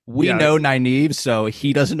only we yeah, know Nynaeve, so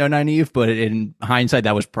he doesn't know Nynaeve. But in hindsight,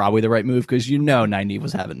 that was probably the right move because Nynaeve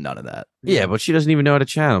was having none of that. Yeah, but she doesn't even know how to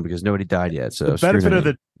channel because nobody died yet. So the benefit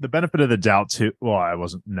of the benefit of the doubt too. Well, I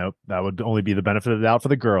wasn't. Nope, that would only be the benefit of the doubt for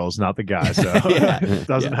the girls, not the guys. So Yeah. it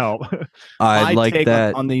doesn't Yeah. help. I My like take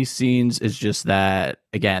that. on these scenes is just that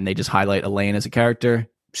again they just highlight Elaine as a character.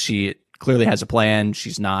 She clearly has a plan.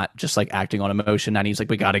 She's not just like acting on emotion. And he's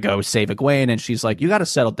like, we got to go save Egwene. And she's like, you got to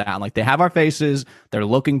settle down. Like they have our faces. They're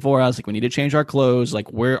looking for us. Like we need to change our clothes.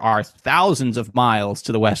 Like we are thousands of miles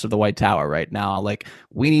to the west of the White Tower right now. Like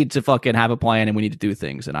we need to fucking have a plan and we need to do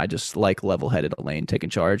things. And I just like level-headed Elaine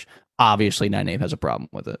taking charge. Obviously, Nynaeve has a problem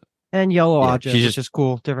with it. And yellow Yeah, object, she's which just- is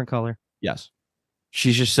cool, different color. Yes.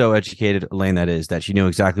 She's just so educated, Elaine, that she knew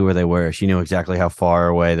exactly where they were. She knew exactly how far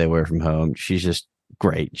away they were from home. She's just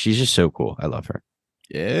great. She's just so cool. I love her.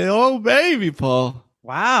 Yeah, oh baby, Paul. I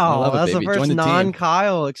Wow, love it, that's the baby. Join first the team.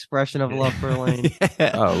 non-Kyle expression of love for Elaine.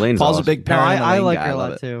 Yeah. Oh, Elaine's Paul's awesome. a big No, parent. I Elaine like guy. her a love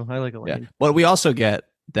lot it. too. I like Yeah. Elaine. But we also get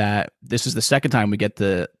that this is the second time we get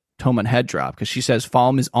the Toman Head drop because she says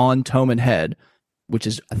Falm is on Toman Head, which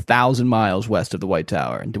is 1,000 miles west of the White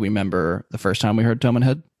Tower. And do we remember the first time we heard Toman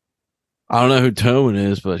Head? I don't know who Toman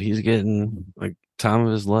is, but he's getting like time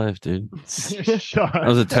of his life, dude. That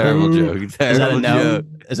was a terrible joke. Is that a Terrible no? joke.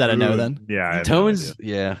 Is that a no then? Yeah, I have no Toman's,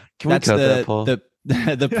 idea. yeah. Can That's we cut that, Paul?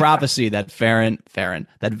 the prophecy that Farron,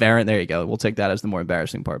 there you go. We'll take that as the more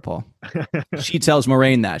embarrassing part, Paul. She tells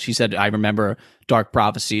Moraine that. She said, I remember dark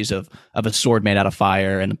prophecies of a sword made out of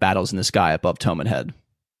fire and battles in the sky above Toman Head.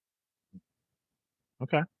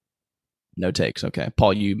 Okay. No takes. Okay.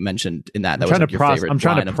 Paul, you mentioned in that I'm was trying like to your process- favorite I'm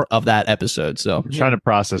trying to line pro- of that episode. So I'm trying to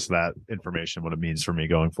process that information, what it means for me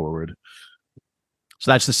going forward.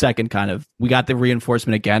 that's the second kind of, we got the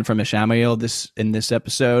reinforcement again from Ishamael in this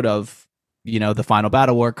episode of, the final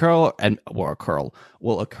battle will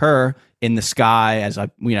occur in the sky as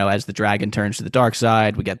as the dragon turns to the dark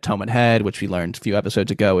side. We get Toman Head, which we learned a few episodes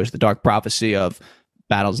ago is the dark prophecy of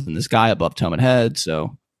battles in the sky above Toman Head.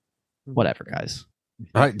 So whatever, guys.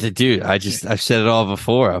 Dude, I've said it all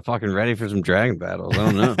before. I'm fucking ready for some dragon battles.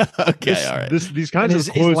 I don't know. Okay. All right. These And kinds is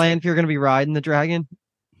of quotes. Lanfear going to be riding the dragon?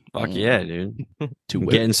 Fuck yeah, dude. Two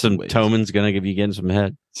Getting ways, some two ways. Toman's gonna give you getting some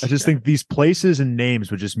head. I just think these places and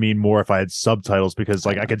names would just mean more if I had subtitles because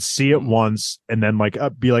like I could see it once and then like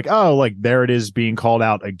be like, oh, like there it is being called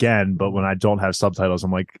out again. But when I don't have subtitles,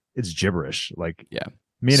 I'm like, it's gibberish. Like, Yeah.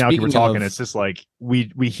 Me and Alki were Speaking talking. of- It's just like we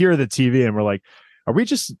hear the TV and we're like, are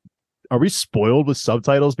we spoiled with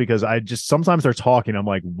subtitles? Because I just sometimes they're talking. I'm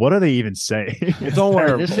like, what are they even saying? It's Don't worry.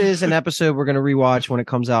 terrible. This is an episode we're going to rewatch when it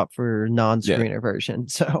comes out for non-screener version.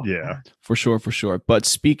 So Yeah. For sure. But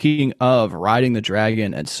speaking of riding the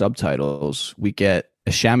dragon and subtitles, we get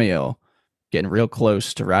Ishamael getting real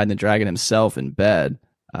close to riding the dragon himself in bed,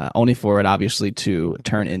 only for it obviously to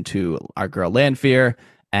turn into our girl Lanfear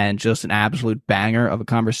and just an absolute banger of a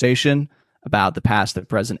conversation about the past, the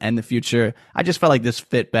present, and the future. I just felt like this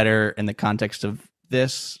fit better in the context of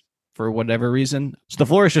this for whatever reason. So the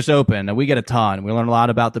floor is just open and we get a ton. We learn a lot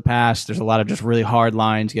about the past. There's a lot of just really hard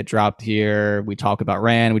lines get dropped here. We talk about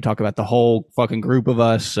Rand. We talk about the whole fucking group of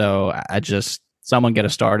us. So someone get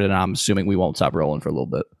us started and I'm assuming we won't stop rolling for a little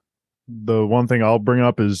bit. The one thing I'll bring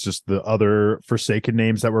up is just the other Forsaken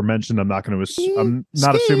names that were mentioned. I'm not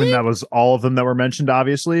assuming that was all of them that were mentioned,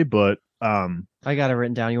 obviously, but I got it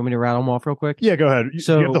written down. You want me to rattle them off real quick? yeah, go ahead.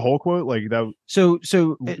 So- You have the whole quote like that. So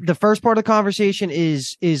the first part of the conversation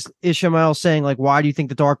is Ishamael saying like, why do you think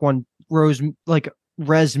the Dark One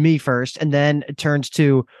res me first? And then it turns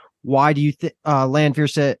to why do you think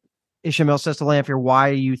Ishamael says to Lanfear,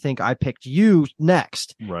 why do you think I picked you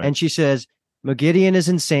next? Right. And she says, Moghedien is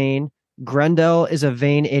insane. Grendel is a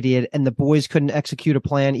vain idiot, and the boys couldn't execute a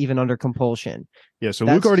plan even under compulsion. Yeah, so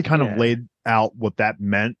That's- Luke already kind yeah. of laid out what that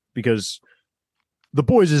meant because the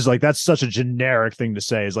boys is like that's such a generic thing to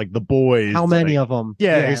say. Is like the boys. How many like, of them?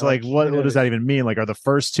 Yeah, he's like, what does that even mean? Like, are the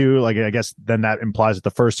first two like? I guess then that implies that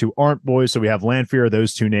the first two aren't boys. So we have Lanfear,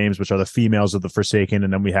 those two names, which are the females of the Forsaken,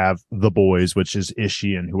 and then we have the boys, which is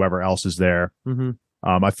Ishi and whoever else is there. Mhm.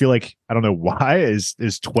 I feel like I don't know why is I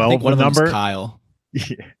 12 think one the of them is number. Kyle.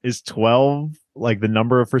 Is 12 like the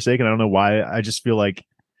number of Forsaken? I don't know why. I just feel like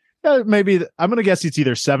maybe I'm gonna guess it's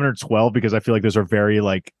either 7 or 12 because I feel like those are very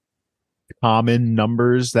like common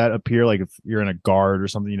numbers that appear. Like if you're in a guard or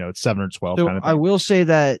something, it's 7 or 12 So kind of I thing. will say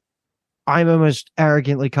that I'm almost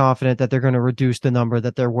arrogantly confident that they're going to reduce the number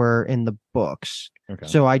that there were in the books. Okay.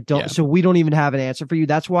 So I don't. Yeah. So we don't even have an answer for you.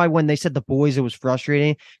 That's why when they said the boys, it was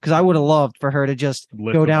frustrating because I would have loved for her to just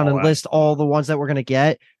List go them down all and out. list all the ones that we're going to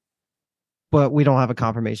get. but we don't have a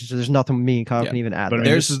confirmation, so there's nothing me and Kyle can even add. But I there.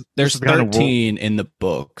 mean, There's this is the kind of 13 in the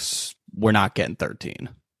books. We're not getting 13.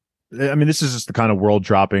 I mean, this is just the kind of world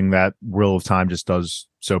dropping that Wheel of Time just does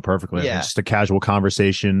so perfectly. Yeah. It's just a casual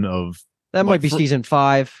conversation of That might be season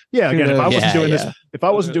 5. Yeah, Who again, if I knows? wasn't doing Yeah. this, if I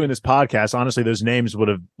wasn't doing this podcast, honestly, those names would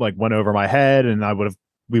have like went over my head, and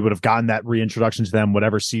we would have gotten that reintroduction to them,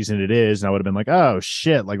 whatever season it is, and I would have been like, oh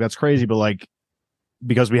shit, like that's crazy. But like,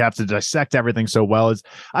 because we have to dissect everything so well,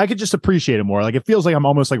 I could just appreciate it more. Like it feels like I'm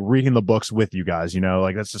almost like reading the books with you guys. You know,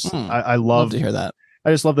 like that's just I Love to hear that. I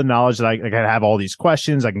just love the knowledge that I can have all these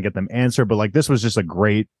questions, I can get them answered. But like this was just a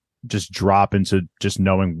great just drop into just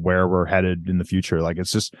knowing where we're headed in the future. Like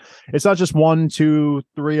it's not just 1, 2,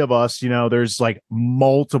 3 of us, you know, there's like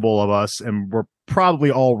multiple of us, and we're probably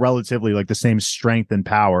all relatively like the same strength and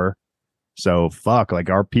power. So fuck, like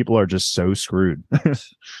our people are just so screwed.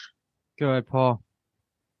 Go ahead, Paul.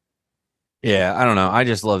 Yeah, I don't know. I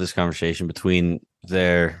just love this conversation between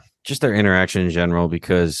their interaction in general,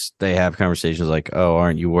 because they have conversations like, "Oh,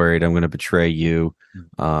 aren't you worried I'm going to betray you?"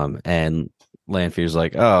 And Lanfear's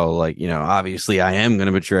like, "Oh, like, you know, obviously I am going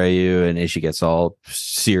to betray you." And Ishii gets all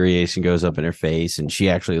serious and goes up in her face, and she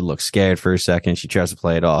actually looks scared for a second. She tries to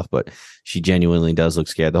play it off, but she genuinely does look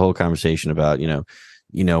scared. The whole conversation about,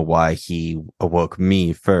 you know why he awoke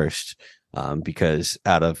me first. Because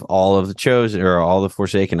out of all of the chosen or all the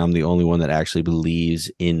Forsaken, I'm the only one that actually believes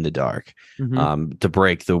in the dark, to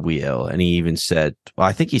break the wheel. And he even said, well,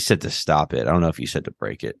 I think he said to stop it. I don't know if he said to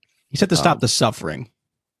break it. He said to stop the suffering,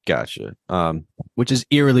 Gotcha. which is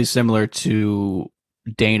eerily similar to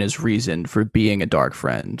Dana's reason for being a dark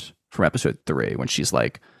friend from episode 3, when she's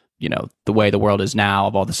like, you know, the way the world is now,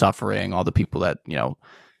 of all the suffering, all the people that, you know,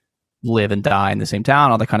 live and die in the same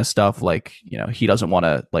town, all that kind of stuff. Like, you know, he doesn't want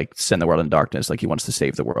to like send the world in darkness. Like he wants to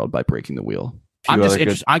save the world by breaking the wheel. I'm just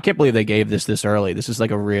interested. I can't believe they gave this early. This is like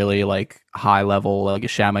a really like high level, like a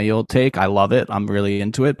Samael take. I love it. I'm really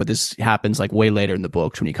into it. But this happens like way later in the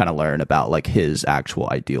books when you kind of learn about like his actual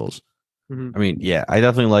ideals. I mean, yeah, I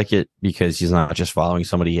definitely like it because he's not just following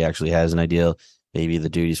somebody. He actually has an ideal. Maybe the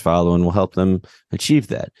dude he's following will help them achieve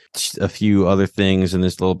that. Just a few other things in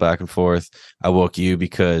this little back and forth. I woke you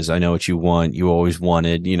because I know what you want. You always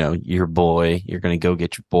wanted, you know, your boy. You're going to go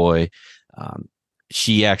get your boy.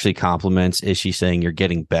 She actually compliments Ishii, saying you're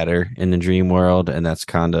getting better in the dream world. And that's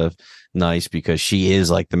kind of nice because she is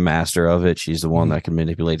like the master of it. She's the one that can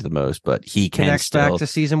manipulate it the most, but he can Connects still back to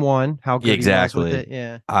season 1. How good exactly he was with it.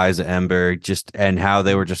 Yeah. Eyes of Ember, and how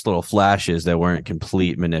they were just little flashes that weren't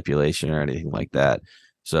complete manipulation or anything like that.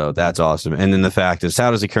 So that's awesome. And then the fact is,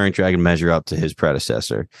 how does the current dragon measure up to his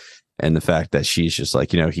predecessor? And the fact that she's just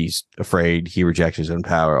like, you know, he's afraid, he rejects his own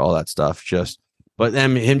power, all that stuff. But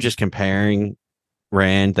then him just comparing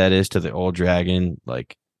Rand, that is, to the old dragon,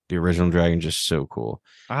 like the original dragon, just so cool.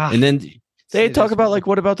 And then they talk about like,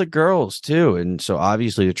 what about the girls too? And so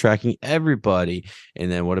obviously they're tracking everybody. And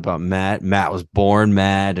then what about Matt? Matt was born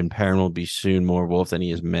mad, and Perrin will be soon more wolf than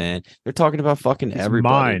he is man. They're talking about fucking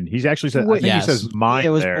everybody. Mine. He's actually said. I think he says mine. It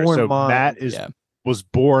was there. born So mine. Matt was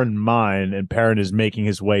born mine, and Perrin is making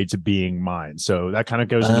his way to being mine. So that kind of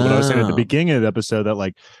goes into what I was saying at the beginning of the episode, that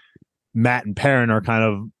like Matt and Perrin are kind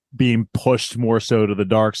of being pushed more so to the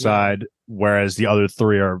dark side, whereas the other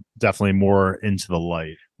 3 are definitely more into the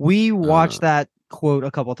light. We watched that quote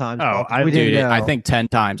a couple times. Oh, we didn't know. I think 10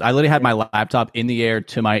 times. I literally had my laptop in the air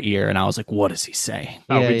to my ear, and I was like, what does he say?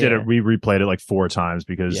 Oh, Yeah, we did yeah. it. We replayed it like 4 times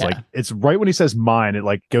because like it's right when he says mine, it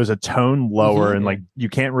like goes a tone lower and like you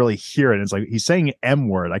can't really hear it. It's like he's saying M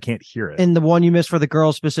word. I can't hear it. And the one you missed for the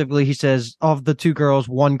girls specifically, he says, of the 2 girls,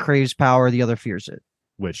 one craves power, the other fears it.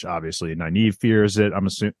 Which obviously Nynaeve fears it. I'm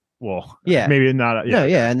assuming. Well, Yeah. maybe not. No,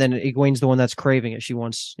 yeah. And then Egwene's the one that's craving it. She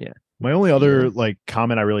wants, My only other like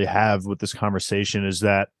comment I really have with this conversation is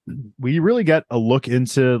that we really get a look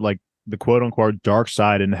into like the quote unquote dark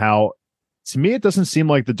side, and how, to me, it doesn't seem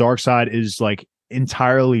like the dark side is like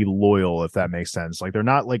entirely loyal, if that makes sense. Like they're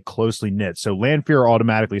not like closely knit. So Lanfear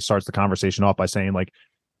automatically starts the conversation off by saying like,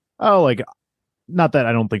 oh, like, not that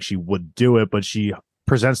I don't think she would do it, but she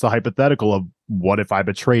presents the hypothetical of what if I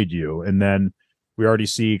betrayed you? And then we already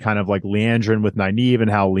see kind of like Liandrin with Nynaeve,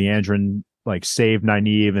 and how Liandrin like saved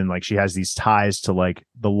Nynaeve, and like she has these ties to like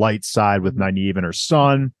the light side with Nynaeve and her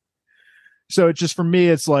son. So it just, for me,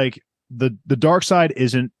 it's like the dark side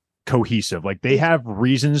isn't cohesive. Like they have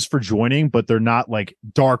reasons for joining, but they're not like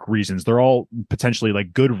dark reasons. They're all potentially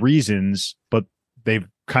like good reasons, but they've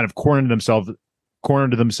kind of cornered themselves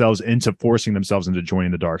into forcing themselves into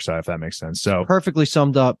joining the dark side, if that makes sense. So perfectly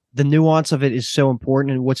summed up. The nuance of it is so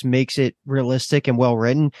important, and what makes it realistic and well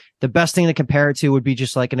written. The best thing to compare it to would be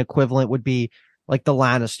just like an equivalent would be like the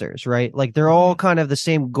Lannisters, right? Like they're all kind of the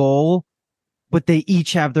same goal, but they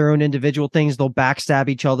each have their own individual things. They'll backstab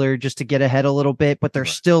each other just to get ahead a little bit, but they're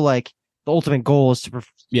still like the ultimate goal is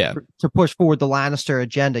to push forward the Lannister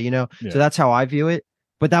agenda, you know? Yeah. So that's how I view it.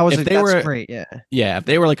 But that was If they were- great. Yeah. Yeah, if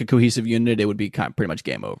they were like a cohesive unit, it would be pretty much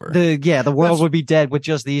game over. The world That's- would be dead with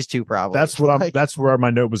just these two probably. That's what Like, that's where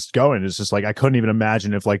my note was going. It's just like I couldn't even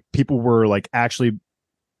imagine if like people were like actually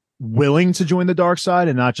willing to join the dark side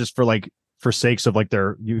and not just for sakes of like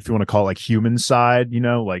their, if you want to call it like human side, you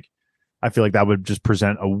know, like I feel like that would just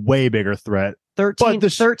present a way bigger threat.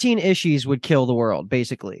 13 issues would kill the world,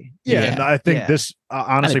 basically. Yeah, Yeah. and I think Yeah. this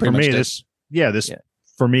honestly pretty for me much did. this Yeah.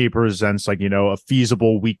 for me presents like, you know, a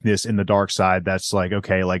feasible weakness in the dark side that's like,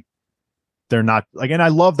 okay, like they're not like, and I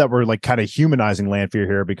love that we're like kind of humanizing Lanfear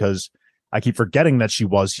here because I keep forgetting that she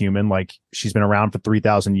was human. Like she's been around for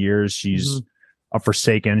 3,000 years. She's a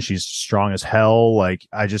Forsaken. She's strong as hell. Like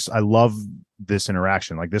I love this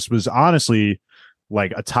interaction. Like this was honestly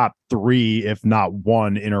like a top 3, if not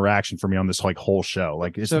 1 interaction for me on this like whole show.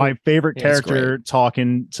 Like it's So- my favorite Yeah, it's character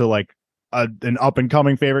talking to like an up and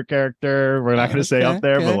coming favorite character. We're not going to say up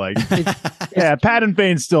there, but like, yeah, Patton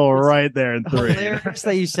Fane's still right there in 3. Hilarious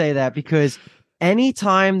that you say that because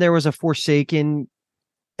anytime there was a Forsaken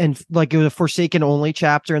and like it was a Forsaken only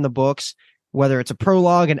chapter in the books, whether it's a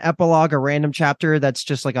prologue, an epilogue, a random chapter that's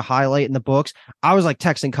just like a highlight in the books, I was like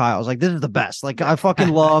texting Kyle. I was like, this is the best. Like I fucking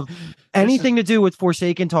love anything to do with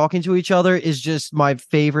Forsaken talking to each other is just my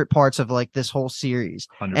favorite parts of like this whole series.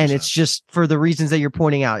 100%. And it's just for the reasons that you're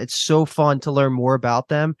pointing out. It's so fun to learn more about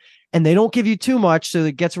them. And they don't give you too much, so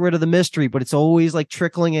it gets rid of the mystery, but it's always like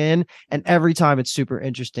trickling in. And every time it's super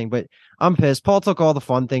interesting. But I'm pissed. Paul took all the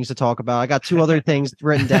fun things to talk about. I got 2 other things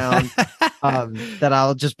written down that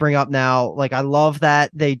I'll just bring up now. Like, I love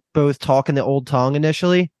that they both talk in the old tongue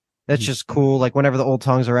initially. That's just cool. Like, whenever the old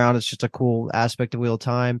tongue's around, it's just a cool aspect of Wheel of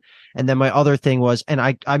Time. And then my other thing was, and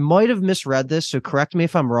I might have misread this, so correct me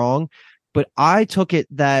if I'm wrong, but I took it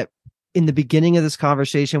that in the beginning of this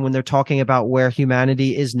conversation, when they're talking about where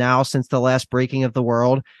humanity is now since the last breaking of the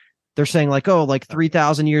world, they're saying like, oh, like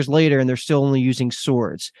 3,000 years later, and they're still only using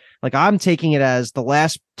swords. Like I'm taking it as the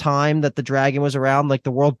last time that the dragon was around, like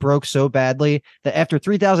the world broke so badly that after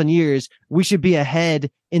 3,000 years, we should be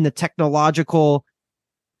ahead in the technological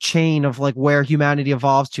chain of like where humanity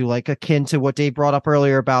evolves to, like akin to what Dave brought up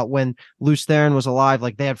earlier about when Luce Theron was alive,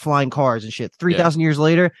 like they had flying cars and shit. 3,000 years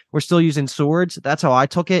later, we're still using swords. That's how I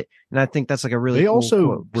took it. And I think that's like a really They cool also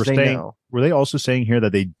quote, 'cause were they saying, know. were they also saying here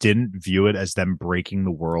that they didn't view it as them breaking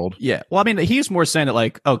the world? Yeah. Well, I mean, he's more saying that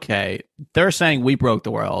like, okay, they're saying we broke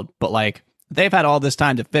the world, but like they've had all this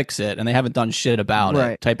time to fix it and they haven't done shit about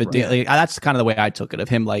Right, it type of deal. Like, that's kind of the way I took it, of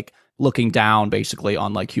him like looking down basically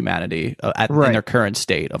on like humanity in Right. their current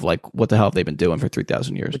state of like what the hell have they been doing for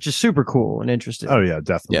 3,000 years. Which is super cool and interesting. Oh yeah,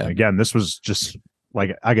 definitely. Yeah. Again, this was just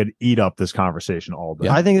like I could eat up this conversation all day.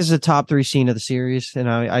 Yeah. I think this is a top 3 scene of the series, and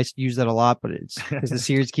I use that a lot, but it's because the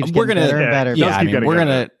series keeps We're getting gonna- better and better. It Yeah, does I keep mean,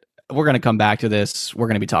 getting we're gonna come back to this. We're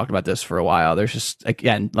gonna be talking about this for a while. There's just,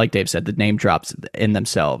 again, like Dave said, the name drops in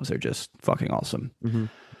themselves are just fucking awesome. Mhm.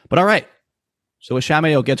 But all right, so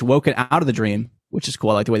Ishamael gets woken out of the dream, which is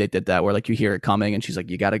cool. I like the way they did that, where like you hear it coming, and she's like,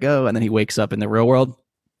 "You gotta go," and then he wakes up in the real world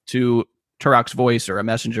to Turok's voice or a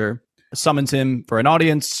messenger, summons him for an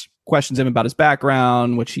audience, questions him about his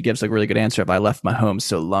background, which he gives like a really good answer of, "I left my home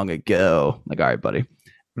so long ago." Like, all right, buddy.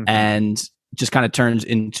 Mhm. And just kind of turns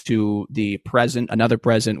into the present, another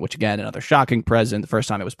present, which again, another shocking present. The first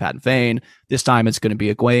time it was Patton Fane. This time it's going to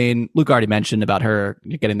be Egwene. Luke already mentioned about her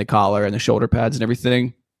getting the collar and the shoulder pads and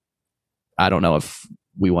everything. I don't know if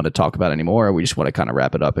we want to talk about it anymore, or we just want to kind of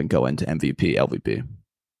wrap it up and go into MVP, LVP.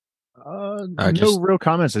 No just- real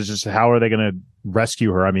comments. It's just how are they going to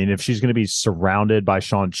rescue her? I mean, if she's going to be surrounded by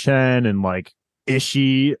Sean Chen and like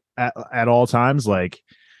Ishii at all times, like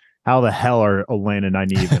how the hell are Elaine and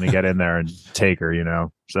Nynaeve going to get in there and take her? You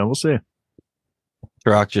know, so we'll see.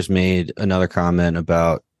 Turok just made another comment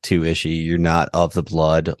about to Ishii, you're not of the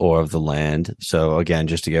blood or of the land. So again,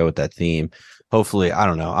 just to go with that theme, hopefully, I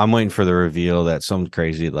don't know. I'm waiting for the reveal that some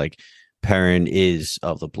crazy like Perrin is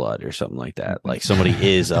of the blood or something like that. Like somebody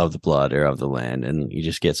is of the blood or of the land, and you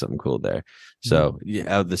just get something cool there. So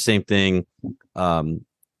yeah, the same thing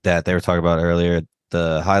that they were talking about earlier.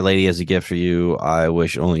 The High Lady has a gift for you. I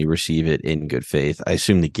wish only you receive it in good faith. I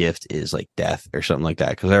assume the gift is like death or something like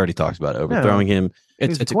that, because I already talked about overthrowing him.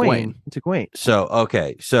 It's Egwene. It's Egwene. So,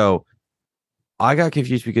 okay. So I got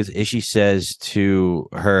confused because Ishii says to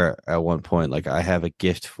her at one point, like, I have a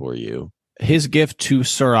gift for you. His gift to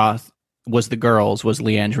Surath was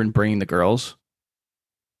Leandrin bringing the girls.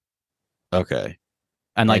 Okay.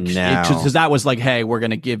 And like, And now- because that was like, hey, we're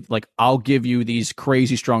gonna give, like, I'll give you these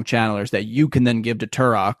crazy strong channelers that you can then give to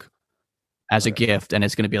Turok, as a gift, and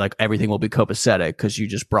it's going to be like everything will be copacetic because you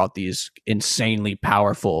just brought these insanely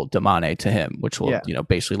powerful Damane to him, which will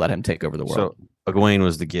basically let him take over the world. So Egwene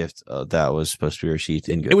was the gift that was supposed to be received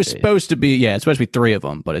in good It was faith. supposed to be, it's supposed to be 3 of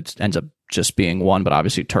them, but it ends up just being 1. But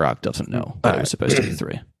obviously Turok doesn't know that it was supposed to be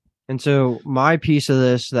 3. And so my piece of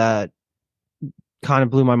this that kind of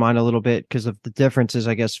blew my mind a little bit because of the differences,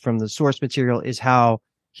 I guess, from the source material is how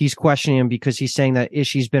he's questioning him because he's saying that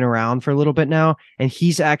Ishi's been around for a little bit now. And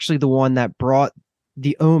he's actually the one that brought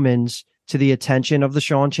the omens to the attention of the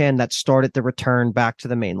Seanchan that started the return back to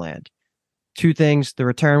the mainland. 2 things. The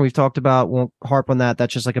return we've talked about, won't harp on that.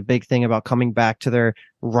 That's just like a big thing about coming back to their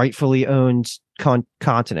rightfully owned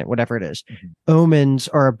continent, whatever it is. Omens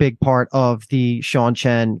are a big part of the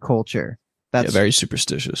Seanchan culture. That's very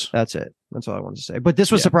superstitious. That's it. That's all I wanted to say. But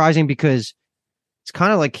this was surprising because it's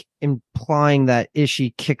kind of like implying that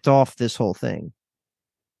Ishi kicked off this whole thing.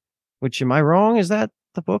 Which, am I wrong? Is that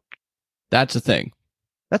the book? That's a thing.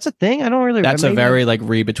 That's a thing? I don't really... That's a very like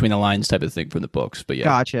read between the lines type of thing from the books, but yeah.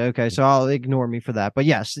 Gotcha. Okay, so I'll ignore me for that. But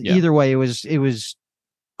yes, either way, it was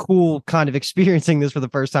cool kind of experiencing this for the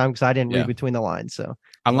first time because I didn't read between the lines. So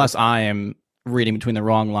unless I am reading between the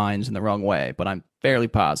wrong lines in the wrong way, but I'm fairly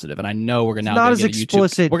positive, and I know we're gonna get a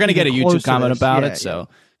YouTube. We're gonna get a YouTube comment about it. So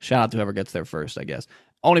shout out to whoever gets there first, I guess.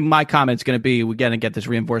 Only my comment's gonna be we're gonna get this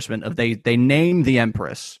reinforcement of they name the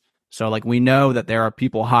Empress, so like we know that there are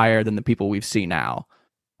people higher than the people we've seen now.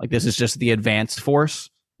 Like this is just the advanced force,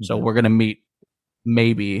 so we're gonna meet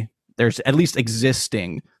maybe there's at least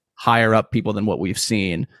existing higher up people than what we've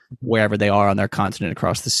seen wherever they are on their continent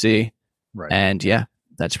across the sea. Right. And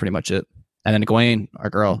that's pretty much it. And then Egwene, our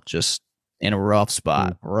girl, just in a rough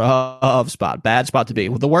spot, bad spot to be.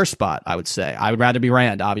 Well, the worst spot, I would say. I would rather be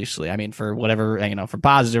Rand, obviously. I mean, for whatever, for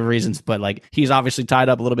positive reasons, but like he's obviously tied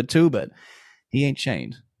up a little bit too, but he ain't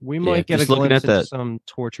chained. We might get a glimpse into some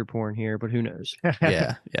torture porn here, but who knows?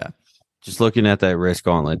 Yeah. Just looking at that wrist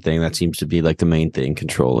gauntlet thing, that seems to be like the main thing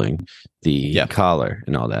controlling the collar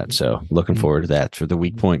and all that. So looking forward to that for the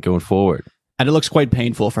weak point going forward. And it looks quite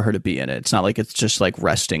painful for her to be in it. It's not like it's just like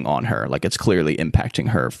resting on her. Like it's clearly impacting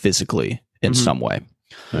her physically in some way.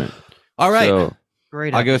 All right. So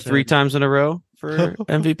great. I'll go 3 times in a row for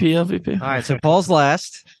MVP, LVP. All right. So Paul's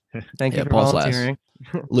last. Thank you for Paul's volunteering.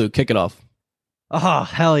 Luke, kick it off. Oh,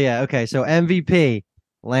 hell yeah. Okay. So MVP.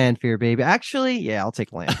 Lanfear, baby. Actually, I'll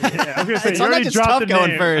take Lanfear. I was gonna say, It's you already just dropped tough the going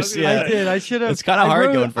name. first. I did. I should have. It's kind of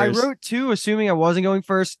hard going first. I wrote 2, assuming I wasn't going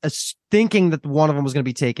first, thinking that one of them was going to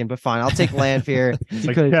be taken. But fine, I'll take Lanfear.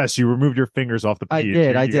 Like, yes, you removed your fingers off the page.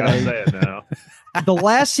 I did. You gotta say it now. The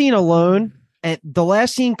last scene alone, and the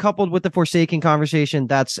last scene coupled with the Forsaken conversation,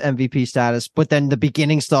 that's MVP status. But then the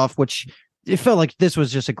beginning stuff, which it felt like this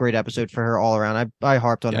was just a great episode for her all around. I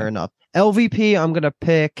harped on her enough. LVP, I'm gonna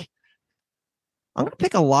pick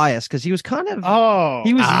Elias because he was kind of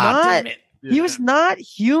he was not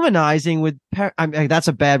humanizing with I mean, that's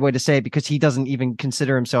a bad way to say it because he doesn't even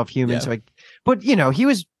consider himself human. So but he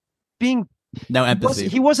was being no empathy.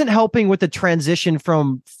 He wasn't helping with the transition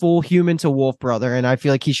from full human to wolf brother, and I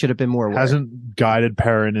feel like he should have been more aware. Hasn't guided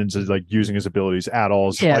Perrin into like using his abilities at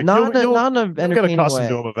all. So, like, not in an get entertaining accustomed way.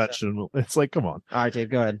 to him eventually. It's like, come on. All right, Dave,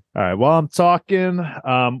 go ahead. All right. While I'm talking,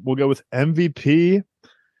 we'll go with MVP.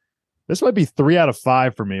 This might be 3 out of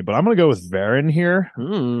 5 for me, but I'm going to go with Varen here.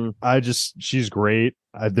 She's great.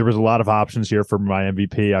 There was a lot of options here for my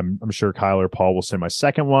MVP. I'm sure Kyle or Paul will say my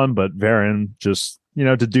second one, but Varen just,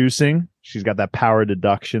 deducing. She's got that power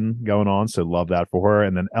deduction going on, so love that for her.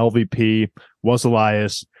 And then LVP was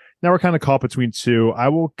Elias. Now we're kind of caught between 2. I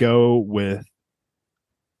will go with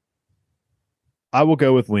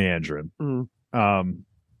Leandrin.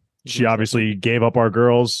 She obviously gave up our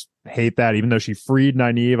girls. Hate that, even though she freed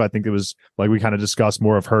Nynaeve. I think it was like we kind of discussed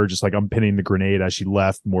more of her just like unpinning the grenade as she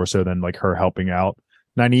left, more so than like her helping out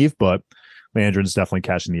Nynaeve. But Leandrin's definitely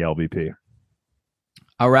catching the LVP.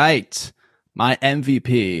 All right, my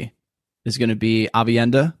MVP is going to be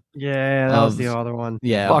Avienda. Yeah, that was the other one.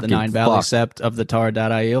 Yeah, of the Nine Valley Sept of the Tar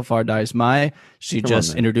Dadail, Far Dies Mai. She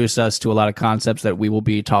just introduced us to a lot of concepts that we will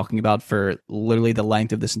be talking about for literally the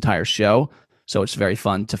length of this entire show. So it's very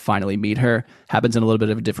fun to finally meet her. Happens in a little bit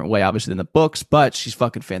of a different way, obviously, than the books, but she's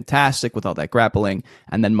fucking fantastic with all that grappling.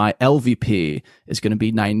 And then my LVP is going to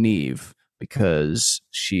be Nynaeve because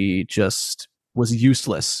she just was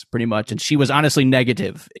useless, pretty much. And she was honestly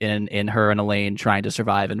negative in her and Elaine trying to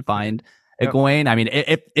survive and find Egwene. I mean,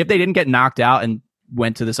 if they didn't get knocked out and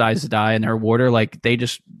went to the Aes Sedai and her warder, like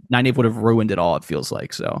Nynaeve would have ruined it all, it feels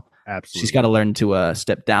like. So absolutely, she's got to learn to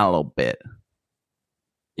step down a little bit.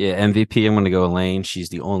 Yeah, MVP, I'm going to go Elaine. She's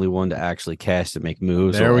the only one to actually cast and make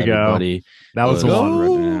moves. There we go. That was the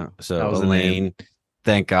one. So Elaine,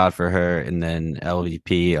 thank God for her. And then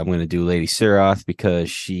LVP, I'm going to do Lady Siroth because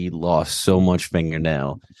she lost so much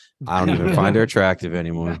fingernail. I don't even find her attractive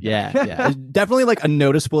anymore. Yeah. Definitely like a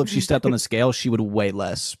noticeable if she stepped on the scale, she would weigh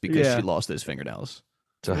less because Yeah. she lost those fingernails.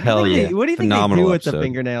 So hell yeah. What do you think they Phenomenal do with the episode.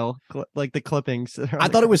 fingernail, like the clippings? I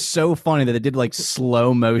thought it was so funny that they did like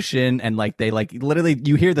slow motion and like they like literally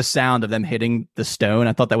you hear the sound of them hitting the stone.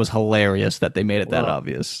 I thought that was hilarious that they made it that Wow.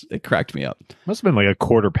 obvious. It cracked me up. Must have been like a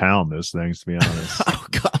quarter pound, those things, to be honest. Oh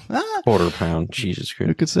god. Quarter pound. Jesus Who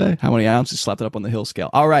Christ. could say how many ounces? Slapped it up on the hill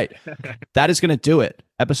scale. All right. That is going to do it.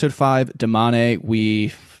 Episode 5, Damane.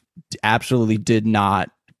 We absolutely did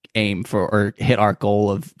not aim for or hit our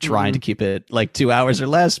goal of trying to keep it like 2 hours or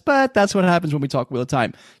less, but that's what happens when we talk Wheel of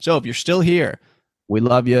Time. So if you're still here, we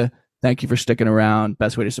love you. Thank you for sticking around.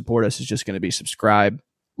 Best way to support us is just going to be subscribe,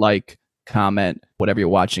 like, comment, whatever you're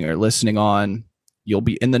watching or listening on. You'll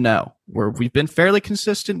be in the know. We've been fairly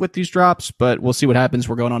consistent with these drops, but we'll see what happens.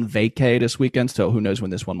 We're going on vacay this weekend, so who knows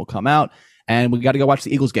when this one will come out. And we got to go watch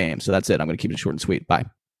the Eagles game. So that's it. I'm going to keep it short and sweet. Bye.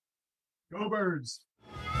 Go Birds!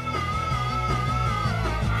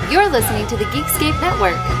 You're listening to the Geekscape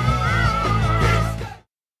Network.